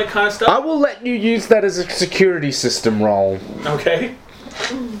 all that kind of I stuff. will let you use that as a security system roll Okay.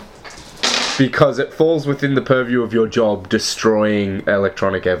 because it falls within the purview of your job destroying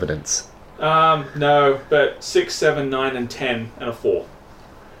electronic evidence. No, but 6, 7, 9, and 10, and a 4.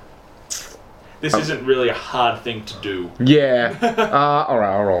 This isn't really a hard thing to do. Yeah. Alright,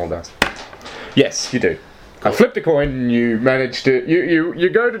 I'll roll dice. Yes, you do. I flipped a coin and you manage to... You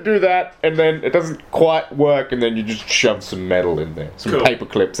go to do that and then it doesn't quite work and then you just shove some metal in there. Some Cool. paper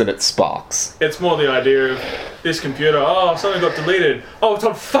clips and it sparks. It's more the idea of this computer, oh, something got deleted. Oh, it's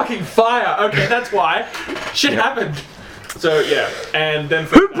on fucking fire. Okay, that's why. Shit happened. So yeah, and then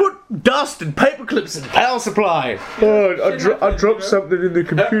Who put dust and paper clips in the power supply? Oh, I dropped something in the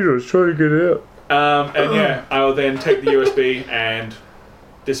computer. I was trying to get it out. and yeah, I will then take the USB and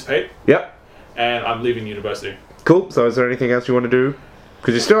dissipate, Yep. and I'm leaving university. Cool. So is there anything else you want to do?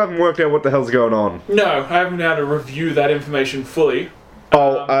 Because you still haven't worked out what the hell's going on. No, I haven't been able to review that information fully.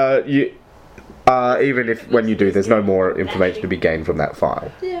 Even if when you do, there's no more information to be gained from that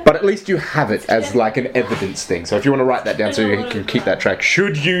file. But at least you have it as like an evidence thing. So if you want to write that down so you can keep that track,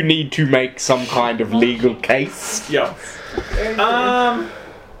 should you need to make some kind of legal case. Yeah.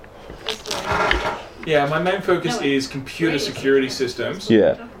 Yeah, my main focus is computer security systems.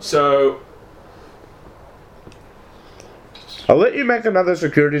 Yeah. So, I'll let you make another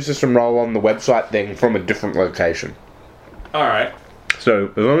security system roll on the website thing from a different location. alright.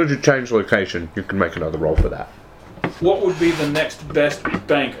 So as long as you change location, you can make another roll for that. What would be the next best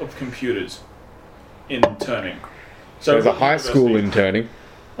bank of computers in turning? So There's a what high school university? interning.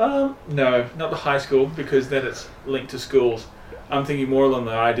 No, not the high school, because then it's linked to schools. I'm thinking more along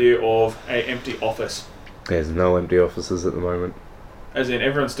the idea of an empty office. There's no empty offices at the moment. As in,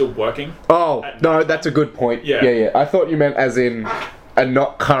 everyone's still working. Oh, no, that's a good point. Yeah. Yeah. I thought you meant as in, and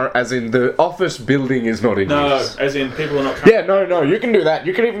not current, as in the office building is not in No, use. as in, people are not Yeah, no, you can do that.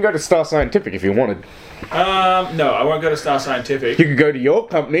 You can even go to Star Scientific if you wanted. No, I won't go to Star Scientific. You could go to your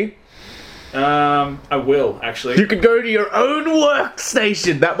company. I will, actually. You could go to your own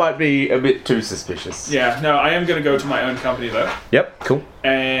workstation. That might be a bit too suspicious. Yeah, no, I am going to go to my own company, though. Yep, cool.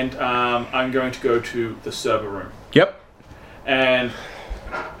 And I'm going to go to the server room. Yep. And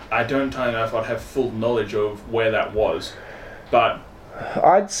I don't entirely know if I'd have full knowledge of where that was. But,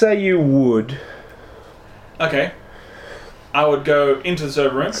 I'd say you would. okay. I would go into the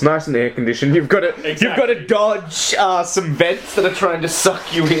server room. It's nice and air conditioned. You've got to Exactly. dodge some vents that are trying to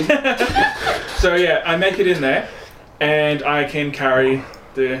suck you in. So yeah, I make it in there, and I can carry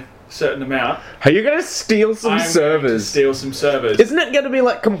the certain amount. Are you going to steal some I'm going to servers? steal some servers. Isn't it going to be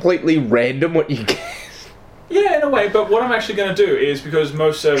like completely random what you get? Yeah, in a way, but what I'm actually going to do is, because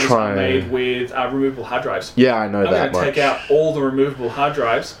most servers Try. are made with removable hard drives, Yeah, I know I'm that going to much. take out all the removable hard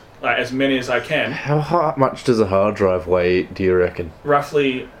drives, like as many as I can, How much does a hard drive weigh, do you reckon?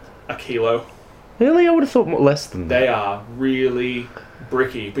 roughly a kilo. Really? I would have thought less than that. They are really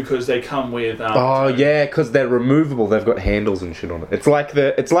bricky because they come with. Oh yeah, because they're removable. They've got handles and shit on it. It's like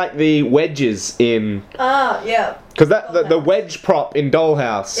the wedges in Yeah. because the wedge prop in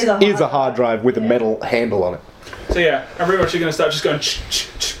Dollhouse is a hard drive with a metal handle on it. So yeah, I'm pretty much going to start just going.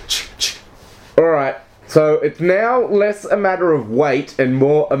 All right. So it's now less a matter of weight and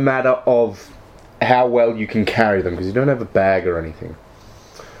more a matter of how well you can carry them because you don't have a bag or anything.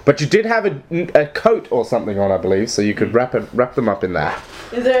 But you did have a coat or something on, I believe, so you could wrap them up in that.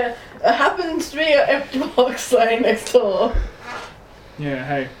 Is there happens to be an empty box laying next door? Yeah,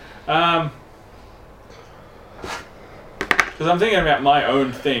 hey. Because I'm thinking about my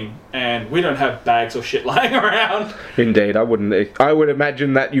own thing, and we don't have bags or shit lying around. Indeed, I wouldn't. I would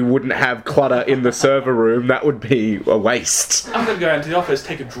imagine that you wouldn't have clutter in the server room. That would be a waste. I'm going to go into the office,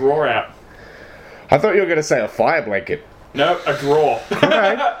 take a drawer out. I thought you were going to say a fire blanket. No, a drawer.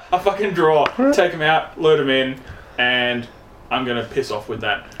 Okay. A fucking drawer. Take them out, load them in, and I'm going to piss off with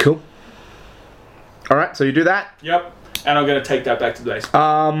that. Cool. All right, so you do that. Yep. And I'm going to take that back to the base.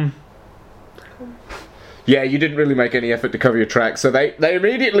 Yeah, you didn't really make any effort to cover your tracks, so they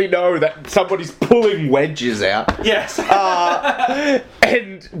immediately know that somebody's pulling wedges out. Yes.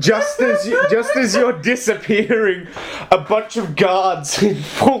 And just as you're disappearing, a bunch of guards in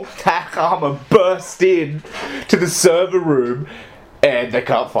full tack armor burst in to the server room, and they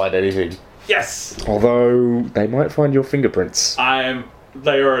can't find anything. Yes. Although they might find your fingerprints.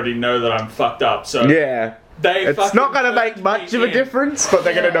 They already know that I'm fucked up, so. Yeah. It's not going to make much of a difference, but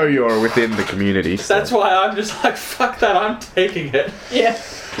they're going to know you're within the community. So. That's why I'm just like, fuck that, I'm taking it. Yeah.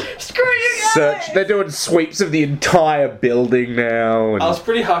 Screw you guys! Search. They're doing sweeps of the entire building now. And I was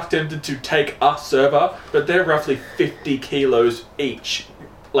pretty half tempted to take a server, but they're roughly 50 kilos each.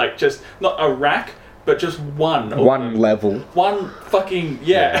 Like, just, not a rack, but just one. one level. One fucking,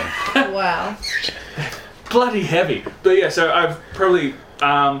 yeah. Wow. Bloody heavy. But yeah, so I've probably,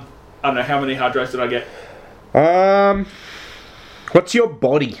 I don't know, how many hard drives did I get? What's your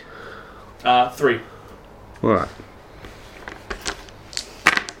body? 3. Alright.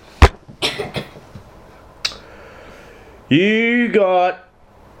 You got...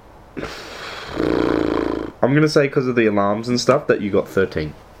 I'm going to say because of the alarms and stuff that you got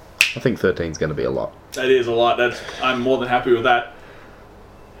 13. I think 13's going to be a lot. That is a lot. I'm more than happy with that.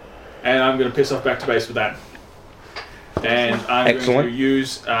 And I'm going to piss off back to base with that. And I'm going to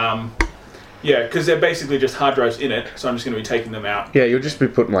use Yeah, because they're basically just hard drives in it, so I'm just going to be taking them out. Yeah, you'll just be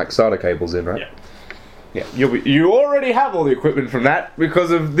putting like SATA cables in, right? Yeah. Yeah. You already have all the equipment from that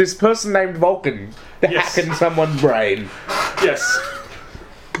because of this person named Vulcan Yes. hacking someone's brain. Yes.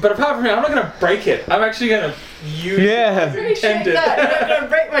 But apart from that, I'm not going to break it. I'm actually going to use it as Appreciate intended. that. You're not gonna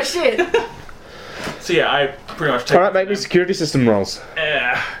break my shit. So yeah, I pretty much take All right, make me security system rolls.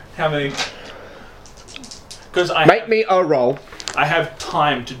 how many? Because Make me a roll. I have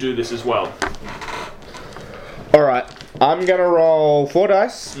time to do this as well. All right, I'm gonna roll 4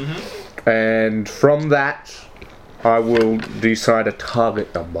 dice, and from that, I will decide a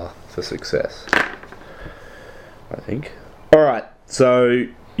target number for success. I think. All right, so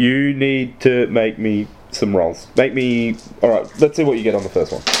you need to make me some rolls. Make me. All right, let's see what you get on the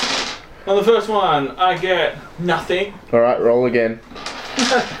first one. On the first one, I get nothing. All right, roll again.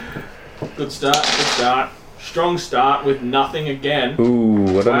 Good start, good start. Strong start with nothing again.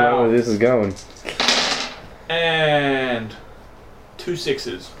 Ooh, I don't know Wow. where this is going. And 2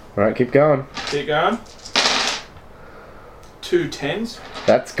 6s. All right, keep going. Keep going. 2 10s.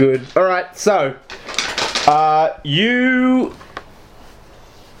 That's good. All right, so you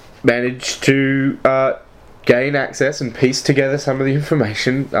managed to gain access and piece together some of the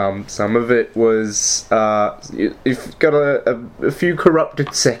information. Some of it was you've got a few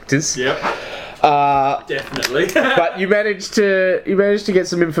corrupted sectors. Yep, definitely. But you managed to get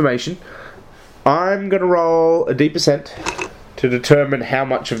some information. I'm gonna roll a D% to determine how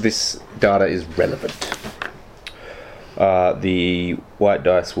much of this data is relevant. The white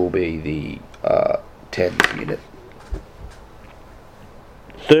dice will be the 10 unit.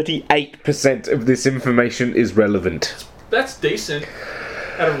 38% of this information is relevant. That's decent.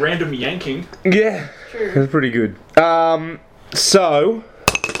 Out of random yanking. Yeah, True. that's pretty good. So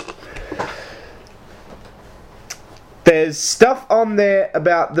there's stuff on there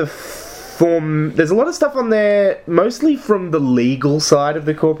about the form. There's a lot of stuff on there, mostly from the legal side of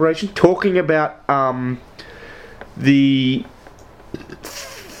the corporation, talking about the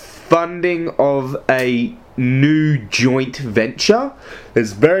funding of a new joint venture.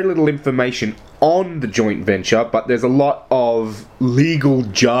 There's very little information on the joint venture, but there's a lot of legal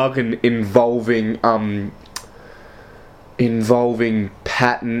jargon involving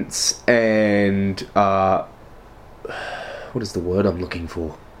patents and what is the word I'm looking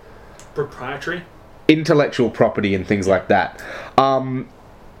for? Proprietary. Intellectual property and things like that.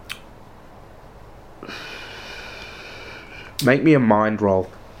 Make me a mind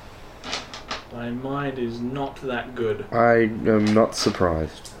roll. My mind is not that good. I am not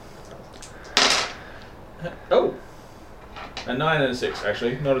surprised. Oh! A 9 and a 6,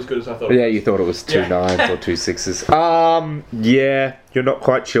 actually. Not as good as I thought. Yeah, you thought it was 2 Yeah. 9s or 2 6s. Yeah, you're not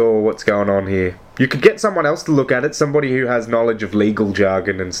quite sure what's going on here. You could get someone else to look at it, somebody who has knowledge of legal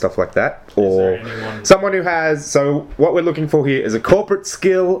jargon and stuff like that. Or Is there anyone... someone who has... So, what we're looking for here is a corporate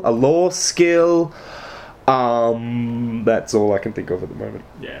skill, a law skill. That's all I can think of at the moment.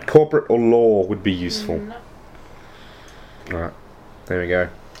 Yeah. Corporate or law would be useful. No. Alright, there we go.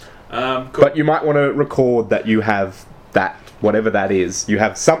 Cool. But you might want to record that you have that, whatever that is. You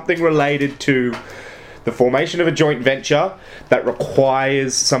have something related to the formation of a joint venture that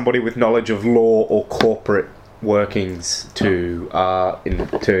requires somebody with knowledge of law or corporate workings to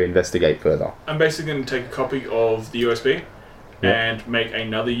investigate further. I'm basically going to take a copy of the USB and make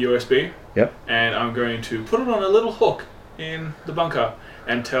another USB. Yep. And I'm going to put it on a little hook in the bunker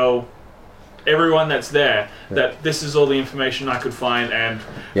and tell everyone that's there that this is all the information I could find and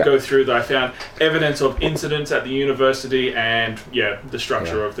go through that I found evidence of incidents at the university and the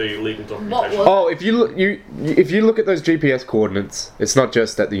structure of the legal documentation. What was- Oh, if you look at those GPS coordinates, it's not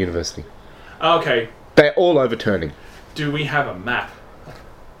just at the university. Okay, They're all overturning. do we have a map?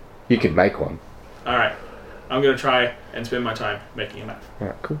 You can make one. Alright, I'm going to try and spend my time making a map.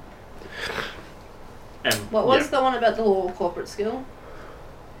 Alright, cool. And What was the one about the law corporate skill?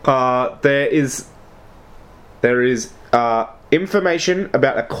 There is information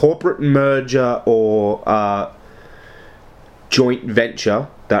about a corporate merger or joint venture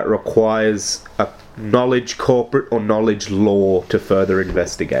that requires a knowledge corporate or knowledge law to further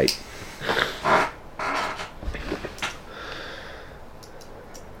investigate.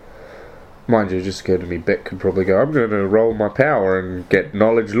 Mind you, it just occurred to me, Beck could probably go, I'm going to roll my power and get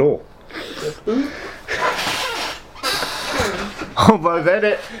knowledge law. Although then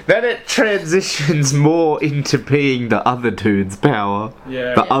it transitions more into being the other dude's power.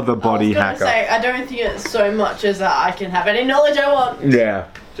 Yeah. The other body I was hacker. gonna say, I don't think it's so much as that I can have any knowledge I want. Yeah,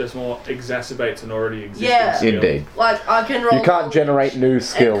 Just more exacerbates an already existing Yeah. skill. indeed. Like, I can roll You can't generate new and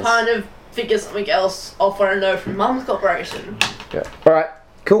skills. kind of figure something else off what I know from Mum's corporation. Yeah. Alright,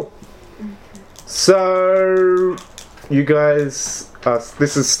 cool. So, you guys,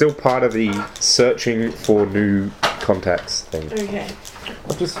 this is still part of the searching for new contacts thing. Okay.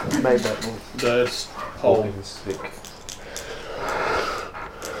 I've just made that more. The whole.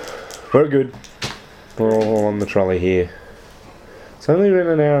 Very good. We're all on the trolley here. It's only been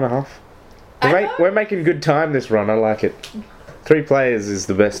an hour and a half. We're making good time this run. I like it. 3 players is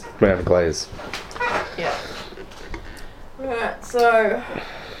the best round of players. Yeah. Alright, so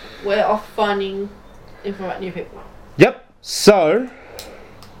we're off finding info about new people. Yep. So,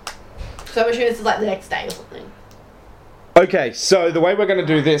 So I'm assuming this is like the next day or something. okay. So the way we're going to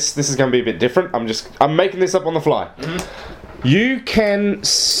do this is going to be a bit different. I'm making this up on the fly. Mm-hmm.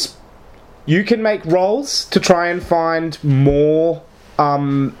 You can make rolls to try and find more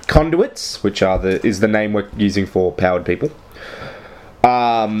conduits, which is the name we're using for powered people.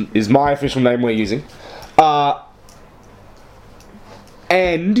 Is my official name we're using.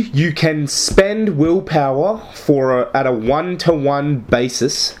 And you can spend willpower at a 1-to-1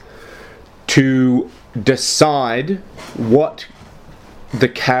 basis to decide what the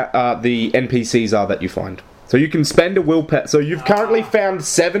NPCs are that you find. So you can spend a willpower. So you've currently found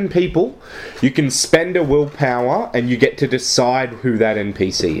 7 people. You can spend a willpower, and you get to decide who that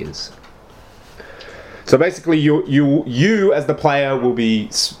NPC is. So basically, you as the player will be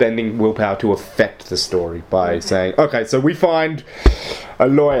spending willpower to affect the story by saying, okay, so we find a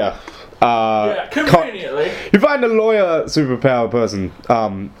lawyer. Yeah, conveniently. You find a lawyer superpower person,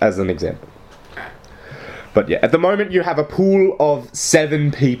 as an example. But yeah, at the moment you have a pool of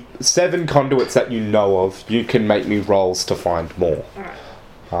 7 conduits that you know of. You can make me rolls to find more.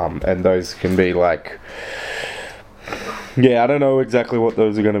 And those can be like... Yeah, I don't know exactly what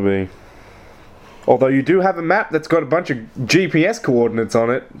those are going to be. Although you do have a map that's got a bunch of GPS coordinates on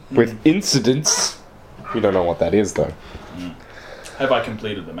it with incidents. You don't know what that is, though. Have I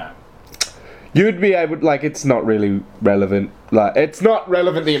completed the map? You'd be able, like, it's not really relevant. Like, it's not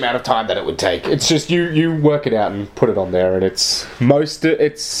relevant the amount of time that it would take. It's just you work it out and put it on there, and most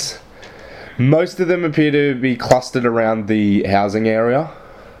of them appear to be clustered around the housing area.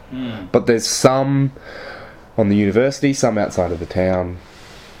 But there's some on the university, some outside of the town.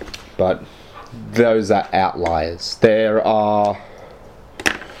 But those are outliers. There are...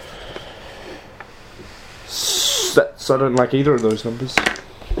 So I don't like either of those numbers.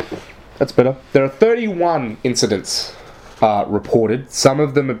 That's better. There are 31 incidents reported. Some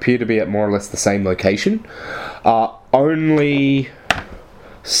of them appear to be at more or less the same location. Only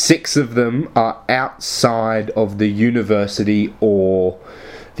 6 of them are outside of the university or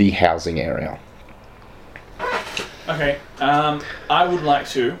the housing area. Okay, I would like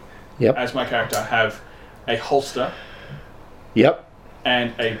to, Yep. as my character, have a holster Yep.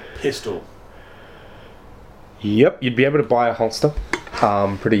 and a pistol. Yep. You'd be able to buy a holster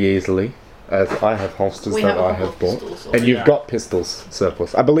pretty easily. As I have holsters We that have a I couple have of bought. pistols, And you've yeah. got pistols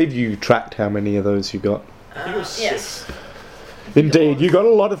surplus. I believe you tracked how many of those you got. I think it was Yes. 6. Indeed, you got a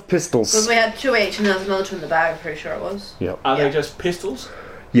lot of Because pistols. we had 2 each and there was another 2 in the bag, I'm pretty sure it was. Yep. Are Yeah. they just pistols?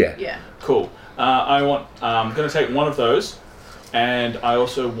 Yeah. Yeah. Cool. I'm going to take one of those, and I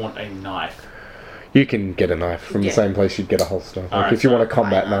also want a knife. You can get a knife from the Yeah. same place you'd get a holster. Like Alright, if you so want a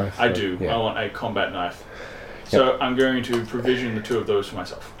combat why not? knife. I then, do. yeah. I want a combat knife. So I'm going to provision the 2 of those for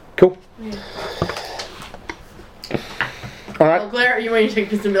myself. Cool. Yeah. I'll Alright. glare at you when you take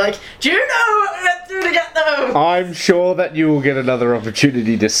this and be like, do you know what we have to do to get those? I'm sure that you will get another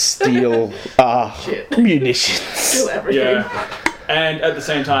opportunity to steal Shit. munitions. Do everything. Yeah. And at the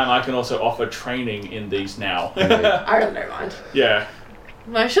same time, I can also offer training in these now. I don't know, mind. Yeah.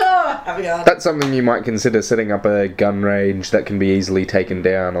 My sure, have a gun. That's something you might consider, setting up a gun range that can be easily taken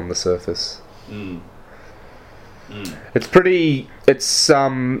down on the surface. It's pretty.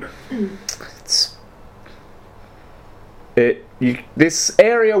 This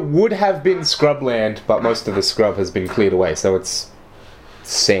area would have been scrubland, but most of the scrub has been cleared away, so it's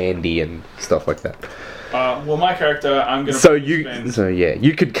sandy and stuff like that. Well, my character, I'm gonna.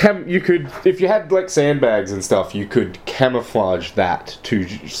 You could if you had like sandbags and stuff, you could camouflage that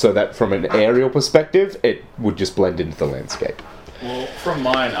so that from an aerial perspective, it would just blend into the landscape. Well, from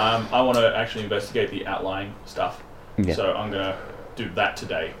mine, I want to actually investigate the outlying stuff. Yeah. So I'm gonna do that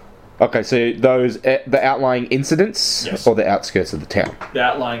today. Okay, so the outlying incidents, Yes. or the outskirts of the town. The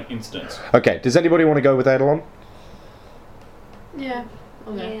outlying incidents. Okay, does anybody want to go with Eidolon? Yeah.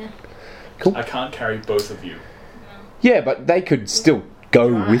 Okay. Yeah. I can't carry both of you. Yeah, but they could still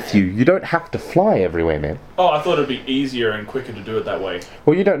go with you. You don't have to fly everywhere, man. Oh, I thought it'd be easier and quicker to do it that way.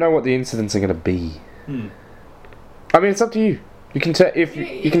 Well, you don't know what the incidents are going to be. I mean, it's up to you. You can take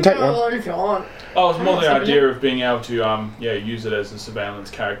you can take go one. on if you want. Oh, it's more the Something idea of being able to use it as a surveillance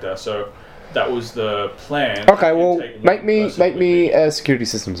character. So that was the plan. Okay, well, Take one make me person with a security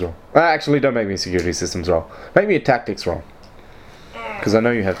systems roll. Actually, don't make me a security systems roll. Make me a tactics roll. Because I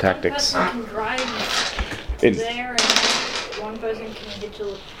know you have tactics. One person can drive In- there, and one person can hit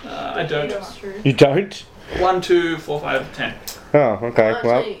you. I don't. That's true. You don't? 1, 2, 4, 5, 10. Oh, okay.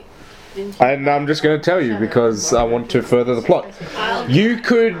 Well, Actually, didn't and I'm just going to tell you because I want to further the plot. I'll You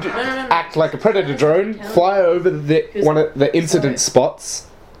could act like a predator drone, fly over one of the incident spots,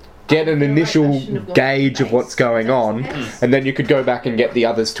 get an initial gauge of what's going on, and then you could go back and get the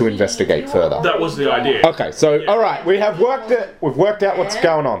others to investigate further. That was the idea. Okay, so all right, we've worked out what's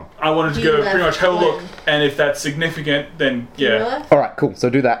going on. I wanted to go pretty much have a look, and if that's significant, then yeah, All right, cool. So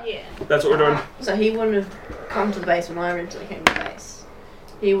do that. Yeah. that's what we're doing. So he wouldn't have come to the base when I originally came to the base.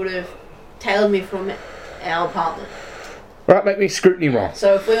 He would have tailored me from our apartment. All right, make me a scrutiny roll.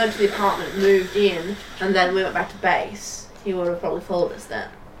 So if we went to the apartment, moved in, and then we went back to base, he would have probably followed us then.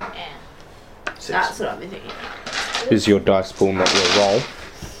 Yeah. 6. That's what I've been thinking. Is your dice pool not your roll?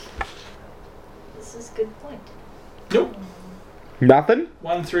 This is a good point. Nope. Nothing.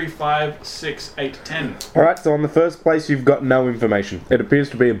 1, 3, 5, 6, 8, 10. All right, so on the first place, you've got no information. It appears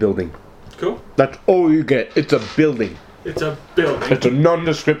to be a building. Cool. That's all you get. It's a building. It's a building. It's a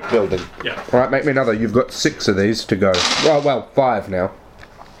nondescript building. Yeah. All right, make me another. You've got 6 of these to go. Well, 5 now.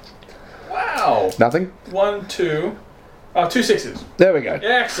 Wow. Nothing? 1, 2. Oh, 2 6s. There we go.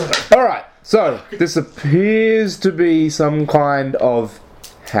 Excellent. All right, so this appears to be some kind of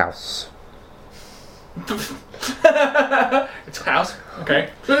house. It's a house.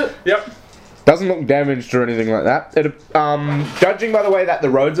 Okay. Yep. Doesn't look damaged or anything like that. Judging by the way that the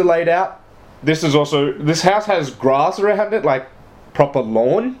roads are laid out, this house has grass around it, like proper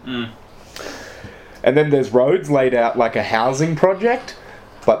lawn. And then there's roads laid out like a housing project,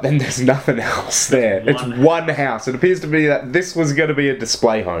 but then there's nothing else there. It's one house. It appears to be that this was going to be a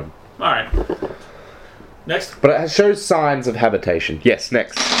display home. Alright. Next. But it shows signs of habitation. Yes,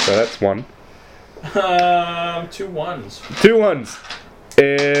 next. So that's 1. 2 1s. 2 1s.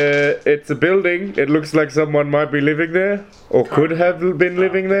 It's a building. It looks like someone might be living there, or could have been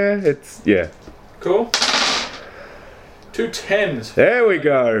living there. Yeah. Cool. 2 10s. There we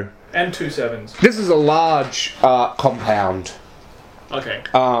go. And 2 7s. This is a large compound. Okay.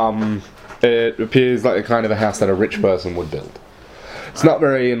 It appears like the kind of a house that a rich person would build. It's not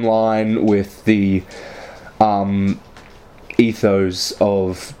very in line with the ethos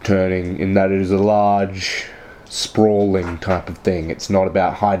of Turning, in that it is a large, sprawling type of thing. It's not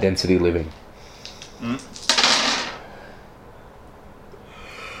about high density living.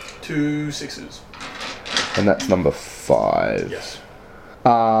 2 6s. And that's number 5. Yes.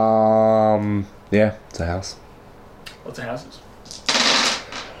 Yeah, it's a house. Lots of houses.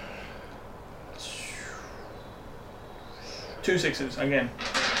 2 6s again.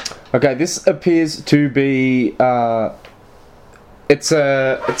 Okay, this appears to be it's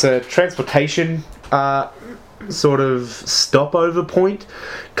a transportation sort of stopover point,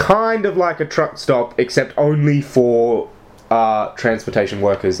 kind of like a truck stop, except only for transportation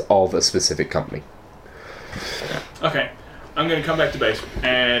workers of a specific company. Okay. I'm going to come back to base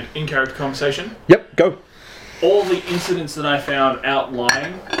and in character conversation. Yep, go. All the incidents that I found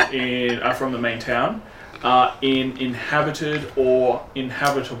outlying are from the main town are in inhabited or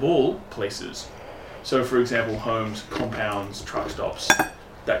inhabitable places. So, for example, homes, compounds, truck stops,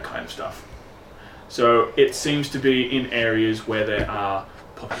 that kind of stuff. So it seems to be in areas where there are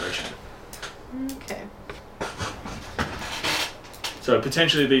population. Okay. So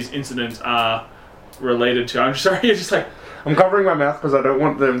potentially these incidents are related to... I'm sorry, it's just like... I'm covering my mouth because I don't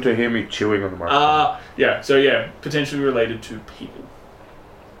want them to hear me chewing on the microphone. Potentially related to people.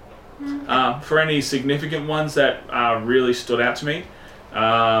 For any significant ones that really stood out to me,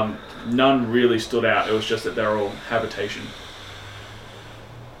 none really stood out. It was just that they're all habitation.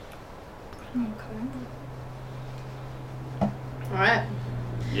 Alright.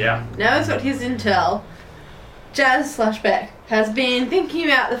 Yeah. Now he's got his intel. Jazz / Beck has been thinking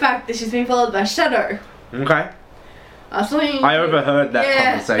about the fact that she's been followed by Shadow. Okay. I overheard that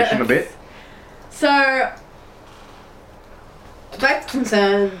conversation a bit. So, Beck's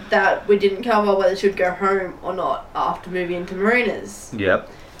concerned that we didn't cover whether she'd go home or not after moving into Marina's. Yep.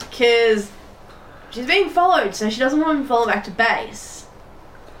 Because she's being followed, so she doesn't want to be followed back to base.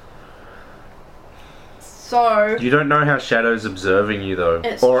 So... You don't know how Shadow's observing you, though.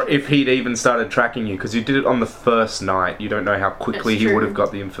 It's or true. if he'd even started tracking you, because you did it on the first night. You don't know how quickly It's he true. would have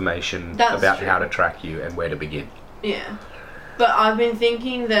got the information That's about true. how to track you and where to begin. Yeah. But I've been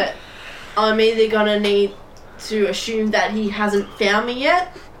thinking that I'm either gonna need to assume that he hasn't found me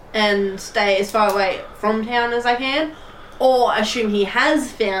yet and stay as far away from town as I can, or assume he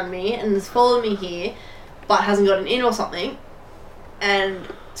has found me and has followed me here, but hasn't gotten in or something, and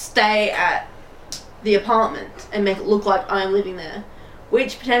stay at the apartment and make it look like I'm living there,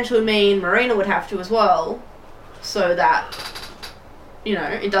 which potentially would mean Marina would have to as well, so that, you know,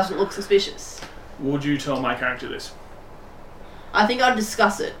 it doesn't look suspicious. Would you tell my character this? I think I'd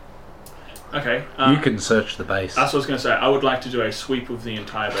discuss it. Okay. You can search the base. That's what I was going to say. I would like to do a sweep of the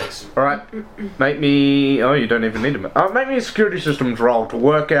entire base. Alright, make me... Oh, you don't even need to... make me a security systems roll to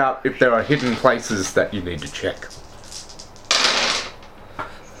work out if there are hidden places that you need to check.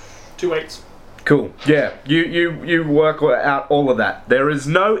 2 8s. Cool. Yeah, you work out all of that. There is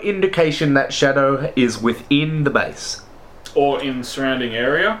no indication that Shadow is within the base. Or in surrounding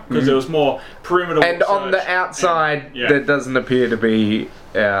area, because there was more perimeter. And on the outside, and, yeah. there doesn't appear to be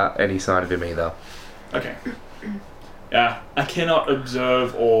any sign of him either. Okay. Yeah, I cannot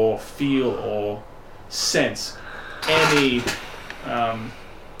observe or feel or sense any.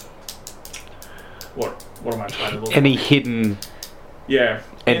 What am I trying to look? Any hidden Yeah.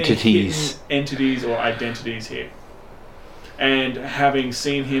 entities. Any hidden entities or identities here. And having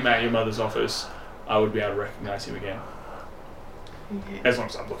seen him at your mother's office, I would be able to recognize him again. Okay. As long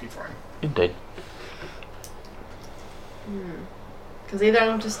as I'm looking for him. Indeed. Because either I'm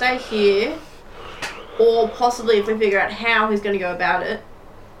going to stay here, or possibly if we figure out how he's going to go about it,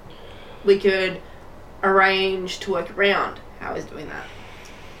 we could arrange to work around how he's doing that.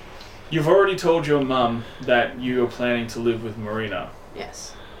 You've already told your mum that you are planning to live with Marina.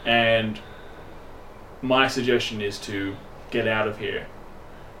 Yes. And my suggestion is to get out of here.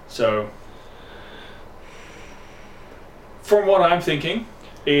 So, from what I'm thinking,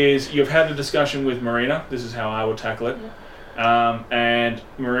 is you've had a discussion with Marina. This is how I would tackle it. And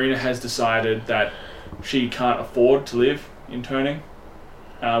Marina has decided that she can't afford to live in Turning.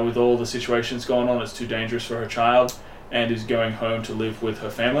 With all the situations going on, it's too dangerous for her child, and is going home to live with her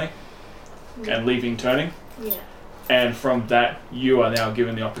family and leaving Turning. Yeah. And from that, you are now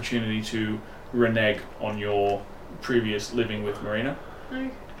given the opportunity to renege on your previous living with Marina. Okay.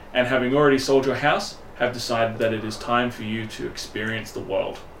 And having already sold your house, have decided that it is time for you to experience the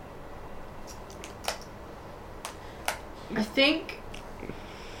world. I think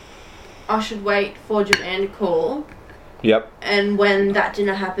I should wait for Joanne to call, Yep. and when that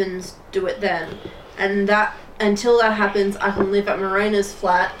dinner happens, do it then. And that until that happens, I can live at Marina's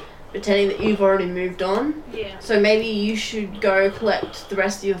flat, pretending that you've already moved on. Yeah. So maybe you should go collect the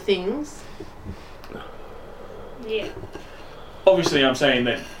rest of your things. Yeah. Obviously, I'm saying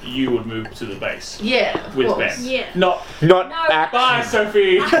that you would move to the base Yeah, of with course. Ben. Yeah. Not Not No. action. bye,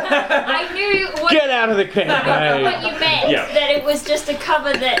 Sophie. I knew what, Get out of the what campaign. you meant. Yeah. That it was just to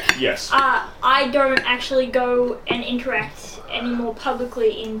cover that Yes. I don't actually go and interact anymore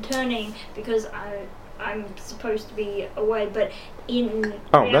publicly in Turning because I'm supposed to be away, but in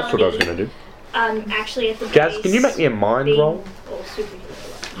Oh, that's what I was reality, going to do. Actually at the Jazz, base can you make me a mind being roll? all superhero.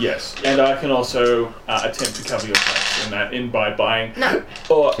 Yes. And I can also attempt to cover your tracks in that by buying No.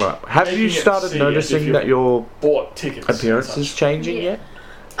 or Right. Have making you it started see as if noticing you've that your bought tickets. and appearance is such. changing Yeah. yet?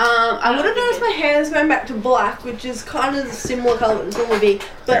 I would have noticed my hair is going back to black, which is kind of the similar colour that it's normally be,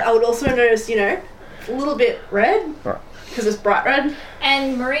 but Yeah. I would also notice, you know, a little bit red, Right. because it's bright red.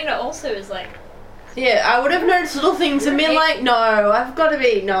 And Marina also is like, Yeah, I would have noticed little things and been like, no, I've got to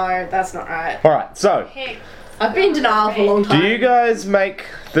be, no, that's not right. Alright, so, heck. I've been in denial for a long do time. you guys make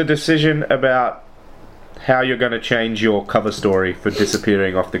the decision about how you're going to change your cover story for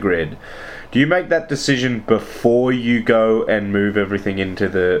disappearing off the grid? Do you make that decision before you go and move everything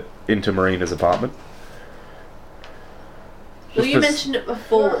into Marina's apartment? Well, you for- mentioned it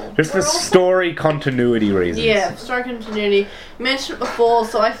before. Just for We're also- story continuity reasons. Yeah, story continuity. You mentioned it before,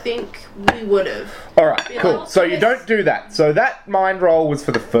 so I think we would have. Alright, Yeah, cool. well, So you yes. don't do that. So that mind roll was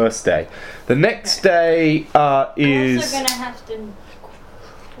for the first day. The next day I'm is... also gonna have to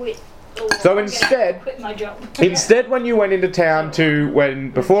quit. Or So I'm gonna instead- quit my job. Instead, when you went into town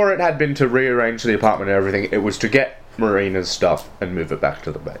before it had been to rearrange the apartment and everything, it was to get Marina's stuff and move it back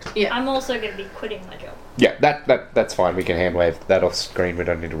to the base. Yeah. I'm also gonna be quitting my job. Yeah, that's fine. We can hand wave that off screen. We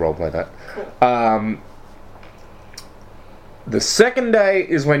don't need to roleplay that. Cool. The second day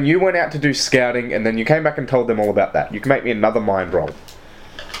is when you went out to do scouting, and then you came back and told them all about that. You can make me another mind roll.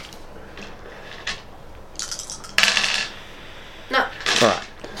 No. Alright.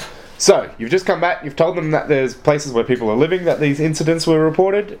 So, you've just come back, you've told them that there's places where people are living, that these incidents were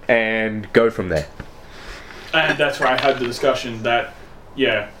reported, and go from there. And that's where I had the discussion that,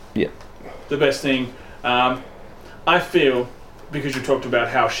 yeah, Yeah. the best thing, I feel, because you talked about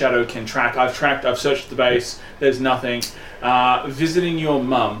how Shadow can track, I've searched the base, there's nothing. Visiting your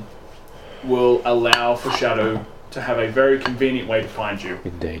mum will allow for Shadow to have a very convenient way to find you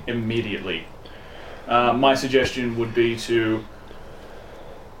Indeed. immediately. My suggestion would be to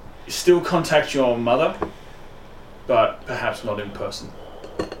still contact your mother, but perhaps not in person.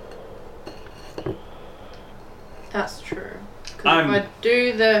 That's true. 'Cause I'm- if I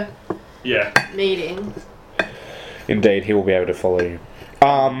do the Yeah. meeting, Indeed, he will be able to follow you.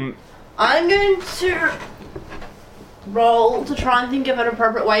 I'm going to roll to try and think of an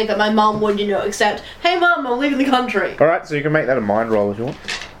appropriate way that my mum would, accept. Hey, mum, I'm leaving the country. Alright, so you can make that a mind roll if you want.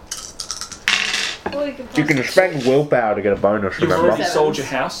 Or You can spend willpower to get a bonus, You've remember? already sold your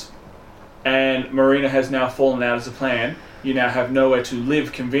house, and Marina has now fallen out as a plan. You now have nowhere to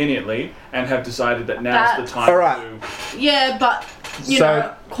live conveniently, and have decided that now's That's- the time Alright. to... Yeah, but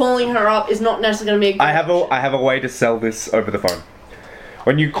So- calling her up is not necessarily going to be. I have a way to sell this over the phone.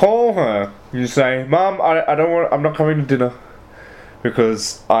 When you call her, you say, "Mum, I'm not coming to dinner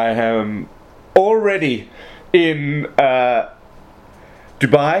because I am already in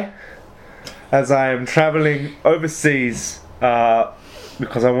Dubai as I am traveling overseas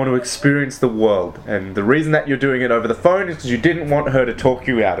because I want to experience the world. And the reason that you're doing it over the phone is because you didn't want her to talk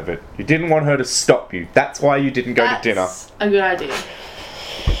you out of it. You didn't want her to stop you. That's why you didn't go to dinner." That's a good idea.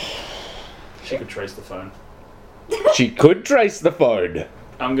 She could trace the phone. She could trace the phone.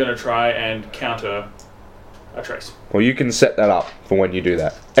 I'm going to try and counter a trace. Well, you can set that up for when you do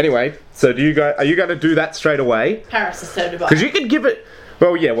that. Anyway, so are you going to do that straight away? Paris is so Dubai. Because you can give it.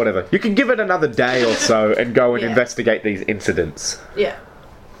 Well, yeah, whatever. You can give it another day or so and go and Yeah. investigate these incidents. Yeah.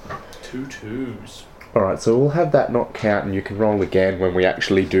 2 2s. All right, so we'll have that not count, and you can roll again when we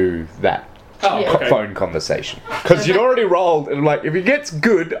actually do that Oh, Yeah. okay. phone conversation. Because you'd already rolled, and like, if he gets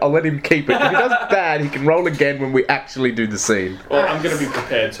good, I'll let him keep it. If he does bad, he can roll again when we actually do the scene. Well, I'm going to be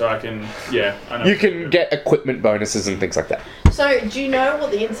prepared so I can... Yeah, I know. You can get equipment bonuses and things like that. So, do you know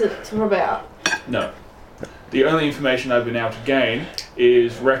what the incidents were about? No. The only information I've been able to gain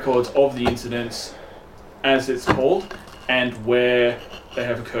is records of the incidents as it's called and where they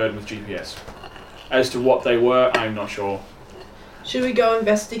have occurred with GPS. As to what they were, I'm not sure. Should we go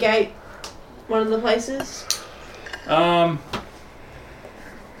investigate one of the places?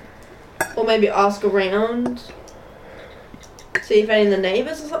 Or maybe ask around? See if any of the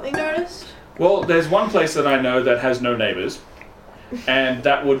neighbours or something noticed? Well, there's one place that I know that has no neighbours, and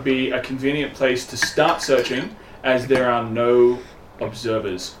that would be a convenient place to start searching, as there are no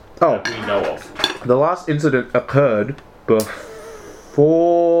observers Oh, that we know of. the last incident occurred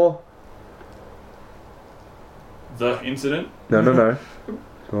before... The incident? No.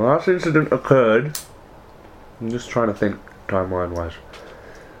 The last incident occurred... I'm just trying to think timeline-wise.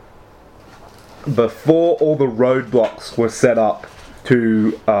 Before all the roadblocks were set up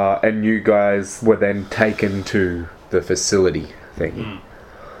to... and you guys were then taken to the facility thing.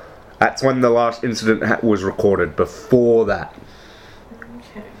 That's when the last incident was recorded. Before that.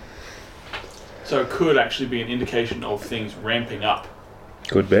 Okay. So it could actually be an indication of things ramping up.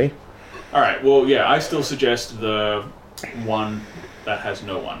 Could be. Alright, well, yeah, I still suggest the one that has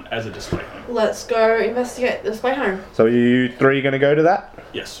no one as a display home. Let's go investigate this way home. So are you three going to go to that?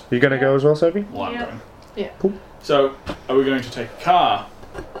 Yes, You going to go as well, Sophie? well, I'm Yeah. going. Yeah. Cool. So, are we going to take a car?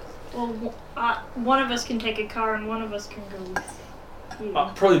 Well, one of us can take a car and one of us can go with you.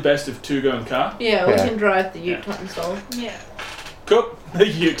 Probably best if 2 go in the car. Yeah, we Yeah. can drive the Ute Yeah. Titan stall. Yeah. Cool. The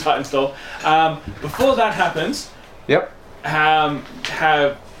Ute Titan stall. Before that happens, Yep.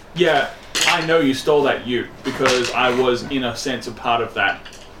 I know you stole that Ute because I was, in a sense, a part of that.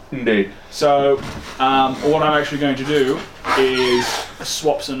 Indeed. So, what I'm actually going to do is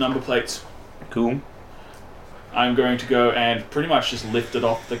swap some number plates. Cool. I'm going to go and pretty much just lift it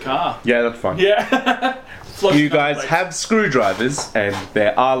off the car. Yeah, that's fine. Yeah. Flush You number guys plates. have screwdrivers, and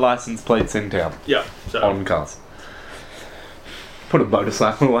there are license plates in town Yeah. So on cars. Put a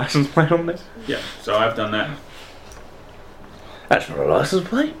motorcycle license plate on there. yeah. So I've done that. That's not a license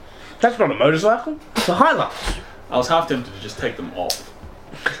plate. That's not a motorcycle. It's a Hilux. I was half tempted to just take them off.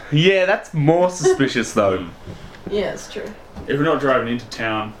 Yeah, that's more suspicious though. Yeah, it's true. If we're not driving into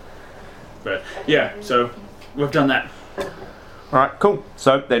town. But yeah. So we've done that. Alright, cool.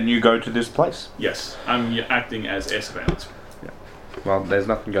 So then you go to this place. Yes. I'm acting as air surveillance. Well, there's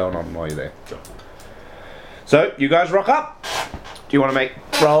nothing going on while you're there. Sure. So, you guys rock up. Do you want to make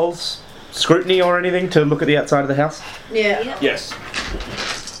rolls, scrutiny or anything to look at the outside of the house? Yeah. Yes.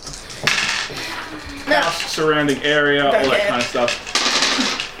 No. House, surrounding area, all that Okay. kind of stuff.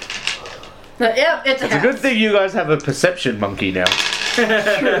 No, yep, it's a It's a house. good thing you guys have a perception monkey now.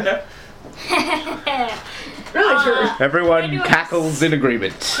 Really true. Everyone I do a- cackles in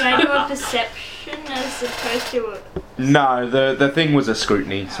agreement. Can I do a perception as opposed to No, the thing was a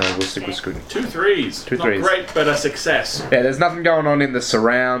scrutiny, so we'll stick with scrutiny. 2 threes. Two Not threes. great, but a success. Yeah, there's nothing going on in the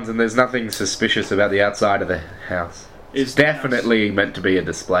surrounds, and there's nothing suspicious about the outside of the house. It's definitely meant to be a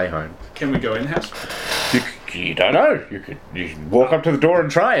display home. Can we go in house? You don't know. You can walk up to the door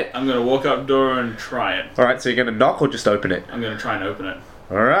and try it. I'm gonna walk up door and try it. All right, so you're gonna knock or just open it. I'm gonna try and open it.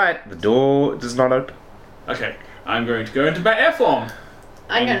 All right, the door does not open. Okay, I'm going to go into my air form.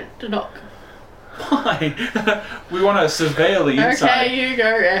 I'm going to knock. Why? We want to surveil the inside. Okay, you go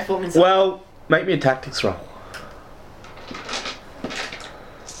air form inside. Well, make me a tactics roll.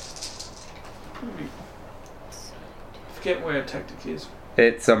 Forget where tactic is.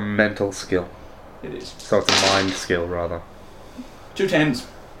 It's a mental skill, It is. so it's a mind skill rather. 2 10s.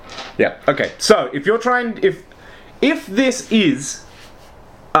 Yeah. Okay. So if you're trying, if this is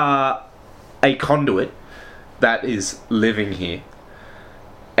a conduit that is living here,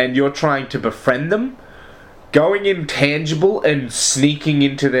 and you're trying to befriend them, going intangible and sneaking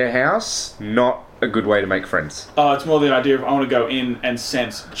into their house, not a good way to make friends. Oh, it's more the idea of I want to go in and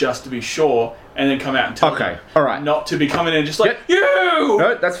sense just to be sure, and then come out and tell Okay. them. All right. Not to be coming in just like, Yep. you!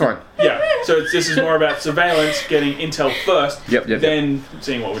 No, that's fine. Yeah, so this is more about surveillance, getting intel first, Yep, yep, then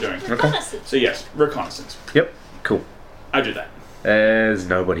seeing what we're doing. Okay. reconnaissance. So yes, reconnaissance. Yep. Cool. I do that. There's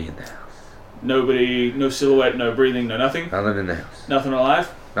nobody in the house. Nobody, no silhouette, no breathing, no nothing. Nothing in the house. Nothing alive?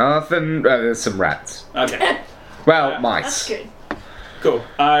 Nothing. There's some rats. Okay, Well, That's mice. good. cool.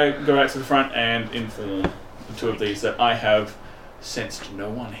 I go out to the front and inform the 2 of these that I have sensed no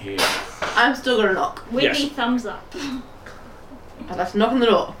one here. I'm still going to knock. Whitney Yes. thumbs up. I'd like to knock on the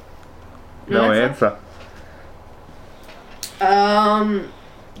door. No answer.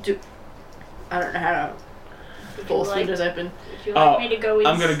 I don't know how to Would you force like, windows open. would you like me to go in?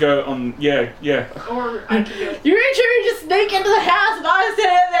 I'm gonna go on, yeah. Or I can go. You two just sneak into the house and I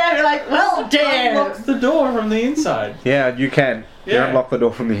stand there and be like, well, damn. Unlock the door from the inside. Yeah, you can. You Yeah. unlock the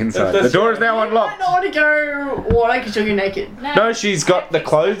door from the inside. That's The door is right. now I unlocked. don't want to go water because you're naked. No, she's got the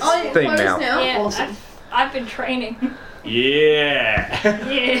clothes Oh, you're thing closed now. Yeah, Awesome. I've been training. Yeah.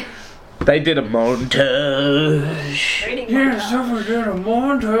 Yeah. They did a montage. Training. don't forget a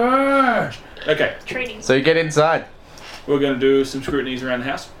montage. Okay, Training. So you get inside. we're gonna do some scrutinies around the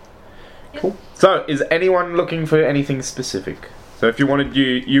house. Cool. So, is anyone looking for anything specific? So, if you wanted,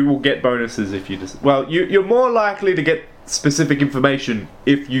 you will get bonuses if you just. Well, you're more likely to get specific information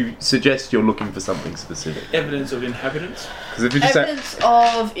if you suggest you're looking for something specific. Evidence of inhabitants. Because if you just say Evidence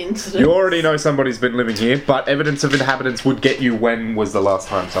of incidents. you already know somebody's been living here, but evidence of inhabitants would get you when was the last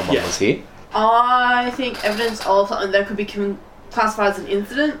time someone Yeah. was here. I think evidence of something that could be classified as an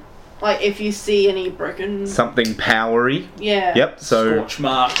incident. Like if you see any broken. Something powery. Yeah. Yep. So, Scorch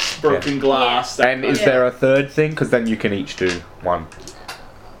marks, broken glass. that and kind is of- there a third thing? Because then you can each do one.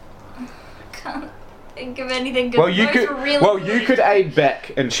 Can't think of anything good. Well, you Those could. were really Well, you good. could aid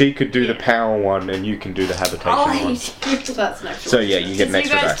Beck, and she could do the Yeah. power one, and you can do the habitation I'll one. hate you. So that's an extra So one. yeah, you get an You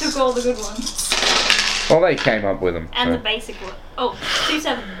extra guys dice. took all the good ones. Well, they came up with them. And so. the basic one. Oh,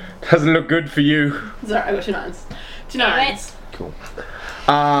 2-7. Doesn't look good for you. Sorry, I got 2 9s. 2 Anyway, 9s. Cool.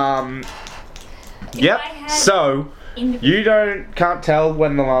 If Yep. I had So in you can't tell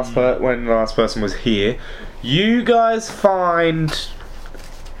when the last when the last person was here. You guys find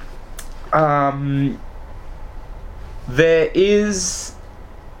there is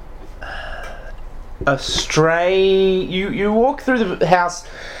a stray. You walk through the house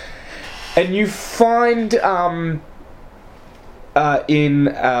and you find in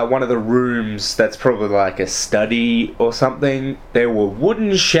one of the rooms that's probably like a study or something, there were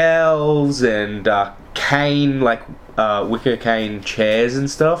wooden shelves and cane, like wicker cane chairs and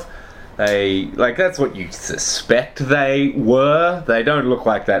stuff. That's what you suspect they were. They don't look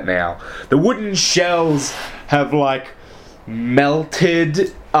like that now. The wooden shells have like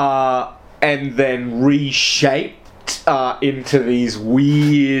melted and then reshaped into these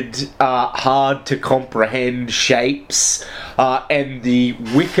weird, hard to comprehend shapes, and the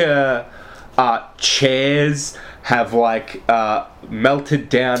wicker chairs have like melted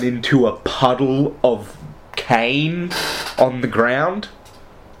down into a puddle of cane on the ground.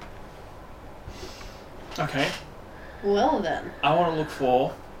 Okay. Well then. I want to look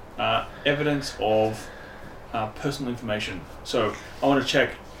for evidence of personal information. So I want to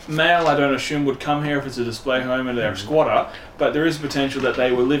check. Male, I don't assume would come here if it's a display home and they're a squatter, but there is potential that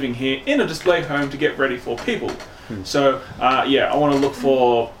they were living here in a display home to get ready for people. So yeah, I want to look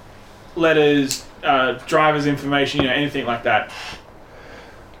for letters, driver's information, anything like that.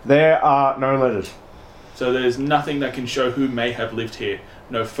 There are no letters. So there's nothing that can show who may have lived here.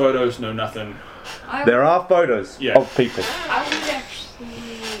 No photos, no nothing. I, There are photos Yeah. of people. I would actually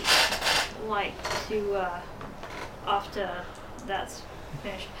like to, after that's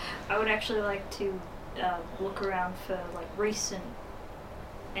finished, I would actually like to look around for like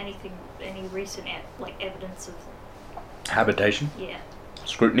any recent evidence of, Habitation, yeah,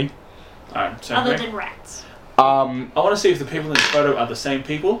 scrutiny. Alright, same other thing. than rats. I want to see if the people in the photo are the same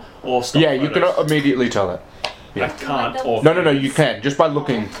people or stock Yeah, you can photos. immediately tell that. I can't. Or No, you can just by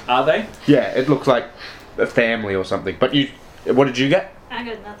looking. Are they? Yeah, it looks like a family or something. But what did you get? I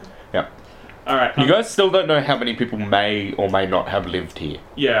got nothing. Yeah. Alright. You guys still don't know how many people may or may not have lived here.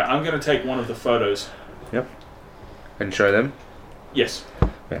 Yeah, I'm going to take one of the photos. Yep. And show them. Yes.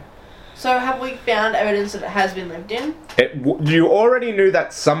 So have we found evidence that it has been lived in? You already knew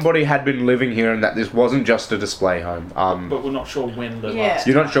that somebody had been living here and that this wasn't just a display home. But we're not sure when the Yeah. last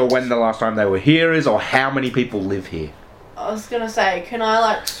You're not sure when the last time they were here is or how many people live here. I was gonna say, can I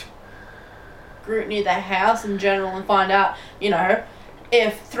like scrutiny the house in general and find out,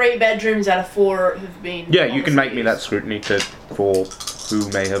 if 3 bedrooms out of 4 have been. Yeah, you can make me that scrutiny for who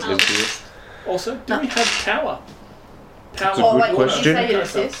may have lived here. Also, do we have power? That's a Oh, good wait, question. Did you say it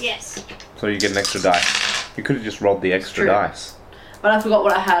exists? Yes. So you get an extra die. You could have just rolled the extra True. dice. But I forgot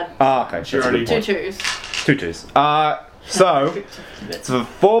what I had. Ah, okay. Sure, That's a good Two point. twos. 2 twos. So it's a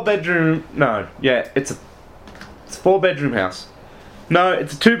 4-bedroom. No, yeah, it's a 4-bedroom house. No,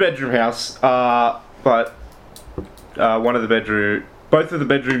 it's a 2-bedroom house. But both of the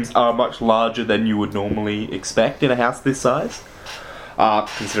bedrooms are much larger than you would normally expect in a house this size.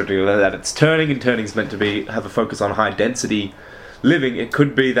 Considering that it's turning, and turning's meant to have a focus on high density living, it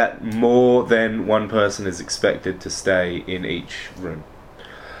could be that more than one person is expected to stay in each room.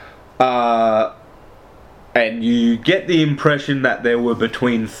 And you get the impression that there were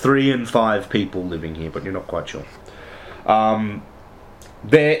between 3 and 5 people living here, but you're not quite sure.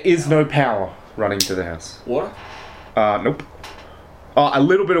 There is no power running to the house. Water? Nope. A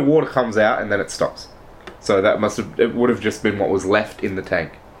little bit of water comes out and then it stops. So it would have just been what was left in the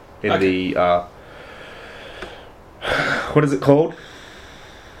tank. In Okay. the, what is it called?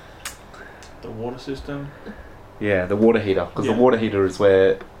 The water system? Yeah, the water heater. Because Yeah. the water heater is where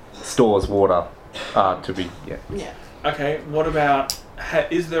it stores water to be, yeah. Yeah. Okay, what about...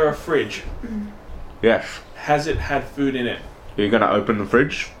 is there a fridge? Yes. Has it had food in it? You're going to open the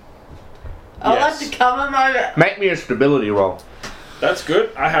fridge. I'd Yes. like to cover my. Make me a stability roll. That's good.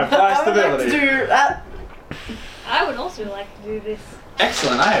 I have high I would like to stability. do that. I would also like to do this.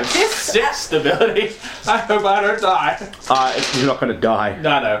 Excellent. I have This- 6 stability. I hope I don't die. You're not going to die.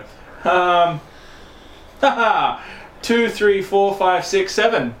 No. Haha. 2, 3, 4, 5, 6,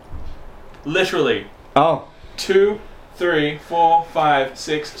 7. Literally. Oh. 2, 3, 4, 5,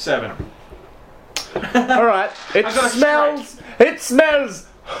 6, 7. Alright. It I got a smells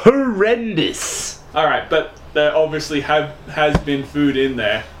horrendous. Alright, but there obviously has been food in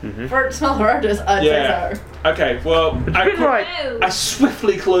there. For it to smell horrendous, I'd Yeah. say so. Okay, well, It's been like, No. I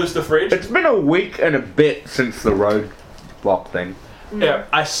swiftly closed the fridge. it's been a week and a bit since the roadblock thing. Yeah,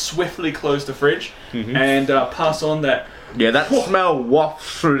 I swiftly closed the fridge Mhm. and pass on that. Yeah, that smell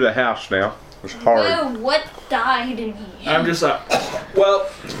wafts through the house now. It's horrid. Whoa, what died in here? I'm just like, well,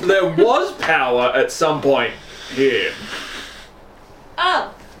 there was power at some point here.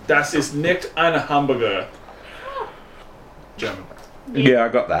 Oh, Das ist nicht eine Hamburger. German. Yeah, I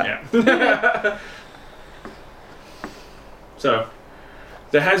got that. Yeah. So,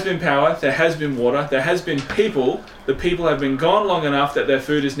 there has been power, there has been water, there has been people. The people have been gone long enough that their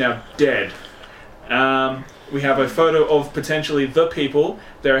food is now dead. We have a photo of potentially the people.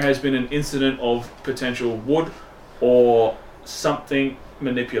 There has been an incident of potential wood or something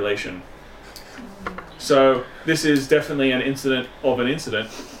manipulation. So, this is definitely an incident of an incident.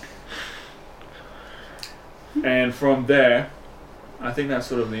 And from there, I think that's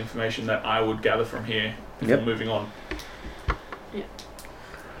sort of the information that I would gather from here before Yep. moving on.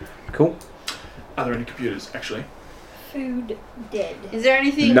 Cool. Are there any computers, actually? food dead. Is there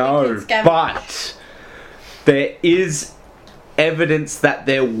anything we No, could scavenge? but there is evidence that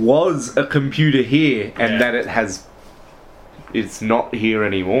there was a computer here and Yeah. that it's not here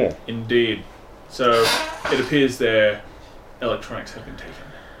anymore. Indeed. So, it appears their electronics have been taken.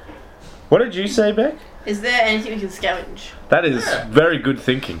 What did you say, Beck? Is there anything we can scavenge? That is Yeah. very good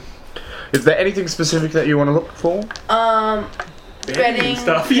thinking. Is there anything specific that you want to look for? Bedding and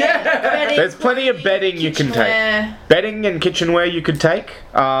stuff. Yeah! bedding, There's plenty of bedding you can take. kitchenware. Bedding and kitchenware you could take.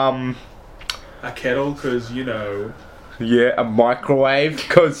 A kettle, because, you know. Yeah, a microwave,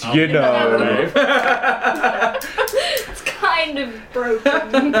 because you know. It's kind of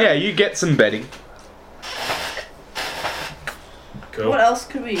broken. Yeah, you get some bedding. Cool. What else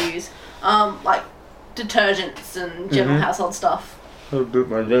could we use? Like detergents and general Mhm. household stuff.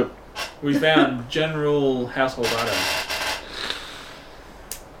 We found general household items.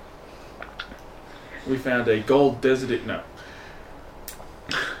 We found a gold desert. No.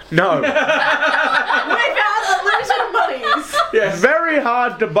 No. We found unlimited monies. Yes. Very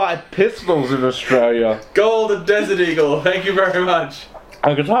hard to buy pistols in Australia. Gold and Desert Eagle. Thank you very much.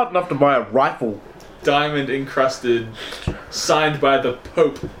 Like, it's hard enough to buy a rifle. Diamond encrusted, signed by the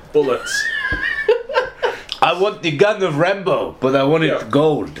Pope bullets. I want the gun of Rambo, but I want Yeah. it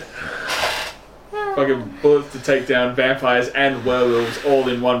gold. Fucking bullets to take down vampires and werewolves all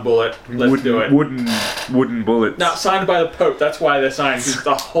in one bullet. Let's do it. Wooden bullets. No, signed by the Pope. That's why they're signed. 'Cause it's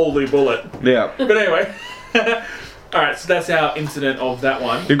the holy bullet. Yeah. But anyway. Alright, so that's our incident of that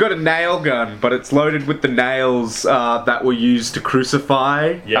one. You've got a nail gun, but it's loaded with the nails that were used to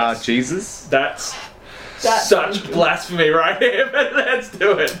crucify Yes. Jesus. That's That's such blasphemy right here, but let's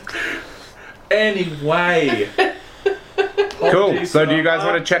do it. Anyway. Cool. So do you guys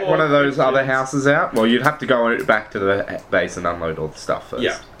want to check one of those other houses out? Well, you'd have to go back to the base and unload all the stuff first.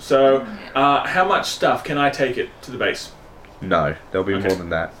 Yeah. So, how much stuff can I take it to the base? No, there'll be Okay. more than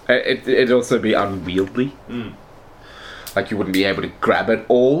that. It'd also be unwieldy. Mm. Like you wouldn't be able to grab it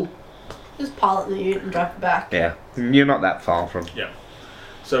all. Just pile it in the ute and drive it back. Yeah. You're not that far from.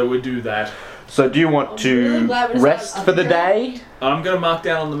 So we do that. So do you want I'm to really glad we decided rest for the under day? I'm going to mark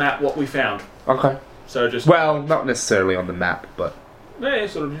down on the map what we found. Okay. So just... Well, not necessarily on the map, but Yeah,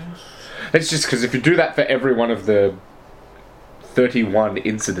 sort of. it's just because if you do that for every one of the 31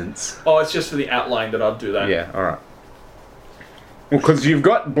 incidents. Oh, it's just for the outline that I'll do that. Yeah, alright. Well, because you've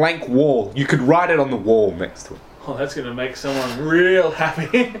got blank wall. You could write it on the wall next to it. Oh, that's going to make someone real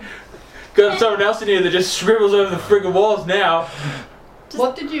happy. Got someone else in here that just scribbles over the friggin' walls now.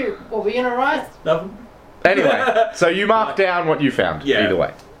 What were you gonna write? Nothing. Anyway, so you mark down what you found. Yeah. Either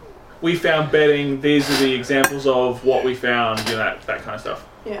way. We found bedding. These are the examples of what we found. You know, that kind of stuff.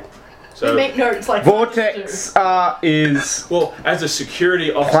 Yeah. So, we make notes like Vortex is well, as a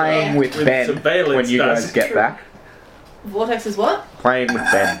security officer playing with Ben surveillance when you guys does. get True. back. Vortex is what? Playing with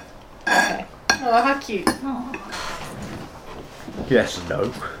Ben. Okay. Oh, how cute. Yes and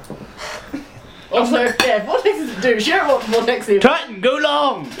no. Also, yeah, Vortex is a douche. You don't want Vortex in. Titan, go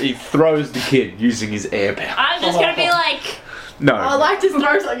long! He throws the kid using his air power. I'm just gonna be like, No. I like to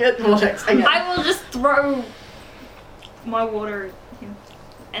throw something at Vortex. Okay. I will just throw my water at him,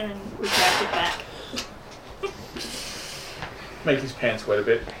 and then we grab it back. Make his pants wet a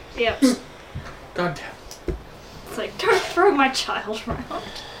bit. Yep. God damn. It's like, don't throw my child around.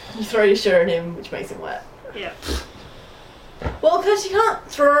 You throw your shirt at him, which makes him wet. Yep. Well, because you can't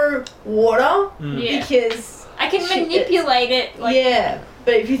throw water, Yeah. because... I can Shit, manipulate it. Like, yeah,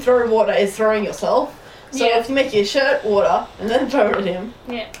 but if you throw water, it's throwing yourself. So Yeah. if you make your shirt water, and then throw it at him,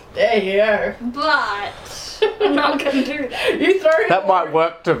 Yeah. there you go. But I'm not gonna do that. You throw it That might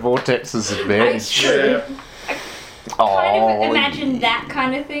work to Vortex's advantage. Yeah. Kind of imagine that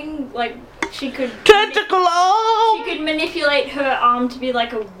kind of thing. Like, she could... Tentacle arm! She could manipulate her arm to be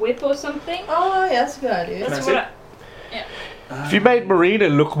like a whip or something. Oh, yeah, that's a good idea. That's Can I what see? If you made Marina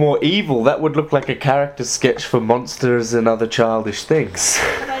look more evil, that would look like a character sketch for monsters and other childish things.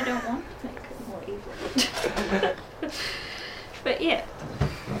 But I don't want to make her more evil. But yeah.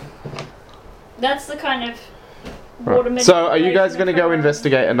 That's the kind of water Right. So, are you manipulation guys going to of go her arm.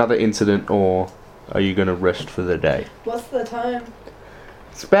 investigate another incident, or are you going to rest for the day? What's the time?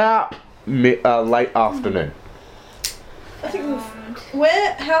 It's about late afternoon. I think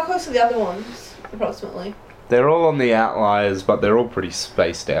how close are the other ones, approximately? They're all on the outliers, but they're all pretty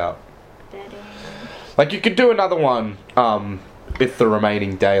spaced out. Dead end. Like, you could do another one with the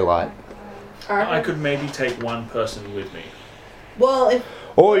remaining daylight. I could maybe take one person with me. Well, if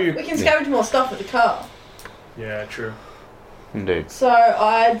Or you... we can scavenge more stuff with the car. Yeah, true. Indeed. So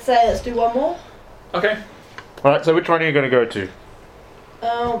I'd say let's do one more. Okay. Alright, so which one are you going to go to?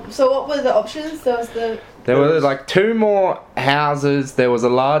 So what were the options? There was the... There were like 2 more houses, there was a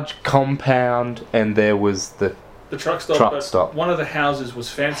large compound, and there was the... The truck stop. Truck but stop. One of the houses was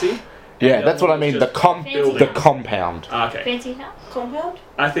fancy. Yeah, the that's other what I one was mean, the just the compound. Okay. Fancy house? compound?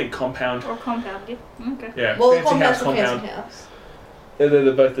 I think compound. Or compound, yeah. Okay. Yeah. Well, the fancy compound's house, the compound. fancy house.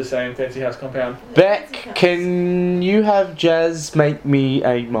 They're both the same. Fancy house, compound. Beck, can you have Jazz make me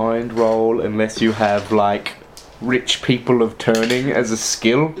a mind roll unless you have, like, rich people of turning as a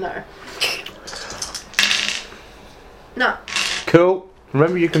skill? No. No. Cool.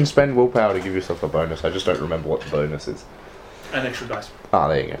 Remember, you can spend willpower to give yourself a bonus. I just don't remember what the bonus is. An extra dice. Ah,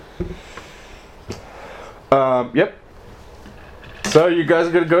 there you go. Yep. So, you guys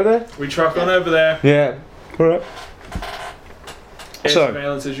are gonna go there? We truck on over there. Yeah. Alright. Air So-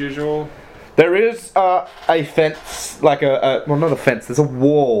 surveillance as usual. There is a fence, like well, not a fence. There's a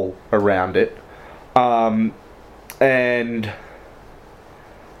wall around it, and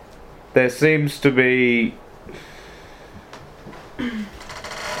there seems to be.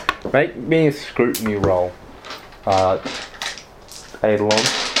 Make me a scrutiny roll, Eidolon.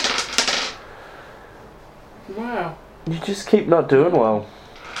 Wow. You just keep not doing well.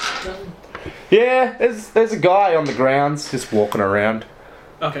 Yeah, there's a guy on the grounds just walking around.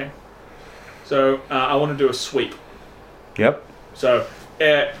 Okay. So I want to do a sweep. Yep. So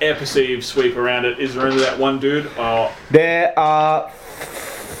air perceived sweep around it. Is there only that one dude? Or There are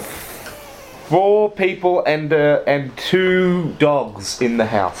 4 people and 2 dogs in the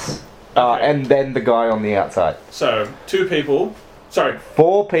house, Okay. and then the guy on the outside. so 2 people. Sorry.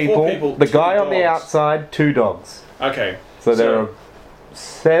 4 people. people, The 2 guy on the dogs. outside, 2 dogs. Okay. So there are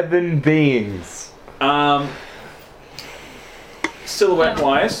 7 beings. Silhouette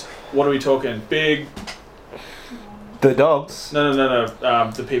wise, what are we talking? Big? The dogs. No.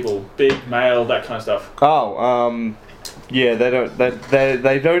 The people. Big, male, that kind of stuff. Oh, yeah,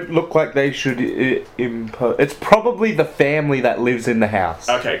 they don't look like they should impose. It's probably the family that lives in the house.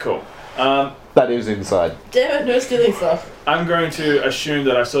 Okay, cool. That is inside. Damn it, no stealing stuff. I'm going to assume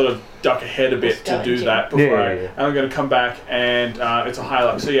that I sort of duck ahead a bit to do that before Yeah. I'm going to come back and it's a high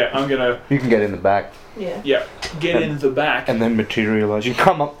luck. So yeah, I'm going to You can get in the back Yeah. get in the back. and then materialize. You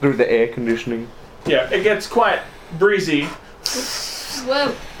come up through the air conditioning. Yeah, it gets quite breezy.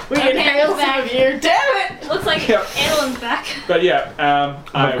 Whoa. We Okay, inhale some back. of you. Damn it! It looks like Yep. Edelon's back. But yeah,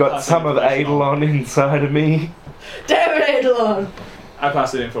 I've got some of Eidolon inside of me. Damn it, Eidolon! I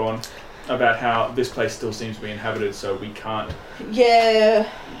pass the info on about how this place still seems to be inhabited, so we can't. Yeah.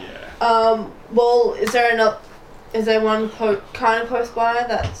 Yeah. Well, is there one kind of close by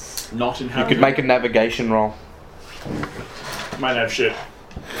that's... Not You inhabited. could make a navigation roll. Might have shit.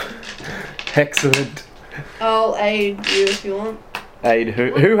 Excellent. I'll aid you if you want. Aid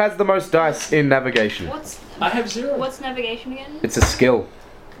who? Who has the most dice in navigation? I have 0. What's navigation again? It's a skill,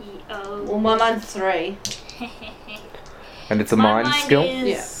 Well, mine's 3. and it's a My mind skill.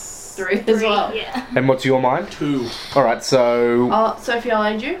 Is 3 as 3, well. Yeah. And what's your mind? 2. All right, so Sophie, I'll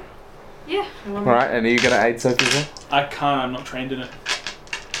aid you. Yeah. all right, and are you gonna aid Sophie as well? I can't. I'm not trained in it.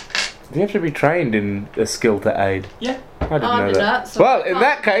 Do you have to be trained in a skill to aid? Yeah. I didn't know did that. that, so Well, I in can't.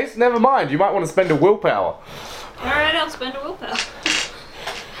 that case, never mind. You might want to spend a willpower Alright, I'll spend a willpower.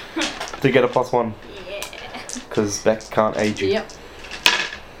 to get a +1, Yeah. because Beck can't aid you. Yep.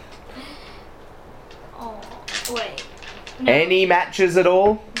 Oh, wait. No. Any matches at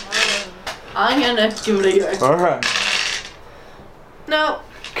all? No. I'm gonna give it a go. All right. No.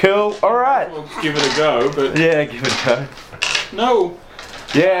 Cool. All right. We'll give it a go, but Yeah, give it a go. no.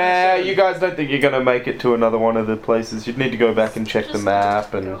 Yeah, you guys don't think you're gonna make it to another one of the places. You'd need to go back and check the Just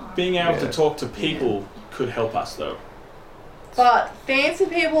map and. go. Being able to Yeah. talk to people could help us, though. But fancy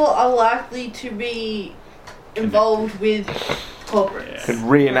people are likely to be involved with corporates. Could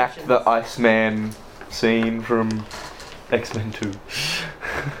reenact the Iceman scene from X-Men 2.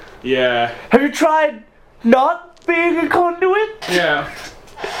 Yeah. Have you tried not being a conduit? Yeah.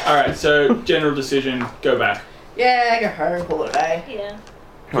 Alright, so general decision, go back. Yeah, go home, call it a day. Yeah.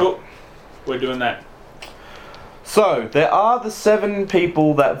 Cool. We're doing that. So, there are the 7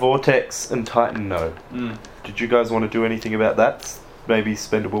 people that Vortex and Titan know. Mm. Did you guys want to do anything about that? Maybe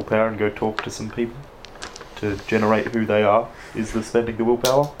spend a willpower and go talk to some people to generate who they are? Is the spending the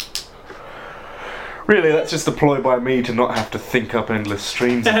willpower? Really, that's just a ploy by me to not have to think up endless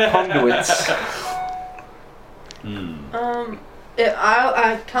streams of conduits.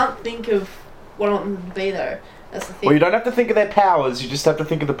 I can't think of what I want them to be though. That's the thing. Well, you don't have to think of their powers, you just have to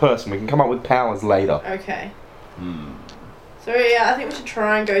think of the person. We can come up with powers later. Okay. So yeah, I think we should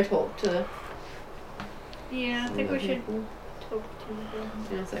try and go talk to Yeah, I some think of we the should people talk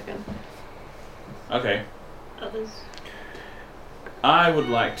to in a second. Okay. the others. I would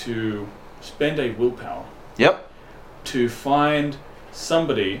like to spend a willpower Yep. to find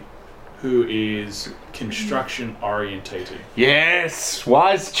somebody who is construction orientated. Yes!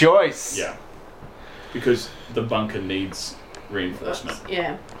 Wise choice! Yeah. Because the bunker needs reinforcement.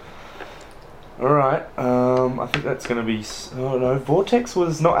 Yeah. Alright, I think that's gonna be. Oh no, Vortex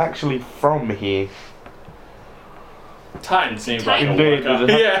was not actually from here. Titan seems like Indeed. a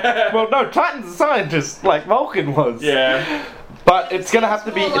worker. Yeah. Well, no, Titan's a scientist, like Vulcan was. Yeah. But it's gonna have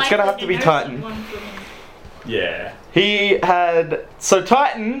to be. More It's gonna have to likely be know Titan. someone from- Yeah. He had. So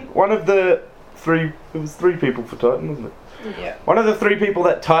Titan, one of the 3. It was 3 people for Titan, wasn't it? Yeah. One of the 3 people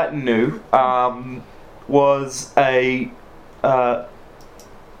that Titan knew was a.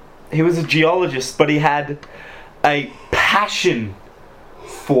 He was a geologist, but he had a passion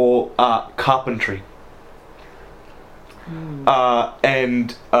for carpentry.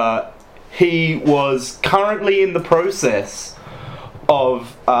 And he was currently in the process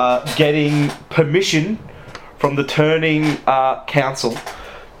of getting permission from the Turning Council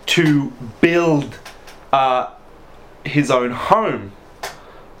to build his own home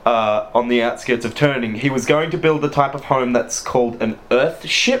on the outskirts of Turning. He was going to build a type of home that's called an earth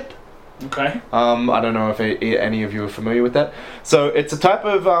ship. Okay. I don't know if any of you are familiar with that. So it's a type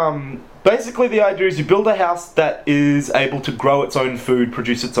of... basically the idea is you build a house that is able to grow its own food,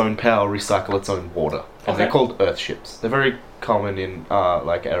 produce its own power, recycle its own water. And they're called earth ships. They're very common in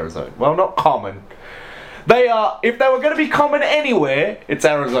like Arizona. Well, not common. They are... If they were going to be common anywhere, it's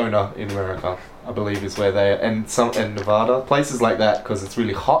Arizona in America, I believe is where they are. And Nevada. Places like that because it's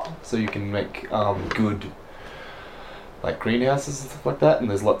really hot. So you can make good... like greenhouses and stuff like that, and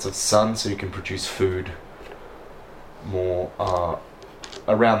there's lots of sun, so you can produce food more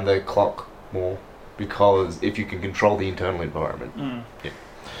around the clock more, because if you can control the internal environment. Yeah.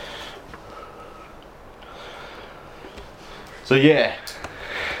 So yeah,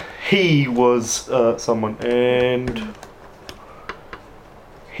 he was someone, and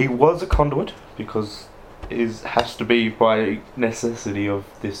he was a conduit because it has to be by necessity of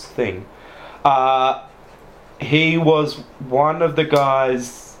this thing. He was one of the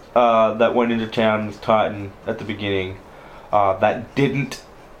guys that went into town with Titan at the beginning that didn't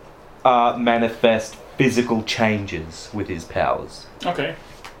manifest physical changes with his powers. Okay.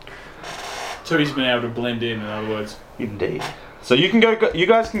 So he's been able to blend in other words. Indeed. So you can go. You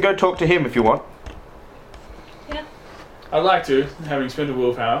guys can go talk to him if you want. Yeah. I'd like to, having spent a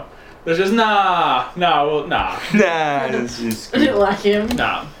willpower. There's just nah. Nah, it's just I didn't like him.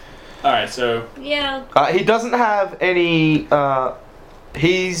 Nah. Alright, so... Yeah. he doesn't have any.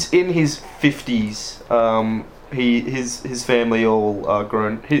 He's in his 50s. His family all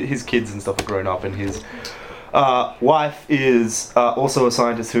grown. His kids and stuff are grown up, and his wife is also a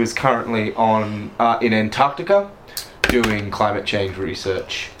scientist who is currently on in Antarctica doing climate change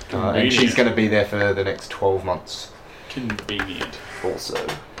research, and she's going to be there for the next 12 months. Convenient. Also.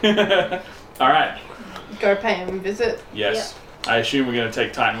 Alright. Go pay him a visit. Yes. I assume we're going to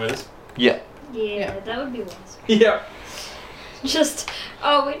take Titan with us. Yeah. Yeah, that would be wise. Yep. Just,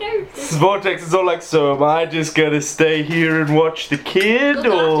 we know this. Vortex is all like, so am I just gonna stay here and watch the kid, Look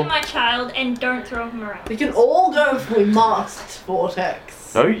or...? after my child and don't throw him around. We can all go if we must,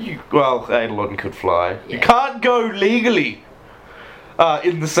 Vortex. No, well, Eidolon could fly. Yeah. You can't go legally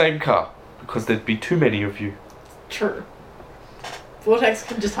in the same car, because there'd be too many of you. True. Vortex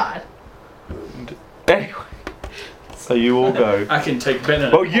can just hide. Anyway, so you all go. I can take Ben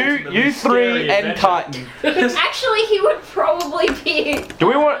and Well, you three and Titan. Actually, he would probably be. What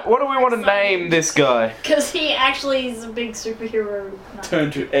do we want to name this guy? Because he actually is a big superhero.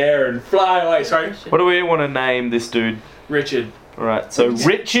 turn to air and fly away. Sorry. What do we want to name this dude? Richard. Alright, so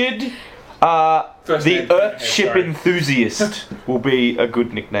Richard, First the name, Earthship sorry. Enthusiast will be a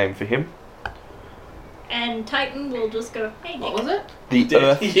good nickname for him. And Titan will just go, hey, What Nick. was it? The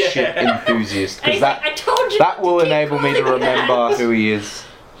Yeah. Earthship Enthusiast, And because he's like, I told you. that will to keep enable me to calling that. remember who he is.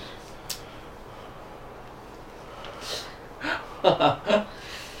 I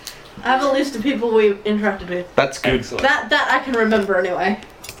have a list of people we've interacted with. That's good. Excellent. That I can remember anyway.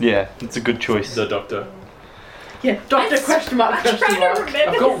 Yeah, it's a good choice. The Doctor. Yeah, Doctor question mark I'm question trying to mark.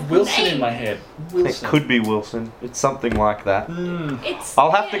 remember I've got his Wilson name. in my head. It Wilson. could be Wilson. It's something like that. It's,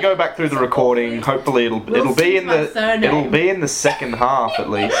 I'll have to go back through the recording. Hopefully it'll be in Wilson's my the surname. it'll be in the second half at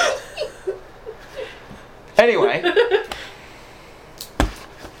least. Anyway,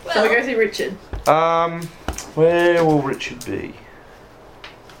 So we go see Richard. where will Richard be?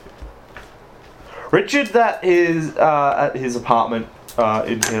 Richard, that is at his apartment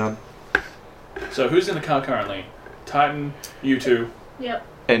in town, So who's in the car currently? Titan, you two. Yep.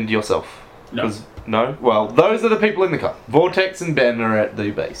 and yourself. No. 'Cause- no. Well, those are the people in the car. Vortex and Ben are at the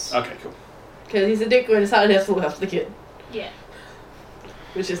base. Okay, cool. Because he's a dick who decided he has to look after the kid. Yeah.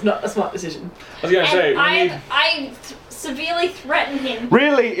 Which is not a smart decision. I was gonna say, And we need... I severely threatened him.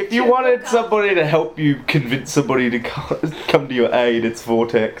 Really, if you Should wanted look up. somebody to help you convince somebody to come to your aid, it's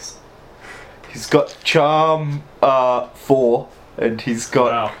Vortex. He's got Charm 4, and he's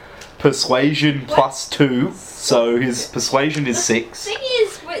got Wow. Persuasion +2, so his Persuasion is 6. Thing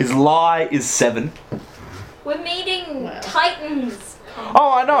is, His Lie is 7. we're meeting Wow. Titans.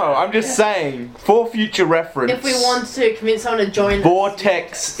 Oh, I know, I'm just saying, for future reference, If we want to convince someone to join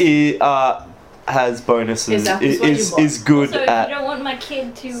Vortex has bonuses, Is that what you want? is good So if at... you don't want my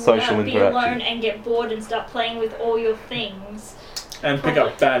kid to social be interaction. alone and get bored and start playing with all your things, and pick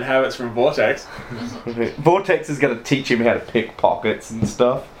up bad habits from Vortex. Vortex is going to teach him how to pick pockets and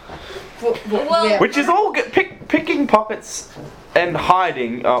stuff. Well- yeah. Which is all good. Picking pockets and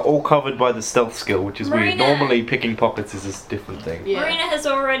hiding are all covered by the stealth skill, which is weird. Marina- Normally, picking pockets is a different thing. Yeah. Marina has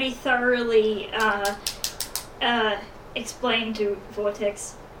already thoroughly explained to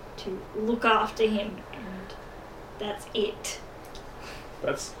Vortex to look after him, and that's it.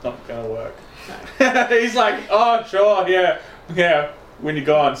 That's not gonna work. He's like, oh sure, yeah. When you're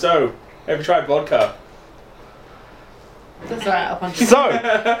gone. So, have you tried vodka? That's alright, I'll punch you.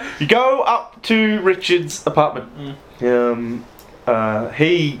 So, you go up to Richard's apartment.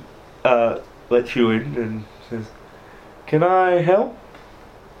 He lets you in and says, "Can I help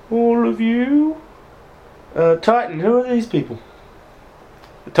all of you?" Titan, who are these people?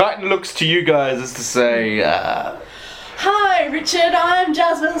 The Titan looks to you guys as to say, Hi, Richard. I'm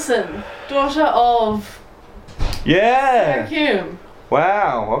Jazz Wilson, daughter of yeah. Hume.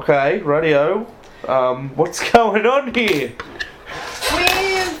 Wow, okay, radio. What's going on here?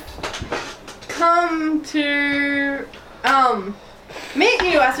 We've come to meet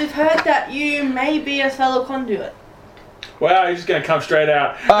you as we've heard that you may be a fellow conduit. Wow, you're just gonna come straight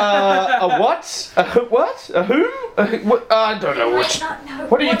out. A what? A what? A whom? What? I don't know You might what. not know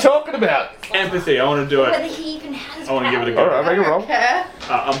What are you talking about? Empathy, I want to do whether it. he even has I wanna give it a power. go. Alright, make a roll. Okay.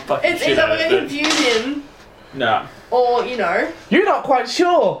 I'm fucking It's shit either at we're it. going to but- confuse him Nah. or, you know. You're not quite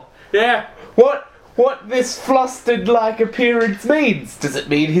sure Yeah. what this flustered like appearance means. Does it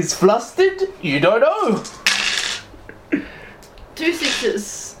mean he's flustered? You don't know. 2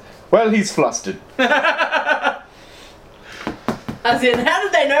 6s. Well, he's flustered. As in, how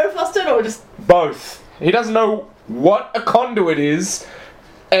did they know flustered or just. Both. He doesn't know what a conduit is,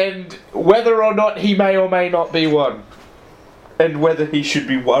 and whether or not he may or may not be one, and whether he should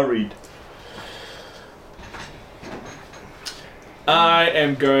be worried. I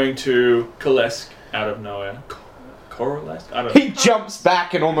am going to Coalesce out of nowhere. Coalesce? I don't know. He jumps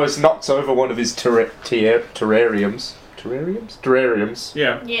back and almost knocks over one of his terrariums. Terrariums?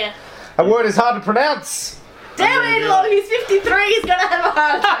 Yeah. Yeah. A word is hard to pronounce. Damn it, Log, he's 53, he's gonna have a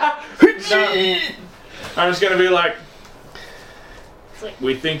heart attack. I'm just gonna be like, It's like,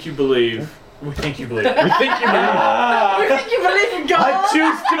 we think you believe. We think you believe. We think you believe. We think you believe in God. I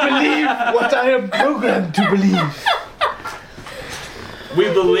choose to believe what I am programmed to believe. We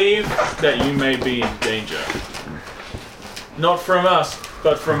believe that you may be in danger. Not from us,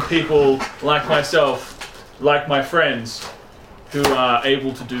 but from people like myself, like my friends, who are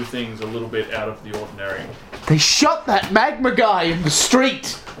able to do things a little bit out of the ordinary. They shot that magma guy in the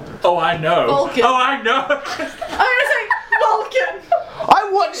street. Oh, I know. Vulcan. Oh, I know. I'm gonna say Vulcan. I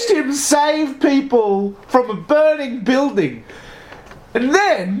watched him save people from a burning building. And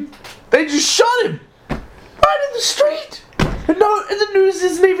then they just shot him. Right in the street. And the news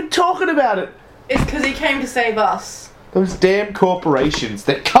isn't even talking about it. It's because he came to save us. Those damn corporations,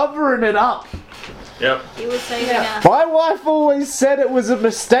 they're covering it up. Yep. he was saving Yeah. us. My wife always said it was a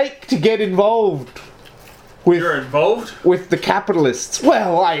mistake to get involved You're involved? with the capitalists.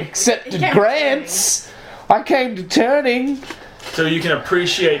 Well, I He accepted came to grants. I came to turning. So you can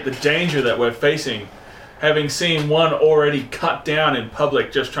appreciate the danger that we're facing. Having seen one already cut down in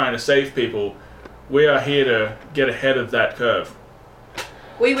public just trying to save people, we are here to get ahead of that curve.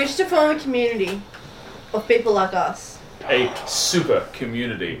 We wish to form a community of people like us. A super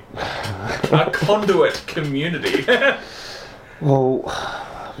community. A conduit community. Well,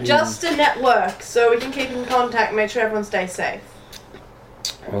 Just a network, so we can keep in contact, make sure everyone stays safe.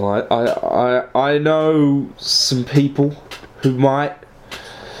 I know some people who might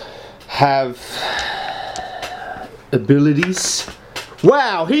have abilities.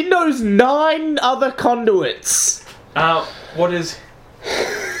 Wow, he knows 9 other conduits. What is...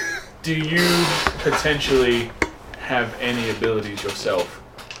 Do you potentially have any abilities yourself?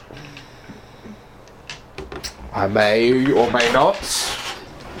 I may or may not.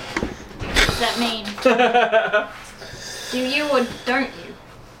 What does that mean? Do you or don't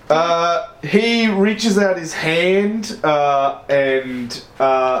you? He reaches out his hand and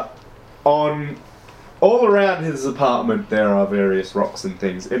on all around his apartment there are various rocks and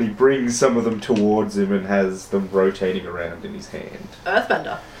things, and he brings some of them towards him and has them rotating around in his hand.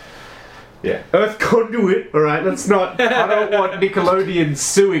 Earthbender. Yeah. Earth conduit. All right. Let's not. I don't want Nickelodeon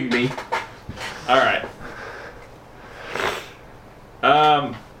suing me. Alright.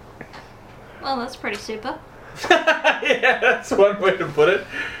 Well, that's pretty super. Yeah, that's one way to put it.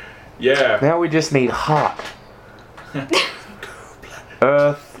 Yeah. Now we just need hot.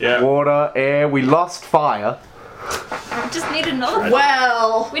 Earth, Yeah. water, air. We lost fire. just need another one.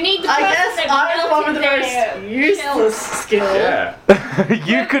 Well, We need the I person guess that I'm the one with the melted most useless skill. Yeah.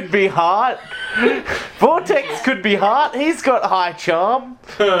 You could be hot. Vortex could be hot. He's got high charm.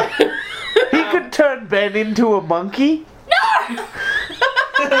 He could turn Ben into a monkey. No!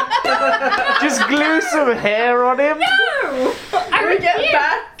 Just glue some hair on him. No! I We get refuse.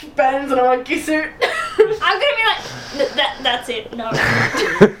 back Ben's in a monkey suit. I'm gonna be like, that's it. No.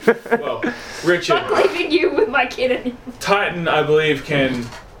 Well, Richard, I'm leaving you with my kid. Titan, I believe, can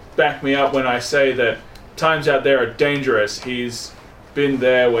back me up when I say that times out there are dangerous. He's been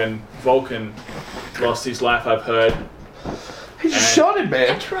there when Vulcan lost his life, I've heard. He just shot him, I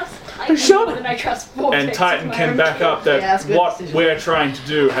man. trust Titan Shut more than I trust Vortex. And Titan with my can own back kid. up that Yeah, that's a good what decision. we're trying to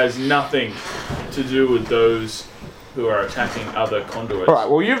do has nothing to do with those who are attacking other conduits. All right.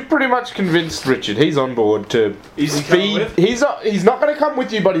 Well, you've pretty much convinced Richard. He's on board to Is he coming feed. with? He's not going to come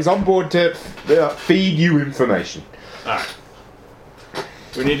with you, but he's on board to feed you information. Alright.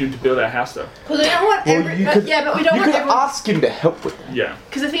 We need him to build our house though. Because we don't want Well, every. you could- yeah, but we don't You want could everyone. ask him to help with that. Yeah.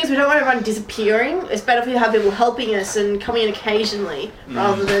 Because the thing is, we don't want everyone disappearing. It's better if we have people helping us and coming in occasionally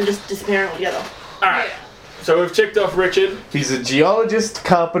rather than just disappearing altogether. Alright. So we've ticked off Richard. He's a geologist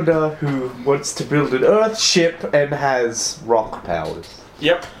carpenter who wants to build an Earth ship and has rock powers.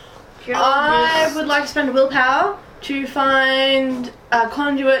 Yep. I would like to spend willpower to find a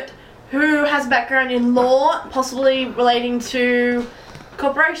conduit who has a background in law, possibly relating to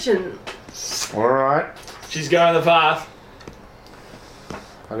corporation. All right. She's going the path.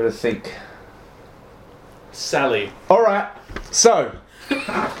 I gotta think. Sally. All right. So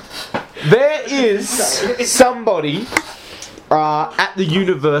there is somebody at the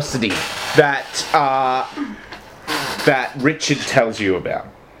university that that Richard tells you about.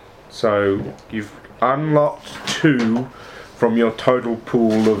 So you've unlocked 2 from your total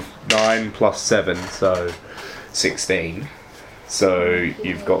pool of 9 plus 7, so 16. So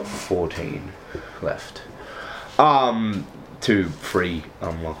you've got 14 left. To free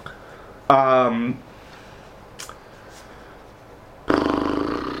unlock.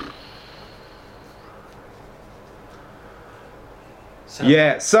 Sally.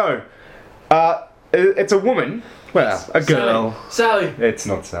 Yeah, so it's a woman. Well, a girl. Sally. It's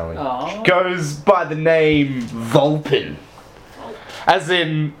not Sally. Aww. Goes by the name Vulpin. As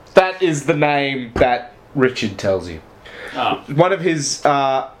in, that is the name that Richard tells you. Oh. One of his, he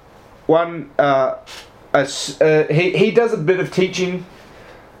does a bit of teaching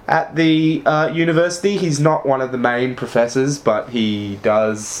at the university. He's not one of the main professors, but he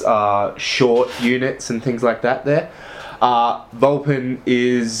does short units and things like that there. Vulpin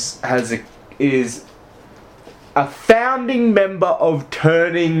is a founding member of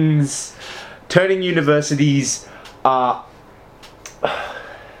Turning University's. Trying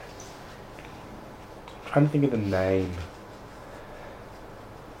to think of the name.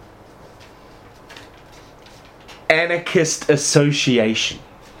 Anarchist Association.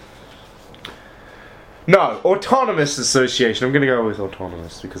 No, Autonomous Association. I'm going to go with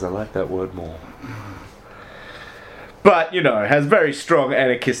autonomous because I like that word more. But, you know, has very strong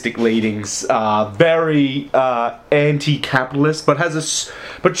anarchistic leanings, very anti-capitalist, but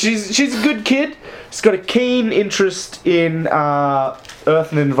but she's a good kid. She's got a keen interest in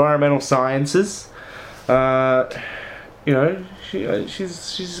earth and environmental sciences. You know,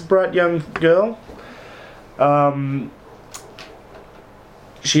 she's a bright young girl.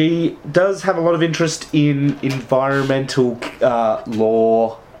 She does have a lot of interest in environmental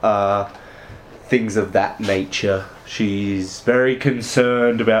law, things of that nature. She's very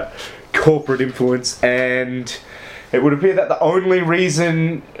concerned about corporate influence, and it would appear that the only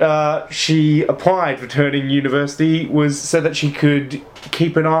reason she applied for Turning University was so that she could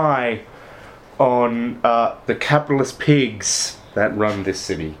keep an eye on the capitalist pigs that run this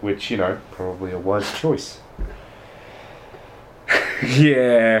city, which, you know, probably a wise choice.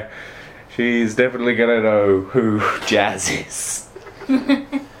 Yeah, she's definitely gonna know who Jazz is.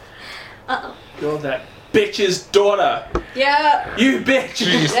 Uh-oh. You're that bitch's daughter. Yeah. You bitch. She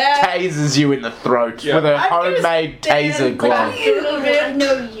just Yeah. tases you in the throat Yeah. with her I'm gonna homemade stand taser glove. back. A little bit. I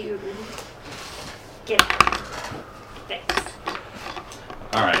know you. Get out. Thanks.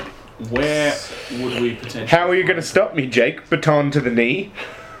 Alright. Where would we potentially... How are you going to stop me, Jake? Baton to the knee.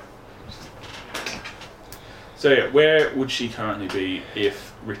 So yeah, where would she currently be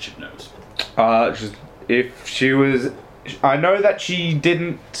if Richard knows? If she was... I know that she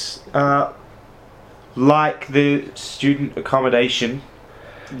didn't like the student accommodation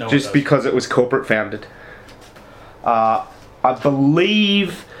No, just because it was corporate founded. I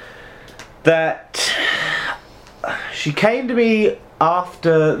believe that she came to me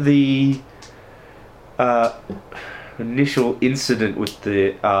after the initial incident with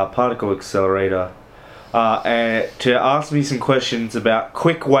the particle accelerator, and to ask me some questions about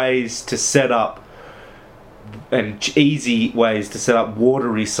quick ways to set up and easy ways to set up water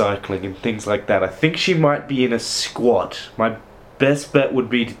recycling and things like that. I think she might be in a squat. My best bet would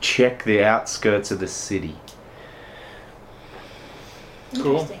be to check the outskirts of the city.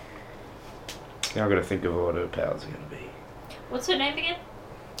 Cool. Interesting. Now I've got to think of what her powers are going to be. What's her name again?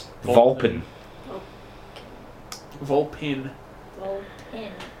 Vulpin. Vulpin.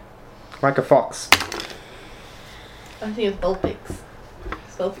 Vulpin. Like a fox. I think it's Vulpix.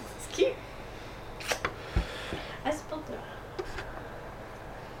 Vulpix is cute. I spelled it.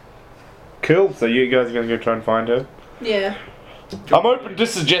 Cool, so you guys are going to go try and find her? Yeah. I'm open to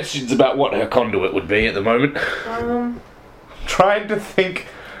suggestions about what her conduit would be at the moment. Trying to think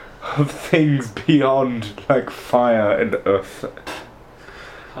of things beyond like fire and earth.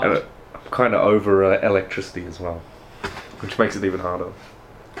 And I'm kind of over electricity as well, which makes it even harder.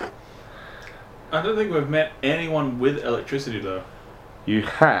 I don't think we've met anyone with electricity though. You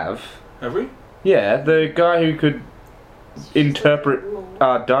have, Have we? yeah, the guy who could interpret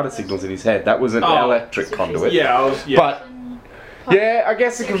data signals in his head. That was an Oh. electric conduit. Yeah, I was. Yeah. But yeah, I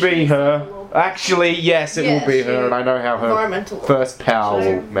guess it can be her. Actually, yes, it will be Yeah, her, and I know how her Environmental. first power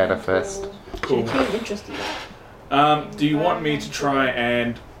will manifest. Cool. She's interesting. Do you want me to try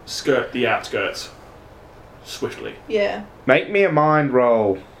and skirt the outskirts swiftly? Yeah. Make me a mind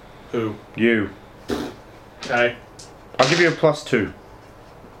roll. Who? You. Okay. I'll give you a +2. So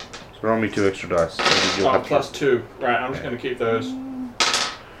roll me 2 extra dice. You'll Oh, have +2. Right, I'm just going to keep those.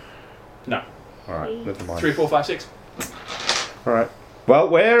 No. Alright, never mind. 3, 4, 5, 6. Alright. Well,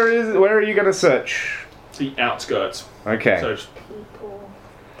 where are you going to search? The outskirts. Okay. So, just, People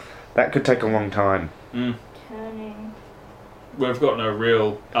That could take a long time. turning. we've got no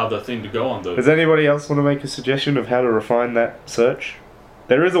real other thing to go on though. Does anybody else want to make a suggestion of how to refine that search?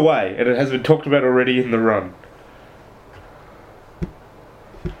 There is a way, and it has been talked about already in the run.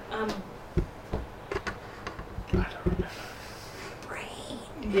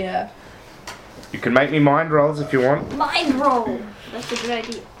 Yeah. You can make me mind rolls if you want. Mind roll. That's a good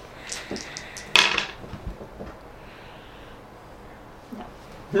idea.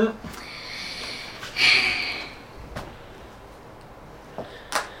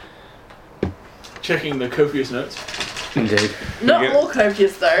 Checking the copious notes. Indeed. Not You all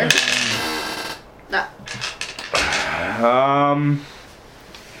copious though. Nah.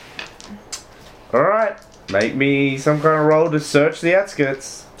 Alright. Make me some kind of roll to search the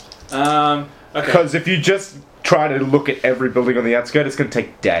outskirts. Okay. Because if you just try to look at every building on the outskirts, it's going to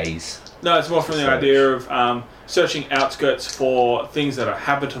take days. No, it's more from the Search. idea of searching outskirts for things that are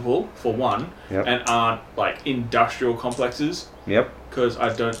habitable, for one, Yep. and aren't like industrial complexes, Yep. because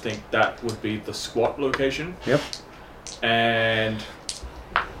I don't think that would be the squat location, Yep. and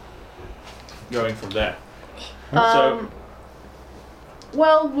going from there. So,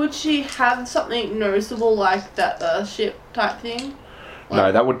 Well, would she have something noticeable like that ship type thing?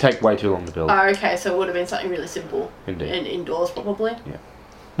 No, that would take way too long to build. Oh, okay, so it would have been something really simple. Indeed. And indoors, probably.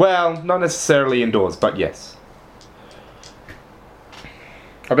 Well, not necessarily indoors, but yes.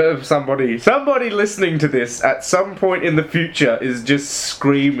 I bet if somebody listening to this at some point in the future is just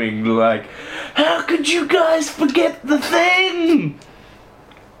screaming like, "How could you guys forget the thing?"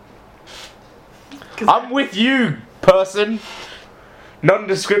 I'm with you, person.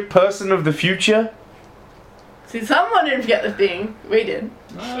 Nondescript person of the future. See, someone didn't forget the thing. We did.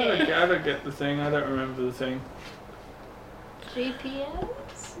 I don't get the thing. I don't remember the thing. GPS?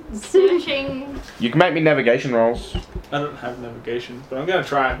 Searching. You can make me navigation rolls. I don't have navigation, but I'm gonna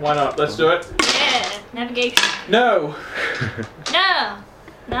try. Why not? Let's do it. Yeah, navigation. No. No.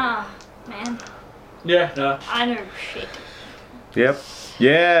 Nah, man. Yeah. No. I know shit. Yep.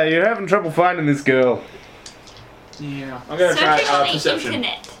 Yeah, you're having trouble finding this girl. Yeah. I'm gonna Searching try on the perception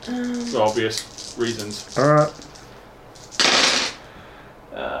internet. for obvious reasons. Alright.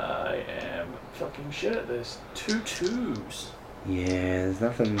 I am fucking shit at this. 2 2s. Yeah, there's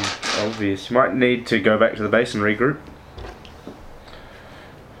nothing obvious. You might need to go back to the base and regroup.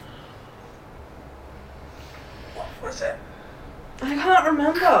 What was it? I can't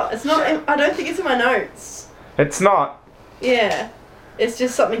remember. It's not. I don't think it's in my notes. It's not. Yeah. It's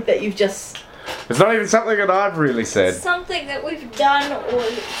just something that you've just. It's not even something that I've really said. Something that we've done or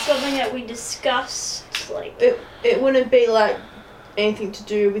something that we discussed. Like, It wouldn't be like anything to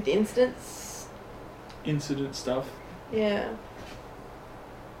do with incidents. Incident stuff. Yeah.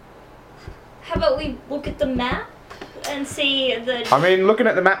 how about we look at the map and see the. I mean, looking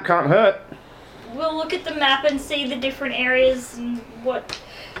at the map can't hurt. We'll look at the map and see the different areas and what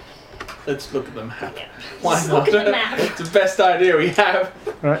Let's look at the map. Yeah. Why Just not? look at the map. It's the best idea we have.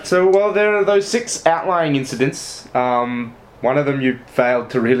 Alright, so while there are those 6 outlying incidents, one of them you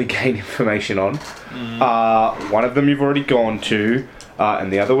failed to really gain information on. One of them you've already gone to,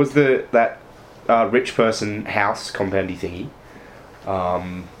 and the other was that rich person house compoundy thingy.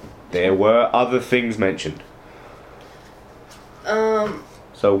 There were other things mentioned.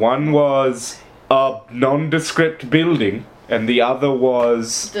 So one was a nondescript building, and the other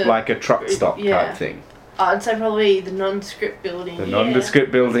was like a truck stop type thing. I'd say probably the nondescript building. The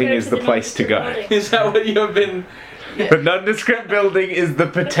nondescript building Let's is go the to place to go. nondescript building. Is that what you've been? The nondescript building is the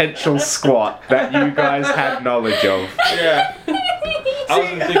potential squat that you guys had knowledge of. Yeah. I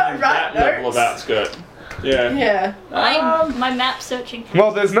wasn't thinking that level of outskirt. Yeah. Yeah. My map searching.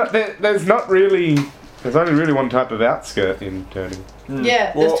 Well, there's only really one type of outskirt in turning.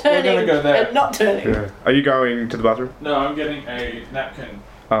 Yeah, Well, there's we're turning gonna go there. and not turning. Yeah. Are you going to the bathroom? No, I'm getting a napkin.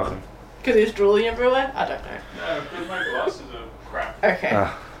 Oh, okay. Because there's drooling everywhere? I don't know. No, because my glasses are crap. Okay.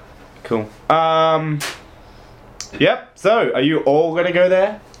 Ah, cool. Yep. So, are you all gonna go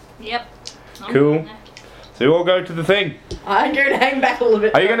there? Yep. I'm Cool. going there. So you all go to the thing. I'm going to hang back a little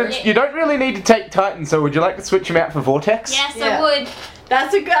bit. Are you gonna? You don't really need to take Titan. So would you like to switch him out for Vortex? Yes, Yeah. I would.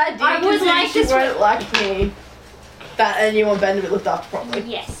 That's a good idea. I would considering like she to won't like me. And you want Ben to be looked after properly.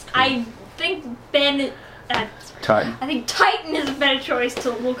 Yes, I think Ben. Titan. I think Titan is a better choice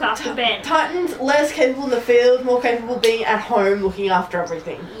to look after Ben. Titan's less capable in the field, more capable of being at home looking after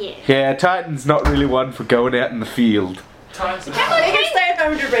everything. Yeah. Yeah, Titan's not really one for going out in the field. Time's the He can stay at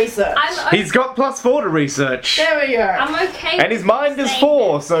home to research. He's got +4 to research. There we go. I'm okay. And his mind is saying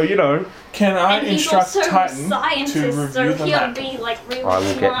 4, so you know. Can I And he's instruct also Titan a scientist, to so review the he'll map? be like really I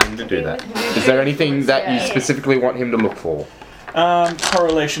will get smart him to be do that. with me. Is there anything that you Yeah. specifically want him to look for?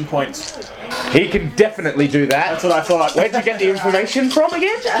 Correlation points. He can definitely do That's that. what I thought. Where'd you get the information from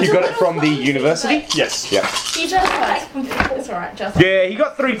again? You got it from the university? Yes. Yeah. He's just like, it's alright, just Yeah, he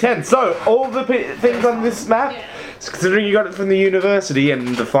got 310. So, all the things on this map, considering you got it from the university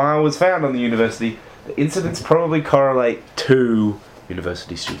and the file was found on the university, the incidents probably correlate to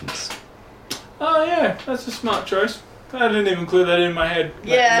university students. Oh yeah, that's a smart choice. I didn't even include that in my head.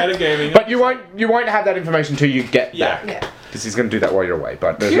 Yeah. Metagaming. But you won't have that information until you get Yeah. back. Yeah. Because he's going to do that while you're away,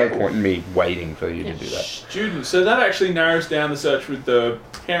 but there's no point in me waiting for you to do that. Students. So that actually narrows down the search with the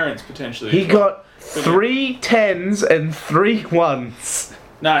parents potentially. He as well. got 3 10s and 3 1s.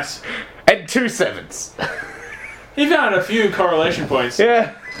 Nice. And 2 7s. He found a few correlation points.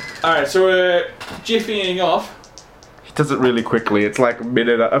 Yeah. Alright, so we're jiffying off. He does it really quickly. It's like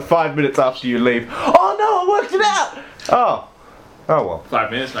 5 minutes after you leave. Oh no, I worked it out! Oh. Oh well.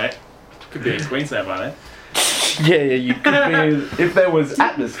 5 minutes, mate. Could be in Queensland by then. Yeah, you could be... If there was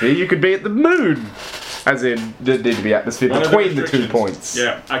atmosphere, you could be at the moon. As in, there'd need to be atmosphere One of between the 2 restrictions. points.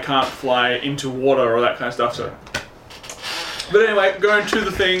 Yeah, I can't fly into water or that kind of stuff, so. But anyway, going to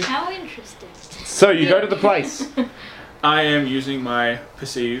the thing. How interesting. So you go to the place. I am using my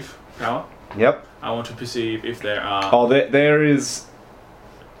perceive power. Yep. I want to perceive if there are. Oh, there is...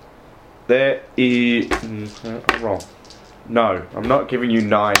 I'm wrong. No, I'm not giving you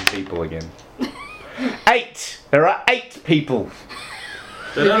 9 people again. 8! There are 8 people.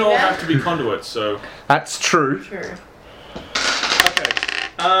 They don't all have to be conduits, so. That's true. Sure.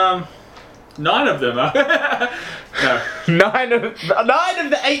 Okay. 9 of them are. No. 9 of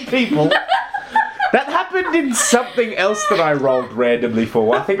the 8 people. That happened in something else that I rolled randomly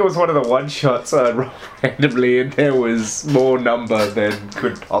for. I think it was one of the one-shots I rolled randomly and there was more number than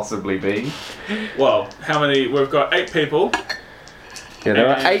could possibly be. Well, how many? We've got 8 people. Yeah, there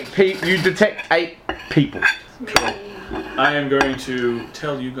are 8 people. You detect 8 people. I am going to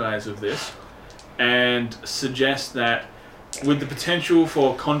tell you guys of this and suggest that with the potential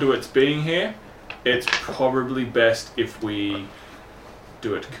for conduits being here, it's probably best if we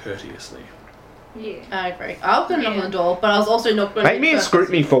do it courteously. Yeah. I agree. I was going to knock on the door, but I was also not going to... Make me a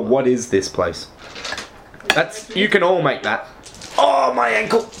scrutiny for what is this place. You can all make that. Oh, my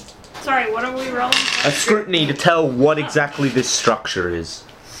ankle! Sorry, what are we rolling? A scrutiny to tell what exactly this structure is.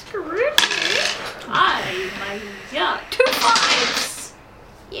 Scrutiny. Yeah, 2 5s.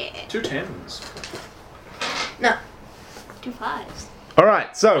 Yeah, 2 10s. No. 2 5s.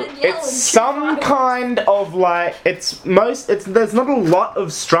 Alright, so And yellow it's and some two kind of like there's not a lot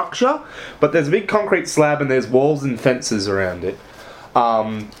of structure, but there's a big concrete slab and there's walls and fences around it.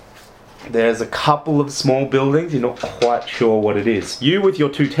 There's a couple of small buildings, you're not quite sure what it is. You with your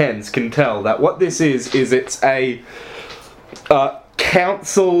 2 10s can tell that what this is it's a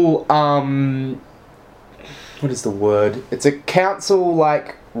council what is the word? It's a council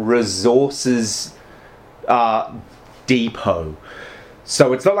like resources depot.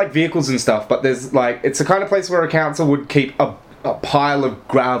 So it's not like vehicles and stuff, but there's like it's the kind of place where a council would keep a pile of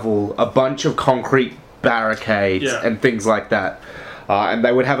gravel, a bunch of concrete barricades, Yeah. and things like that. And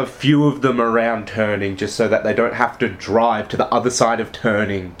they would have a few of them around Turning just so that they don't have to drive to the other side of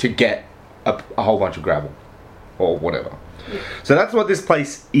Turning to get a whole bunch of gravel or whatever. So that's what this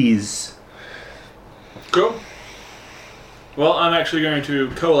place is. Cool. Well, I'm actually going to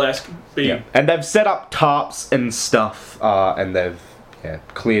coalesce. And they've set up tarps and stuff, and they've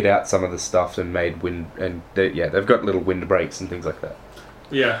cleared out some of the stuff and made they've got little windbreaks and things like that.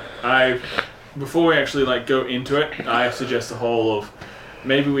 Yeah, before we actually go into it, I suggest the whole of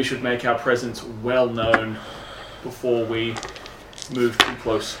maybe we should make our presence well known before we move too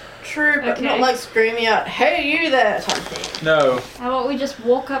close. True, but Okay. not like screaming out, "Hey, you there!" type thing. No. How about we just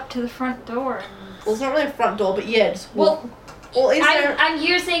walk up to the front door and... Well, it's not really a front door, but yeah, just walk. Well, Well, is there? I'm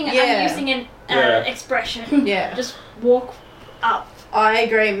using an Yeah. expression. Yeah, Just walk up. I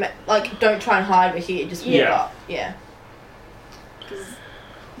agree. Like, don't try and hide over here. Just walk Yeah. up. Yeah. Because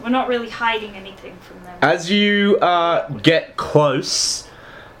we're not really hiding anything from them. As you get close,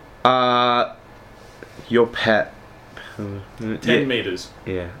 your pet... 10 meters.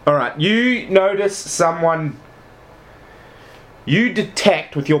 Yeah. Alright, you notice someone... You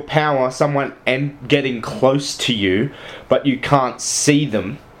detect with your power someone getting close to you, but you can't see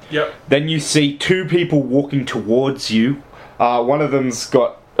them. Yep. Then you see two people walking towards you. One of them's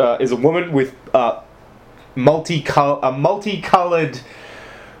got is a woman with a multicolored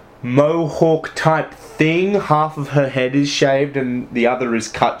mohawk type thing. Half of her head is shaved and the other is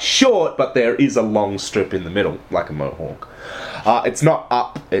cut short, but there is a long strip in the middle, like a mohawk. It's not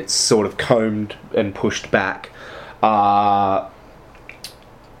up, it's sort of combed and pushed back.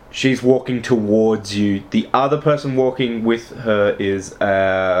 She's walking towards you. The other person walking with her is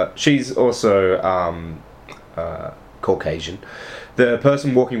she's also Caucasian. The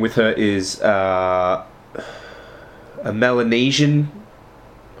person walking with her is a Melanesian.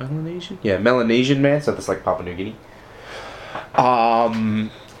 Yeah, Melanesian man. So that's like Papua New Guinea.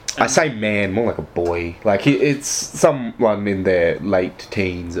 I say man, more like a boy. Like it's someone in their late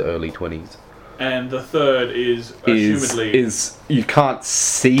teens, early 20s. And the third is assumedly... Is you can't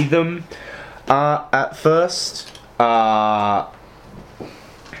see them at first.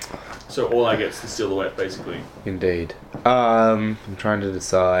 So all I get is the silhouette, basically. Indeed. I'm trying to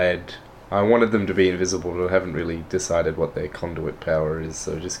decide. I wanted them to be invisible, but I haven't really decided what their conduit power is,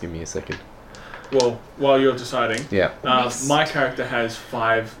 so just give me a second. Well, while you're deciding, Yeah. Nice. my character has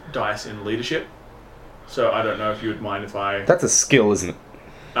 5 dice in leadership. So I don't know if you would mind if I... That's a skill, isn't it?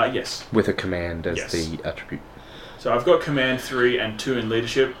 Yes. With a command as Yes. the attribute. So I've got command 3 and 2 in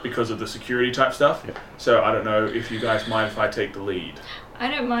leadership because of the security type stuff. Yep. So I don't know if you guys mind if I take the lead. I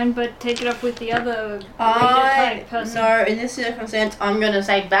don't mind, but take it up with the other leader I type person. no. In this circumstance, I'm gonna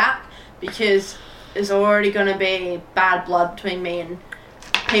say back because there's already gonna be bad blood between me and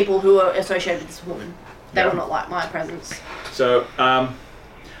people who are associated with this woman. They Yeah. will not like my presence. So I'm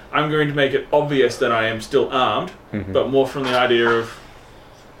going to make it obvious that I am still armed, Mhm. but more from the idea of,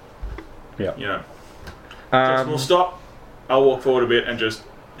 Yeah. you know, just we'll stop, I'll walk forward a bit and just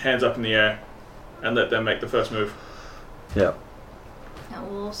hands up in the air and let them make the first move. Yeah. That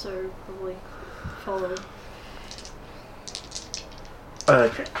will also probably follow.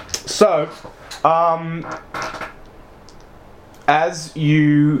 Okay. So, as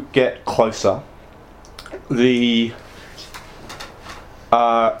you get closer, the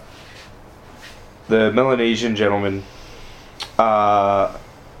Melanesian gentleman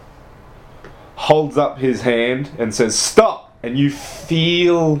holds up his hand and says, "Stop!" And you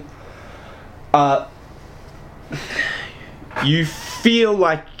feel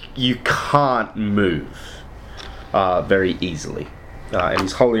like you can't move very easily. And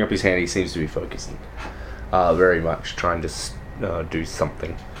he's holding up his hand. He seems to be focusing very much, trying to do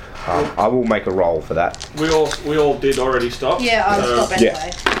something. I will make a roll for that. We all did already stop. Yeah, I'll so- stop yeah.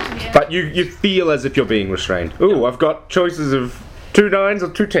 anyway. Yeah. But you feel as if you're being restrained. Ooh, I've got choices of 2 9s or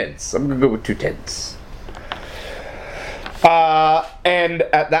 2 10s. I'm gonna go with 2 10s. And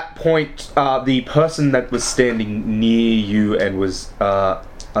at that point, the person that was standing near you and was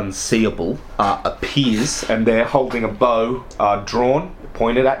unseeable appears, and they're holding a bow drawn,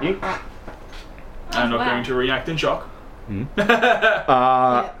 pointed at you. I'm not Wow. going to react in shock.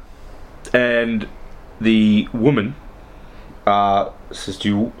 And the woman says to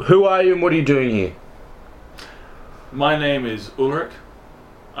you, "Who are you and what are you doing here?" My name is Ulrich.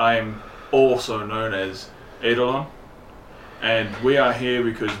 I'm also known as Eidolon. And we are here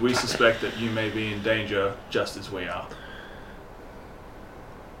because we suspect that you may be in danger just as we are.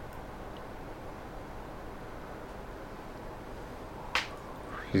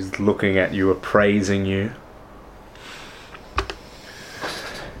 He's looking at you, appraising you.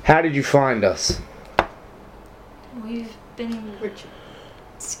 How did you find us? We've been Richard.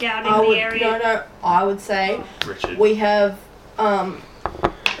 scouting I the would, area. no, I would say Richard. we have,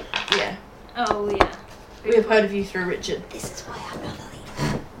 yeah, Oh yeah. we have heard of you through Richard. This is why I'm not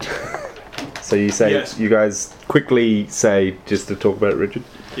a leader. So you say, Yes. you guys quickly say, just to talk about Richard?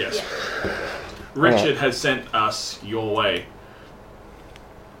 Yes. Richard has sent us your way.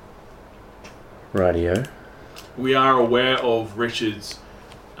 Rightio. We are aware of Richard's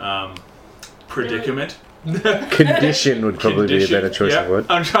predicament. Condition would probably be a better choice yeah. of word.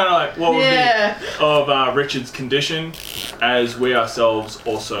 I'm trying to like, what would Yeah. be of Richard's condition, as we ourselves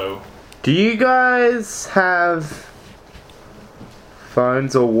also. Do you guys have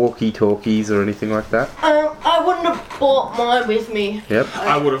phones or walkie-talkies or anything like that? I wouldn't have brought mine with me. Yep.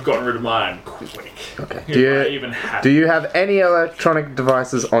 I would have gotten rid of mine quick. Okay. If I even had. Do you have any electronic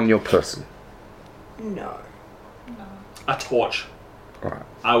devices on your person? No. A torch. Alright.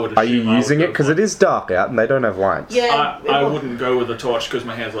 I would. Are you assume I would using go it? Because for it is dark out and they don't have lights. Yeah. I wouldn't go with a torch because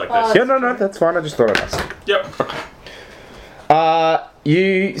my hands are like Oh. this. Yeah, no, that's fine. I just thought I'd ask. Yep.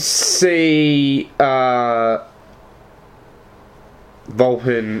 You see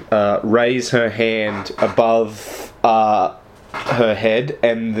Vulpin raise her hand above her head,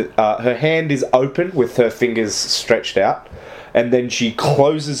 and her hand is open with her fingers stretched out, and then she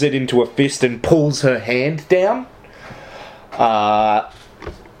closes it into a fist and pulls her hand down.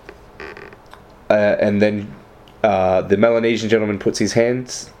 And then the Melanesian gentleman puts his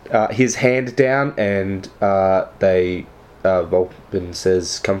hand down, and Vulpin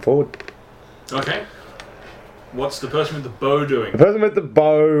says, "Come forward." Okay. What's the person with the bow doing? The person with the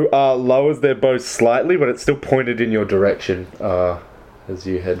bow lowers their bow slightly, but it's still pointed in your direction as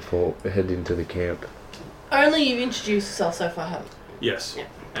you head into the camp. Only you've introduced yourself so far, haven't Yes. Yeah.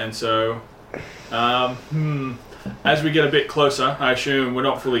 And so, as we get a bit closer, I assume we're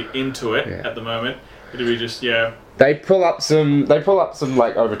not fully into it Yeah. at the moment. It'll be just They pull up some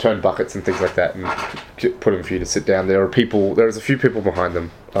like overturned buckets and things like that, and put them for you to sit down. There's a few people behind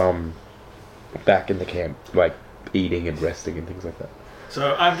them, back in the camp, like eating and resting and things like that.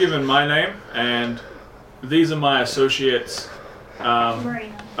 So I've given my name, and these are my associates.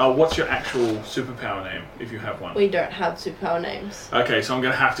 Marina. What's your actual superpower name, if you have one? we? We don't have superpower names. Okay, so I'm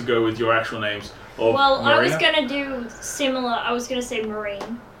going to have to go with your actual names. Of Well, I was Marina. gonna do similar. I was gonna say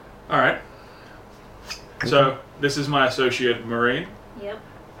Marine. Alright. So, this is my associate, Marine, Yep.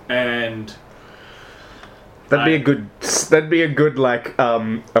 and... That'd be a good like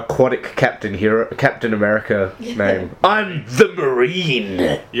aquatic Captain America name. I'm the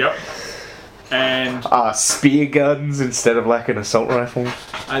Marine. Yep. And Spear guns instead of like an assault rifle.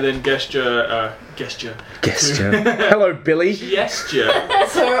 I then gesture. Gesture. Hello, Billy. Gesture.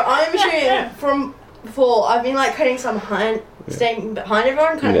 So I'm shooting from before. I've been like cutting some staying behind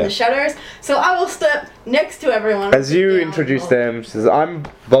everyone, kind of in the shadows. So I will step next to everyone. As you Yeah, introduce I'll- them, she says, "I'm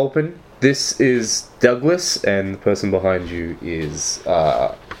Vulpin. This is Douglas, and the person behind you is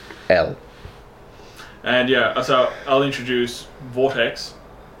L." And yeah, so I'll introduce Vortex,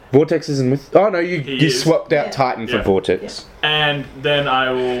 Vortex isn't with. Oh no, He you is. swapped out Yeah. Titan for Yeah. Vortex. and then I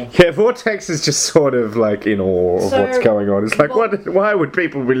will. Yeah, Vortex is just sort of like in awe of So, what's going on. It's like, Vol- why would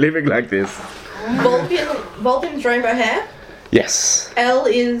people be living like this? Vulpin's rainbow hair. Yes. L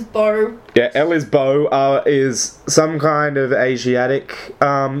is bow. Yeah, L is Bow, is some kind of Asiatic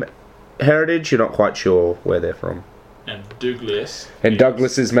heritage. You're not quite sure where they're from. And Douglas. And is-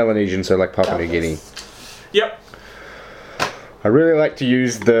 Douglas is Melanesian, so like Papua New Douglas. Guinea. Yep. I really like to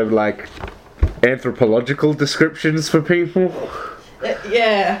use the like anthropological descriptions for people,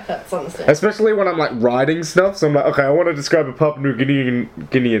 Yeah, that's understandable. especially when I'm like writing stuff. So I'm like, okay, I want to describe a Papua New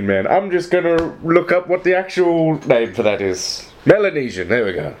Guinean man. I'm just gonna look up what the actual name for that is. Melanesian. There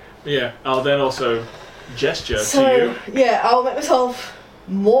we go. Yeah. I'll then also gesture to So you. yeah, I'll make myself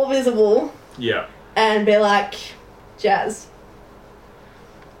more visible Yeah. and be like, Jazz.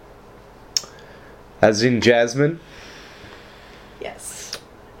 As in Jasmine. Yes.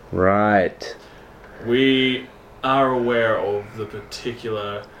 Right. We are aware of the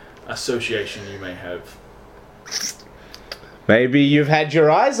particular association you may have. Maybe you've had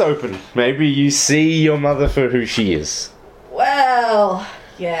your eyes open. Maybe you see your mother for who she is. Well,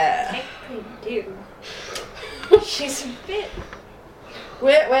 yeah. Technically do. She's a bit.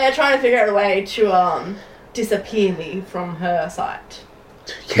 We're trying to figure out a way to disappear me from her sight.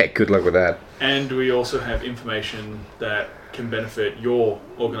 Yeah, good luck with that. And we also have information that can benefit your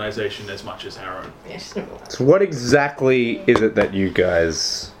organization as much as our own. Yeah, she's never So what exactly is it that you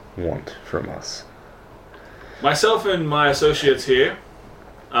guys want from us? Myself and my associates here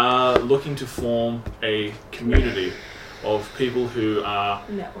are looking to form a community of people who are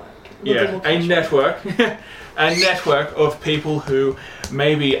Network. a network, a network of people who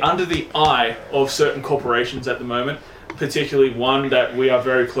may be under the eye of certain corporations at the moment, particularly one that we are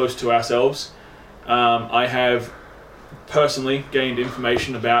very close to ourselves. I have personally gained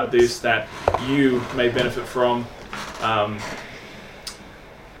information about this that you may benefit from,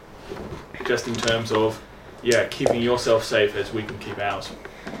 just in terms of, keeping yourself safe as we can keep ours.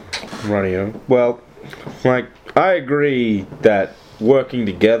 Radio. Well, like, I agree that working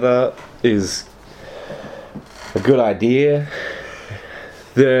together is a good idea.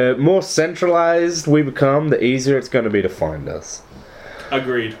 The more centralized we become, the easier it's going to be to find us.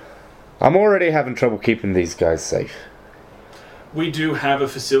 Agreed. I'm already having trouble keeping these guys safe. We do have a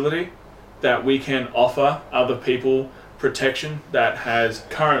facility that we can offer other people protection that has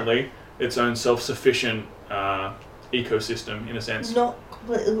currently its own self-sufficient ecosystem, in a sense. Not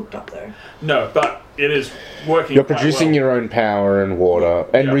completely hooked up though. No, but it is working. You're quite producing well. your own power and water,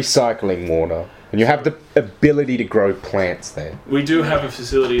 and Yeah. recycling water. And you have the ability to grow plants there. We do have a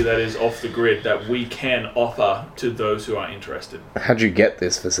facility that is off the grid that we can offer to those who are interested. How'd you get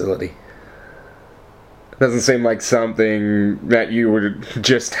this facility? Doesn't seem like something that you would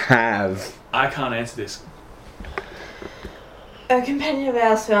just have. I can't answer this. A companion of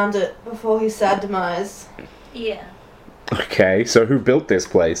ours found it before his sad demise. Yeah. Okay, so who built this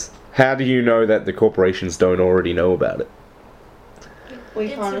place? How do you know that the corporations don't already know about it? We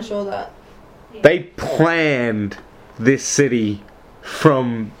It's can't a- assure that. They planned this city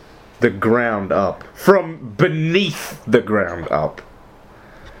from the ground up. From beneath the ground up.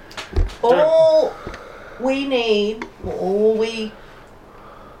 All we need, or all we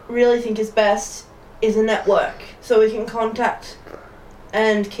really think is best, is a network so we can contact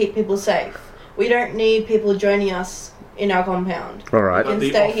and keep people safe. We don't need people joining us in our compound. Alright. But the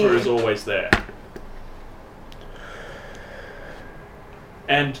stay offer here. is always there.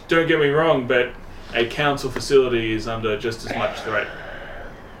 And don't get me wrong, but a council facility is under just as much threat.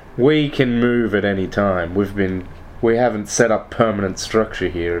 We can move at any time. We haven't set up permanent structure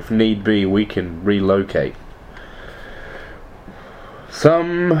here. If need be, we can relocate.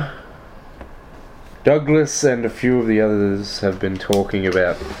 Douglas and a few of the others have been talking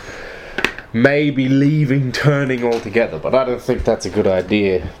about maybe leaving Turning altogether, but I don't think that's a good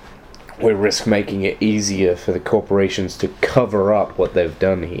idea. We risk making it easier for the corporations to cover up what they've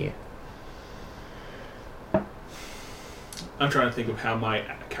done here. I'm trying to think of how my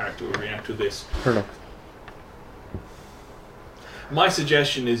character would react to this. I don't know. My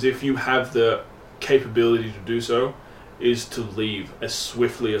suggestion is, if you have the capability to do so, is to leave as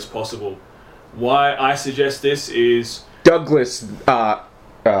swiftly as possible. Why I suggest this is... Douglas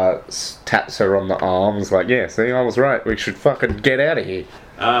taps her on the arm. Is like, yeah, see, I was right. We should fucking get out of here.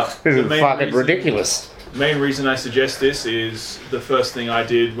 This is fucking ridiculous. The main reason I suggest this is the first thing I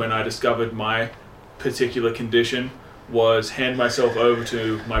did when I discovered my particular condition was hand myself over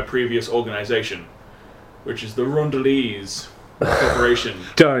to my previous organization, which is the Rondelese Corporation.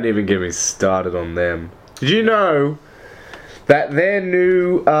 Don't even get me started on them. Did you know that their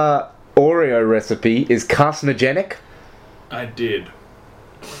new Oreo recipe is carcinogenic? I did.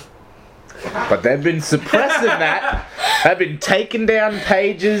 But they've been suppressing that. They've been taking down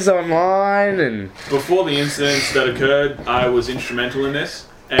pages online and... Before the incidents that occurred, I was instrumental in this,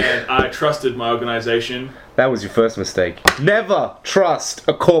 and I trusted my organization. That was your first mistake. Never trust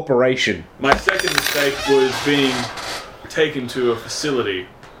a corporation. My second mistake was being taken to a facility.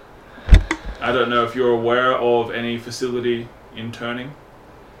 I don't know if you're aware of any facility in Turning.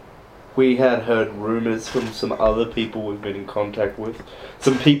 We had heard rumours from some other people we've been in contact with.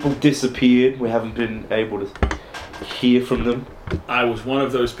 Some people disappeared. We haven't been able to hear from them. I was one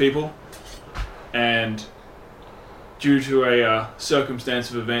of those people, and due to a circumstance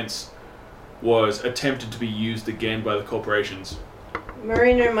of events, was attempted to be used again by the corporations.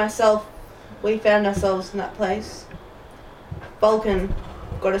 Marina and myself, we found ourselves in that place. Vulcan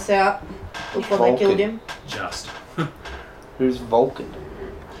got us out before they killed him. Just. Who's Vulcan?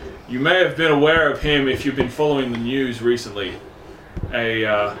 You may have been aware of him if you've been following the news recently.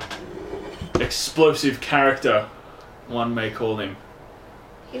 A explosive character, one may call him.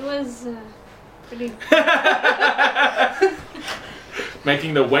 He was pretty.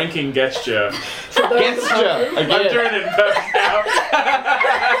 Making the wanking gesture. Gesture! I'm doing it back now.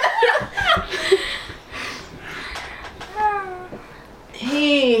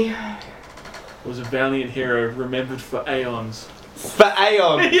 He... Was a valiant hero remembered for aeons. For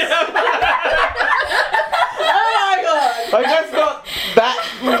Aeon! Oh my god! Like, that's not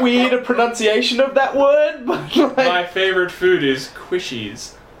that weird a pronunciation of that word, but like... My favourite food is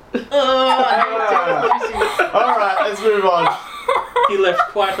Quishies. Alright, let's move on. He left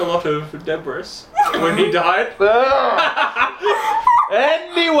quite a lot of debris when he died.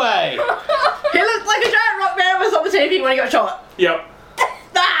 Anyway. He looked like a giant rock band was on the TV when he got shot. Yep.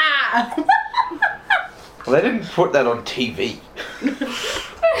 Ah! Well, they didn't put that on TV.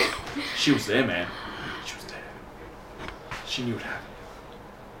 She was there, man. She was there. She knew what happened.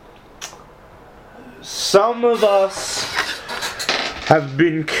 Some of us have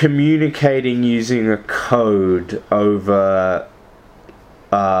been communicating using a code over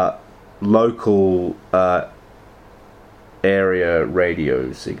local area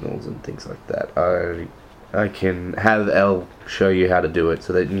radio signals and things like that. I can have Elle show you how to do it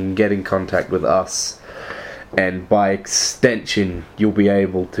so that you can get in contact with us, and by extension you'll be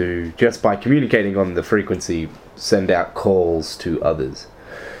able to, just by communicating on the frequency, send out calls to others.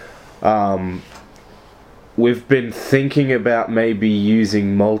 We've been thinking about maybe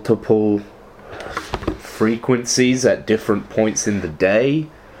using multiple frequencies at different points in the day,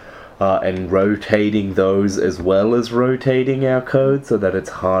 and rotating those as well as rotating our code so that it's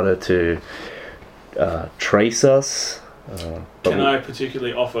harder to trace us. Can I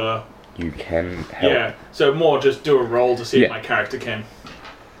particularly offer... You can help. Yeah, so more just do a roll to see Yeah. if my character can.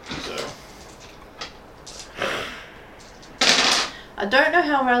 So... I don't know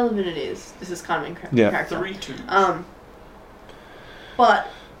how relevant it is. This is kind of in Yeah. character. 3, 2. But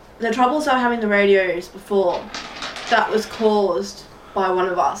the troubles I having the radios before, that was caused by one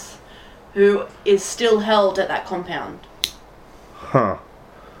of us, who is still held at that compound. Huh.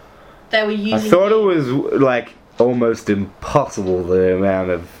 They were using. I thought it was like almost impossible, the amount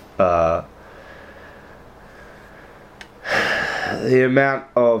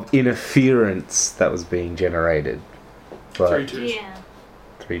of interference that was being generated. But 3 2s. Yeah.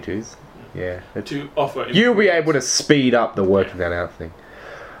 3 2s? Yeah. To offer... You'll be able to speed up the working that out thing.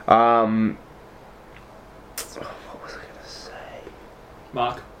 What was I gonna say?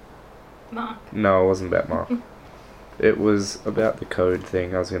 Mark. Mark. No, it wasn't about Mark. It was about the code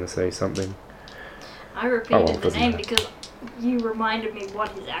thing. I was gonna say something. I repeated the doesn't name matter. because you reminded me what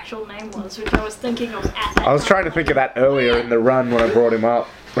his actual name was, which I was thinking of at that I was time. trying to think of that earlier in the run when I brought him up.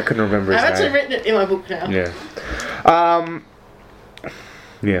 I couldn't remember his I've actually name. written it in my book now. Yeah.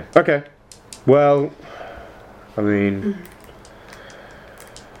 Yeah. Okay. Well, I mean,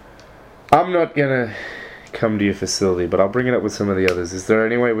 I'm not gonna come to your facility, but I'll bring it up with some of the others. Is there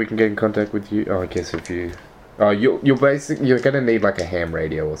any way we can get in contact with you? Oh, I guess if you... Oh, you're gonna need like a ham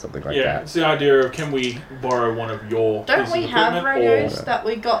radio or something like Yeah, that. it's the idea of can we borrow one of your Don't pieces we of have equipment, radios or... that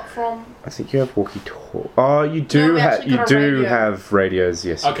we got from? I think you have walkie-talkie. Oh, you do No, we have. actually You got a do radio. have radios.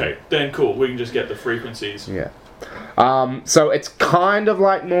 Yes. you Okay, then cool. We can just get the frequencies. do. Yeah. So it's kind of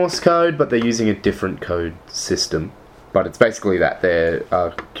like Morse code, but they're using a different code system. But it's basically that they're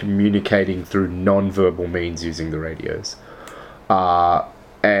communicating through non-verbal means using the radios.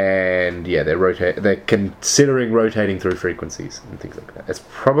 And yeah, they're considering rotating through frequencies and things like that. It's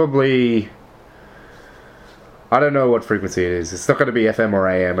probably... I don't know what frequency it is. It's not going to be FM or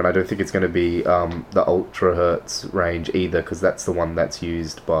AM, and I don't think it's going to be the ultra hertz range either, because that's the one that's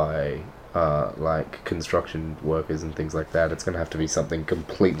used by like construction workers and things like that. It's going to have to be something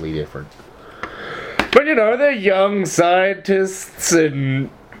completely different. But you know, they're young scientists and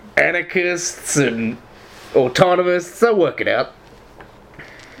anarchists and autonomists. They'll work it out.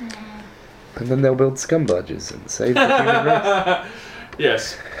 And then they'll build scumbudges and save the human race.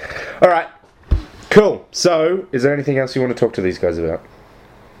 Yes. Alright. Cool. So, is there anything else you want to talk to these guys about?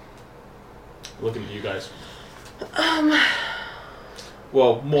 Looking at you guys.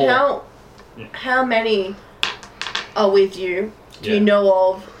 Well, more. How many are with you? Do Yeah. you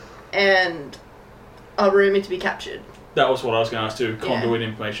know of, and are rumoured to be captured? That was what I was going to ask too. Conduit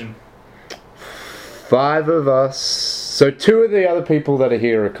information. 5 of us. So 2 of the other people that are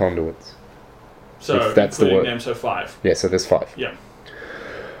here are conduits. So, If that's the including word. them, so 5. Yeah, so there's 5. Yeah.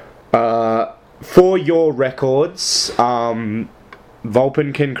 For your records,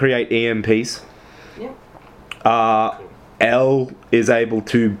 Vulpin can create EMPs. Yep. L is able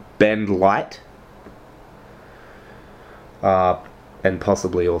to bend light. And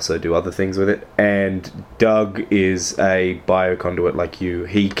possibly also do other things with it. And Doug is a bioconduit like you.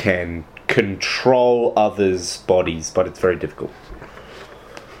 He can control others' bodies, but it's very difficult.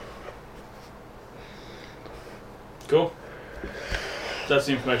 Cool. That's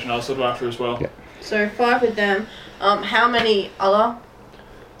the information I was sort of after as well. Yeah. So 5 with them. How many other?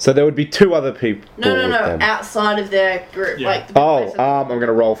 So there would be 2 other people. No, with them. outside of their group. Yeah. Like. The Oh, place I'm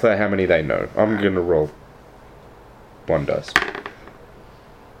gonna roll for how many they know. I'm gonna roll 1 dice.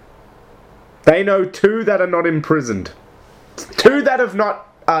 They know 2 that are not imprisoned. 2 that have not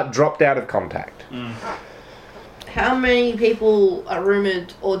dropped out of contact. How many people are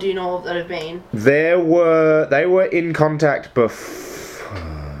rumored, or do you know of, that have been? They were in contact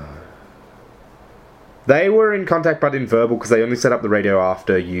They were in contact, but in verbal, because they only set up the radio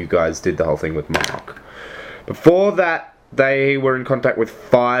after you guys did the whole thing with Mark. Before that, they were in contact with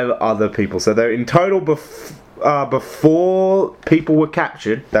 5 other people. So they're in total, before people were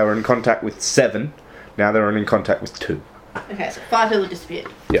captured, they were in contact with 7. Now they're in contact with 2. Okay, so 5 people disappeared.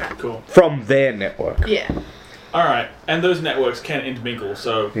 Yeah. Cool. From their network. Yeah. Alright, and those networks can intermingle,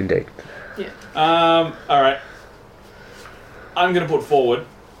 so... Indeed. Yeah. Alright. I'm going to put forward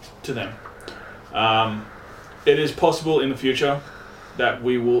to them. It is possible in the future that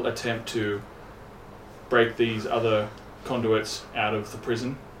we will attempt to break these other conduits out of the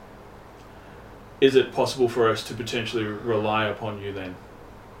prison. Is it possible for us to potentially rely upon you then?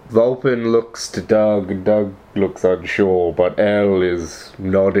 Vulpin looks to Doug, and Doug looks unsure, but Elle is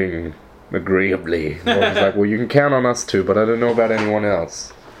nodding agreeably. Vulpin's like, well, you can count on us too, but I don't know about anyone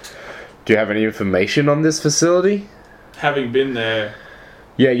else. Do you have any information on this facility? Having been there,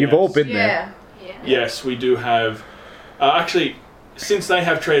 Yeah, you've Yes. all been there. Yeah. Yeah. yes, we do have... actually, since they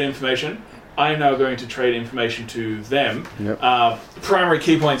have trade information, I'm now going to trade information to them. Yep. Primary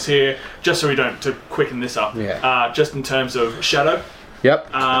key points here, just so we don't... to quicken this up. Yeah. Just in terms of Shadow,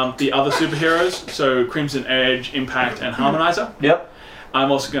 Yep. the other superheroes, so Crimson Edge, Impact, and Harmonizer. Yep.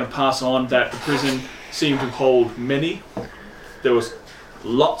 I'm also going to pass on that the prison seemed to hold many. There was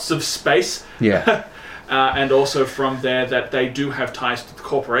lots of space. Yeah. And also from there that they do have ties to the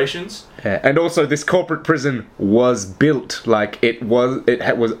corporations. Yeah. And also, this corporate prison was built like it was.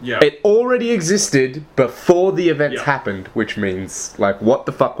 Yeah. It already existed before the events Yeah. happened, which means like, what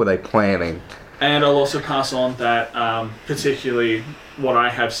the fuck were they planning? And I'll also pass on that, particularly what I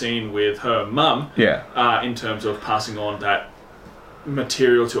have seen with her mum, Yeah. in terms of passing on that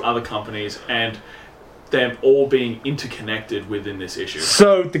material to other companies and them all being interconnected within this issue.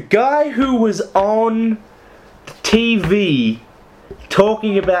 So the guy who was on TV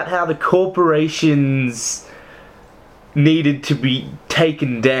talking about how the corporations needed to be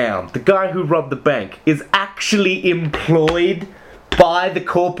taken down, the guy who robbed the bank, is actually employed by the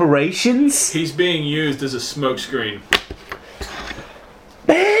corporations? He's being used as a smokescreen.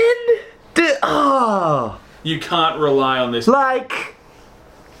 Man! You can't rely on this. Like,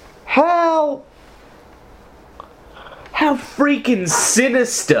 how freaking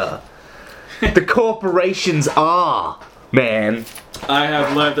sinister the corporations are, man. I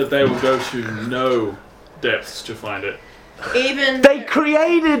have learnt that they will go to no depths to find it. Even They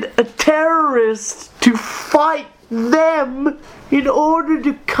created a terrorist to fight them in order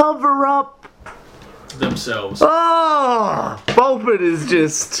to cover up. Themselves. Vulpin is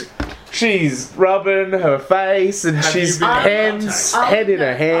just... She's rubbing her face and Have she's you been hands, contacted? head in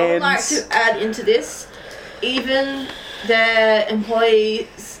her I would like hands. to add into this, even their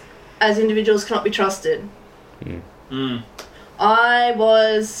employees as individuals cannot be trusted. I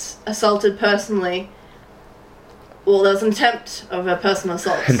was assaulted personally. Well, there was an attempt of a personal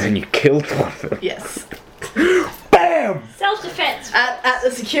assault. And then you killed one of them. Yes. BAM! Self-defense. At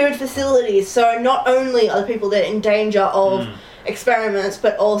the secured facilities, so not only are the people there in danger of experiments,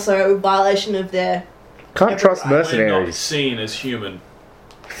 but also violation of their... Can't trust They're not They're not mercenaries. seen as human.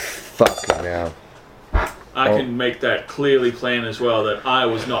 Fucking hell. I Oh. can make that clearly plain as well, that I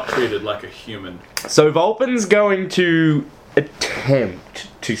was not treated like a human. So Vulpin's going to attempt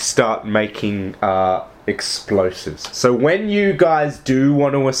to start making explosives. So when you guys do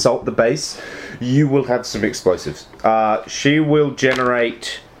want to assault the base, you will have some explosives. She will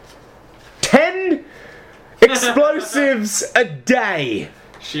generate 10 explosives a day.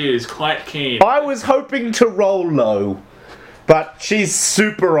 She is quite keen. I was hoping to roll low, but she's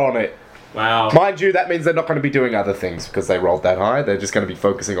super on it. Wow. Mind you, that means they're not going to be doing other things because they rolled that high. They're just going to be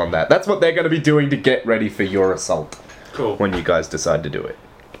focusing on that. That's what they're going to be doing to get ready for your assault Cool. when you guys decide to do it.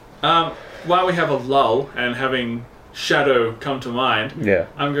 While we have a lull and having Shadow come to mind, Yeah.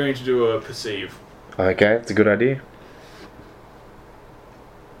 I'm going to do a perceive. Okay, it's a good idea.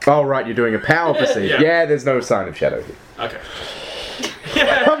 Oh, right, you're doing a power perceive. Yeah. Yeah, there's no sign of shadow here. Okay.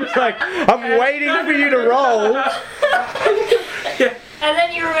 I'm just like, I'm waiting for you to roll. And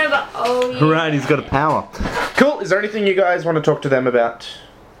then you remember, oh yeah. Right, he's got a power. Cool, is there anything you guys want to talk to them about?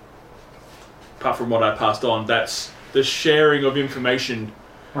 Apart from what I passed on, that's the sharing of information.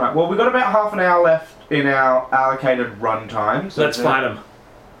 Right, well, we've got about half an hour left in our allocated run time. Let's fight them.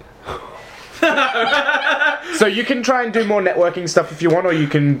 So you can try and do more networking stuff if you want, or you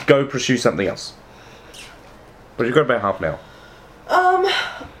can go pursue something else. But you've got about half an hour.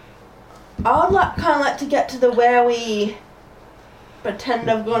 I would kind of like to get to the where we pretend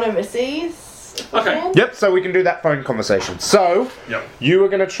I've gone overseas. if we Okay. can. Yep, so we can do that phone conversation. So, Yep. you were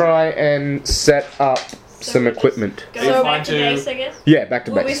going to try and set up some we just equipment. Go So- back to to- base, I guess. Yeah, back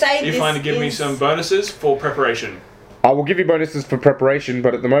to Will we base. say You this find to give me is- some bonuses for preparation. I will give you bonuses for preparation,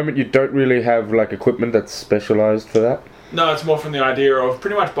 but at the moment you don't really have like equipment that's specialized for that. No, it's more from the idea of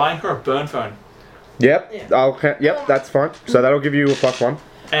pretty much buying her a burn phone. Yep, Yeah. yep, that's fine. So that'll give you a +1.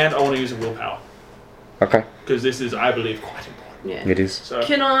 And I want to use a willpower. Okay, Because this is, I believe, quite important. Yeah. it is. So,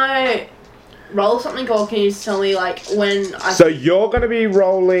 Can I roll something, or can you just tell me like when I? So you're going to be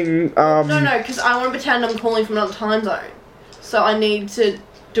rolling. No, because I want to pretend I'm calling from another time zone. So I need to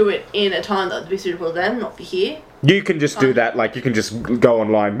do it in a time that would be suitable to them, not for here. You can just do that. Like you can just go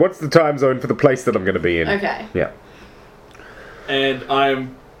online. What's the time zone for the place that I'm going to be in? Okay. Yeah. and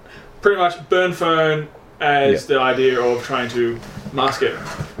I'm pretty much burn phone as the idea of trying to mask it.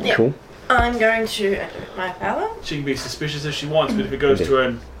 Yeah. Cool. I'm going to activate my power. She can be suspicious if she wants, but if it goes to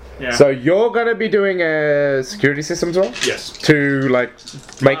an... Yeah. So you're going to be doing a security systems roll yes. to like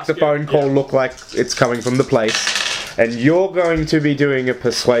make Mask the it, phone call yeah. look like it's coming from the place, and you're going to be doing a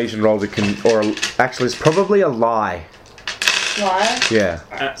persuasion roll actually it's probably a lie. Why?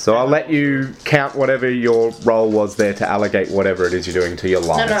 Yeah. So I'll let you count whatever your roll was there to allocate whatever it is you're doing to your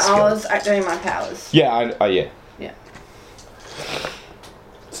lie. No, skill. I was activating my powers. Yeah, yeah. Yeah.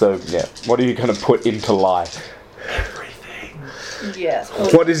 So, yeah, what are you going to put into lie? Everything. Yes.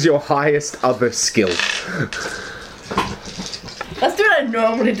 What is your highest other skill? Let's do what I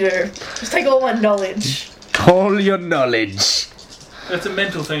normally do. Just take all my knowledge. All your knowledge. It's a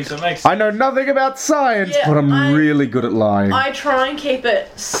mental thing, so it makes... I know nothing about science, Yeah, but I'm I- really good at lying. I try and keep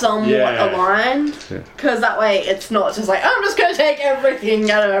it somewhat Yeah. aligned, Yeah. because that way it's not just like, I'm just going to take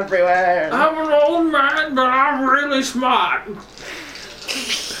everything out of everywhere. I'm an old man, but I'm really smart.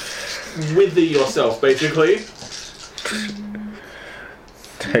 Wither yourself, basically.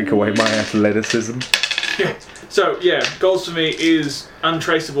 Take away my athleticism. So, yeah, goals for me is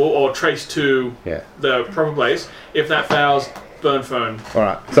untraceable or trace to Yeah. the proper place. If that fails, burn phone.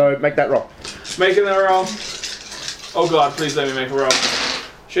 Alright, so make that roll. Making that roll. Oh god, please let me make a roll.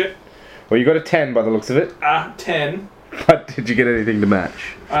 Shit. Well, you got a 10 by the looks of it. 10. But did you get anything to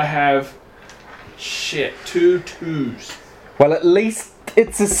match? I have... Shit, 2 2s. Well, at least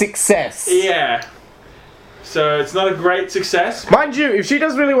it's a success. Yeah. So it's not a great success. Mind you, if she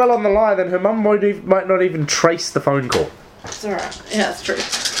does really well on the lie, then her mum might not even trace the phone call. It's alright. Yeah, that's true.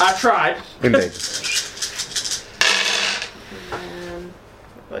 I tried. Indeed. Oh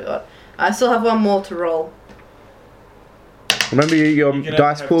my god. I still have one more to roll. Remember, your You can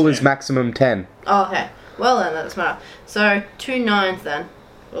dice have pool is 10. maximum 10. Oh, okay. Well then, that's matter. So, 2 9s then.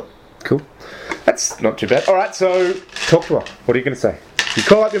 Cool. That's not too bad. Alright, so talk to her. What are you going to say? You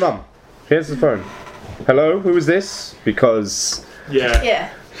call up your mum. Here's the phone. Hello, who is this? Because Yeah. Yeah.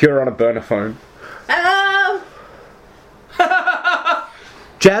 you're on a burner phone. Hello!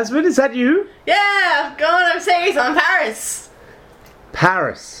 Jasmine, is that you? Yeah, going overseas. I'm in Paris.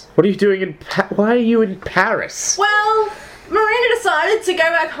 Paris. What are you doing in Why are you in Paris? Well, Marina decided to go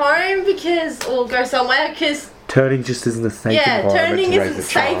back home or go somewhere because, Turning just isn't a safe environment turning to raise isn't a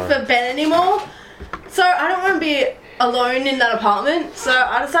safe child. for Ben anymore. So I don't want to be alone in that apartment. So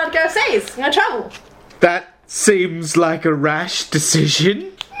I decided to go overseas. I'm gonna travel. That seems like a rash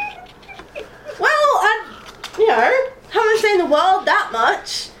decision. Well, haven't seen the world that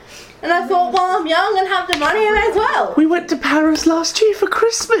much. And I thought, while I'm young and have the money, I may as well. We went to Paris last year for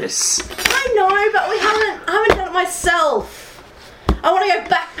Christmas. I know, but I haven't done it myself. I want to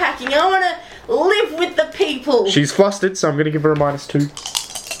go backpacking. I want to live with the people. She's flustered, so I'm going to give her a -2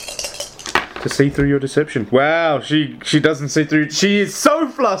 to see through your deception. Wow, she doesn't see through. She is so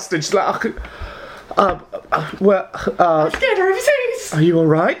flustered. She's like, Let's go to overseas. are you all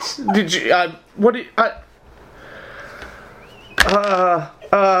right? Did you? What?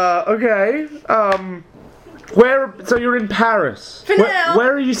 Okay. Where? So you're in Paris. For now.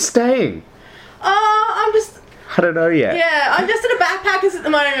 Where are you staying? I'm just, I don't know yet. I'm just at a backpackers at the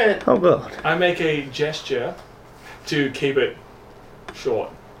moment. Oh god. I make a gesture to keep it short.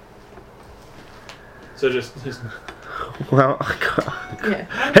 So just Well, Yeah.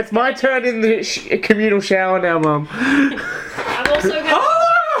 it's my turn in the communal shower now, Mum. I'm also gonna.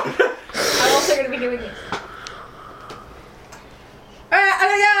 I'm also gonna be doing this. Alright, I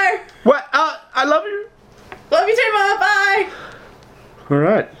gotta go. What? I love you. Love you too, Mom. Bye. All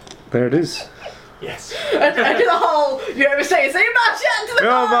right, there it is. yes. I do the whole, you overseas, so you march out to the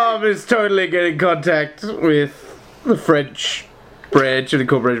Your phone. mom is totally getting contact with the French branch of the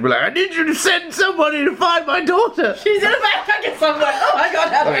corporation. Be like, I need you to send somebody to find my daughter. She's in a backpack somewhere. Oh my god,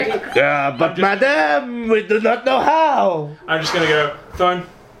 help me. Yeah, but madame, we do not know how. I'm just gonna go, phone,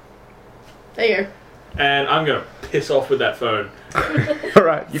 There you go. and I'm gonna piss off with that phone.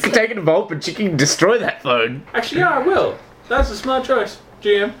 Alright, you can take it to Vault, but you can destroy that phone. Actually, yeah, I will. That's a smart choice,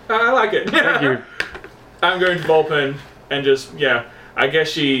 GM. I like it. Thank you. I'm going to Volpin and just, yeah, I guess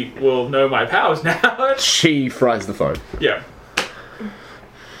she will know my powers now. She fries the phone. Yeah.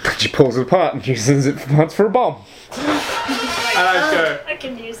 She pulls it apart and uses it once for a bomb. And I just go, I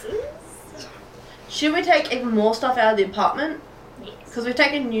can use this. Should we take even more stuff out of the apartment? Yes. Because we've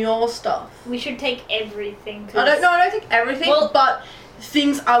taken your stuff. We should take everything. I don't think everything, Well- but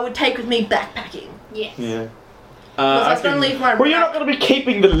things I would take with me backpacking. Yes. Yeah. Because I I was going to can, leave my Well, you're not going to be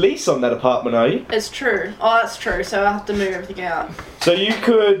keeping the lease on that apartment, are you? It's true. Oh, that's true. So I have to move everything out. So you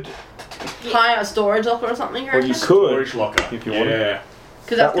could, Hire a storage locker or something, or you could, storage locker. if you wanted. Yeah.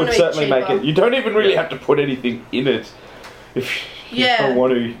 Because That that's going would to be certainly cheaper. make it. You don't even really have to put anything in it if you Yeah. don't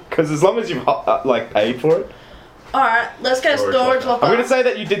want to. Because as long as you've like paid for it. Alright, let's get a Storage storage locker. locker. I'm going to say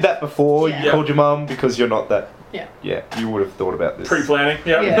that you did that before. Yeah. You called your mum because you're not that. Yeah. Yeah, you would have thought about this. Pre-planning.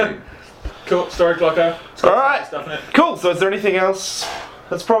 Yep. Yeah. Cool. Storage locker. It's got Alright. stuff in it. Cool. So is there anything else?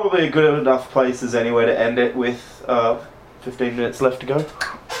 That's probably a good enough place as anywhere to end it with 15 minutes left to go.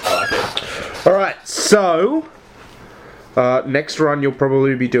 I like it. Alright, so next run you'll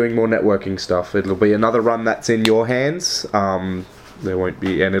probably be doing more networking stuff. It'll be another run that's in your hands. There won't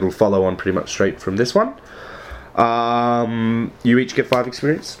be, and it'll follow on pretty much straight from this one. You each get 5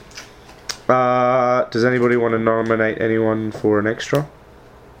 experience. Does anybody want to nominate anyone for an extra?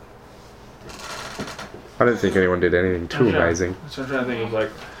 I don't think anyone did anything too Yeah. amazing. So I'm trying to think of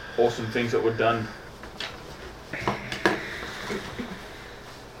like awesome things that were done.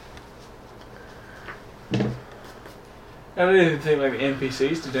 I don't even think like the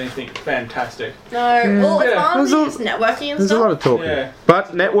NPCs did anything fantastic. No, well, it's Yeah. fun. There's a- Just networking and There's a stuff. lot of talking. Yeah.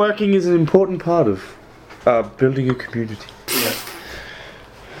 But networking is an important part of building a community.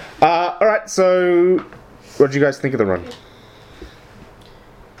 Yeah. Alright, so what do you guys think of the run?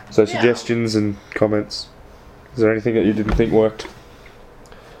 So Yeah. suggestions and comments. Is there anything that you didn't think worked?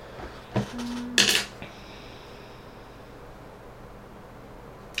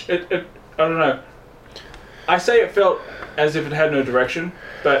 I don't know. I say it felt as if it had no direction,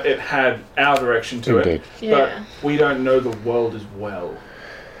 but it had our direction to Indeed. it. Yeah. But we don't know the world as well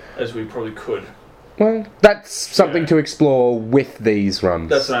as we probably could. Well, that's something Yeah. to explore with these runs.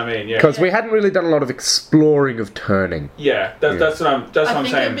 That's what I mean. Yeah. Because we hadn't really done a lot of exploring of turning. Yeah. That's what I'm. That's I what I'm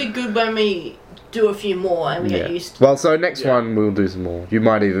think saying. it'd be good when we do a few more and we get used to Well, so next Yeah. one we'll do some more. You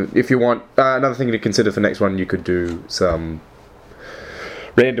might even, if you want, another thing to consider for next one, you could do some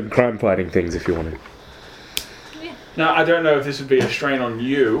random crime fighting things if you wanted. Now, I don't know if this would be a strain on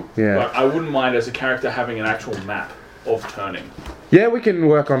you, Yeah. but I wouldn't mind as a character having an actual map of turning, Yeah, we can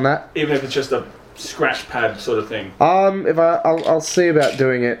work on that. even if it's just a scratch pad sort of thing. If I'll see about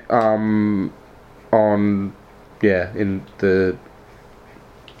doing it. On, yeah, in the.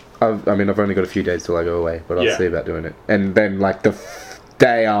 I mean, I've only got a few days till I go away, but I'll Yeah. see about doing it. And then, like the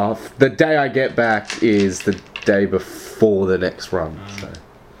day I get back is the day before the next run. So.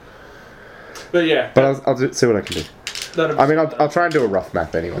 But yeah, But I'll see what I can do. I mean, I'll try and do a rough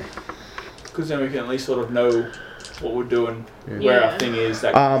map anyway. because then we can at least sort of know what we're doing, where our Yeah. thing is.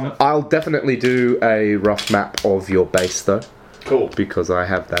 That kind of stuff. I'll definitely do a rough map of your base though, Cool. because I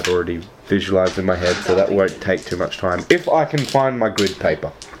have that already visualized in my head, so that won't take too much time if I can find my grid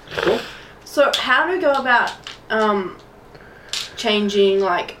paper. Cool. So how do we go about changing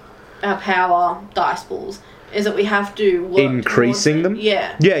like our power dice pools? Is it we have to work Increasing towards them? it?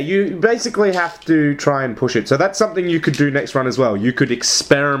 Yeah. Yeah, you basically have to try and push it. So that's something you could do next run as well. You could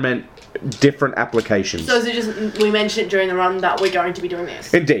experiment different applications. So is it just we mentioned it during the run that we're going to be doing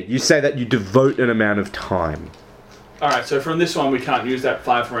this? Indeed, you say that you devote an amount of time. All right. So from this one, we can't use that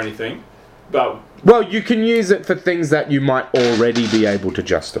 5 for anything, but Well, you can use it for things that you might already be able to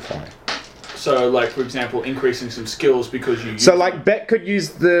justify. so like for example, increasing some skills because you. So, use like, them. Bet could use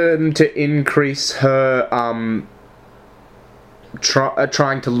them to increase her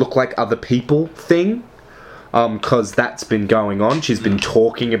trying to look like other people thing, because that's been going on. She's been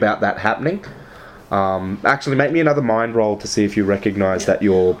talking about that happening. Actually, make me another mind roll to see if you recognise that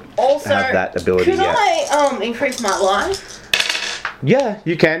you Also, have that ability could yet. I increase my life? Yeah,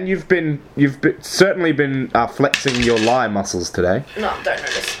 you can. Certainly been flexing your lie muscles today. No, don't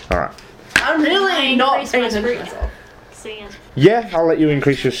notice. All right. I'm really not increase paying my attention to scrutiny. myself. So yeah. Yeah, I'll let you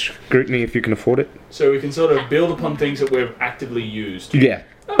increase your scrutiny if you can afford it. So we can sort of build upon things that we've actively used. Yeah.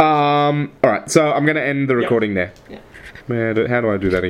 All right. So I'm going to end the recording there. Man, how do I do that again?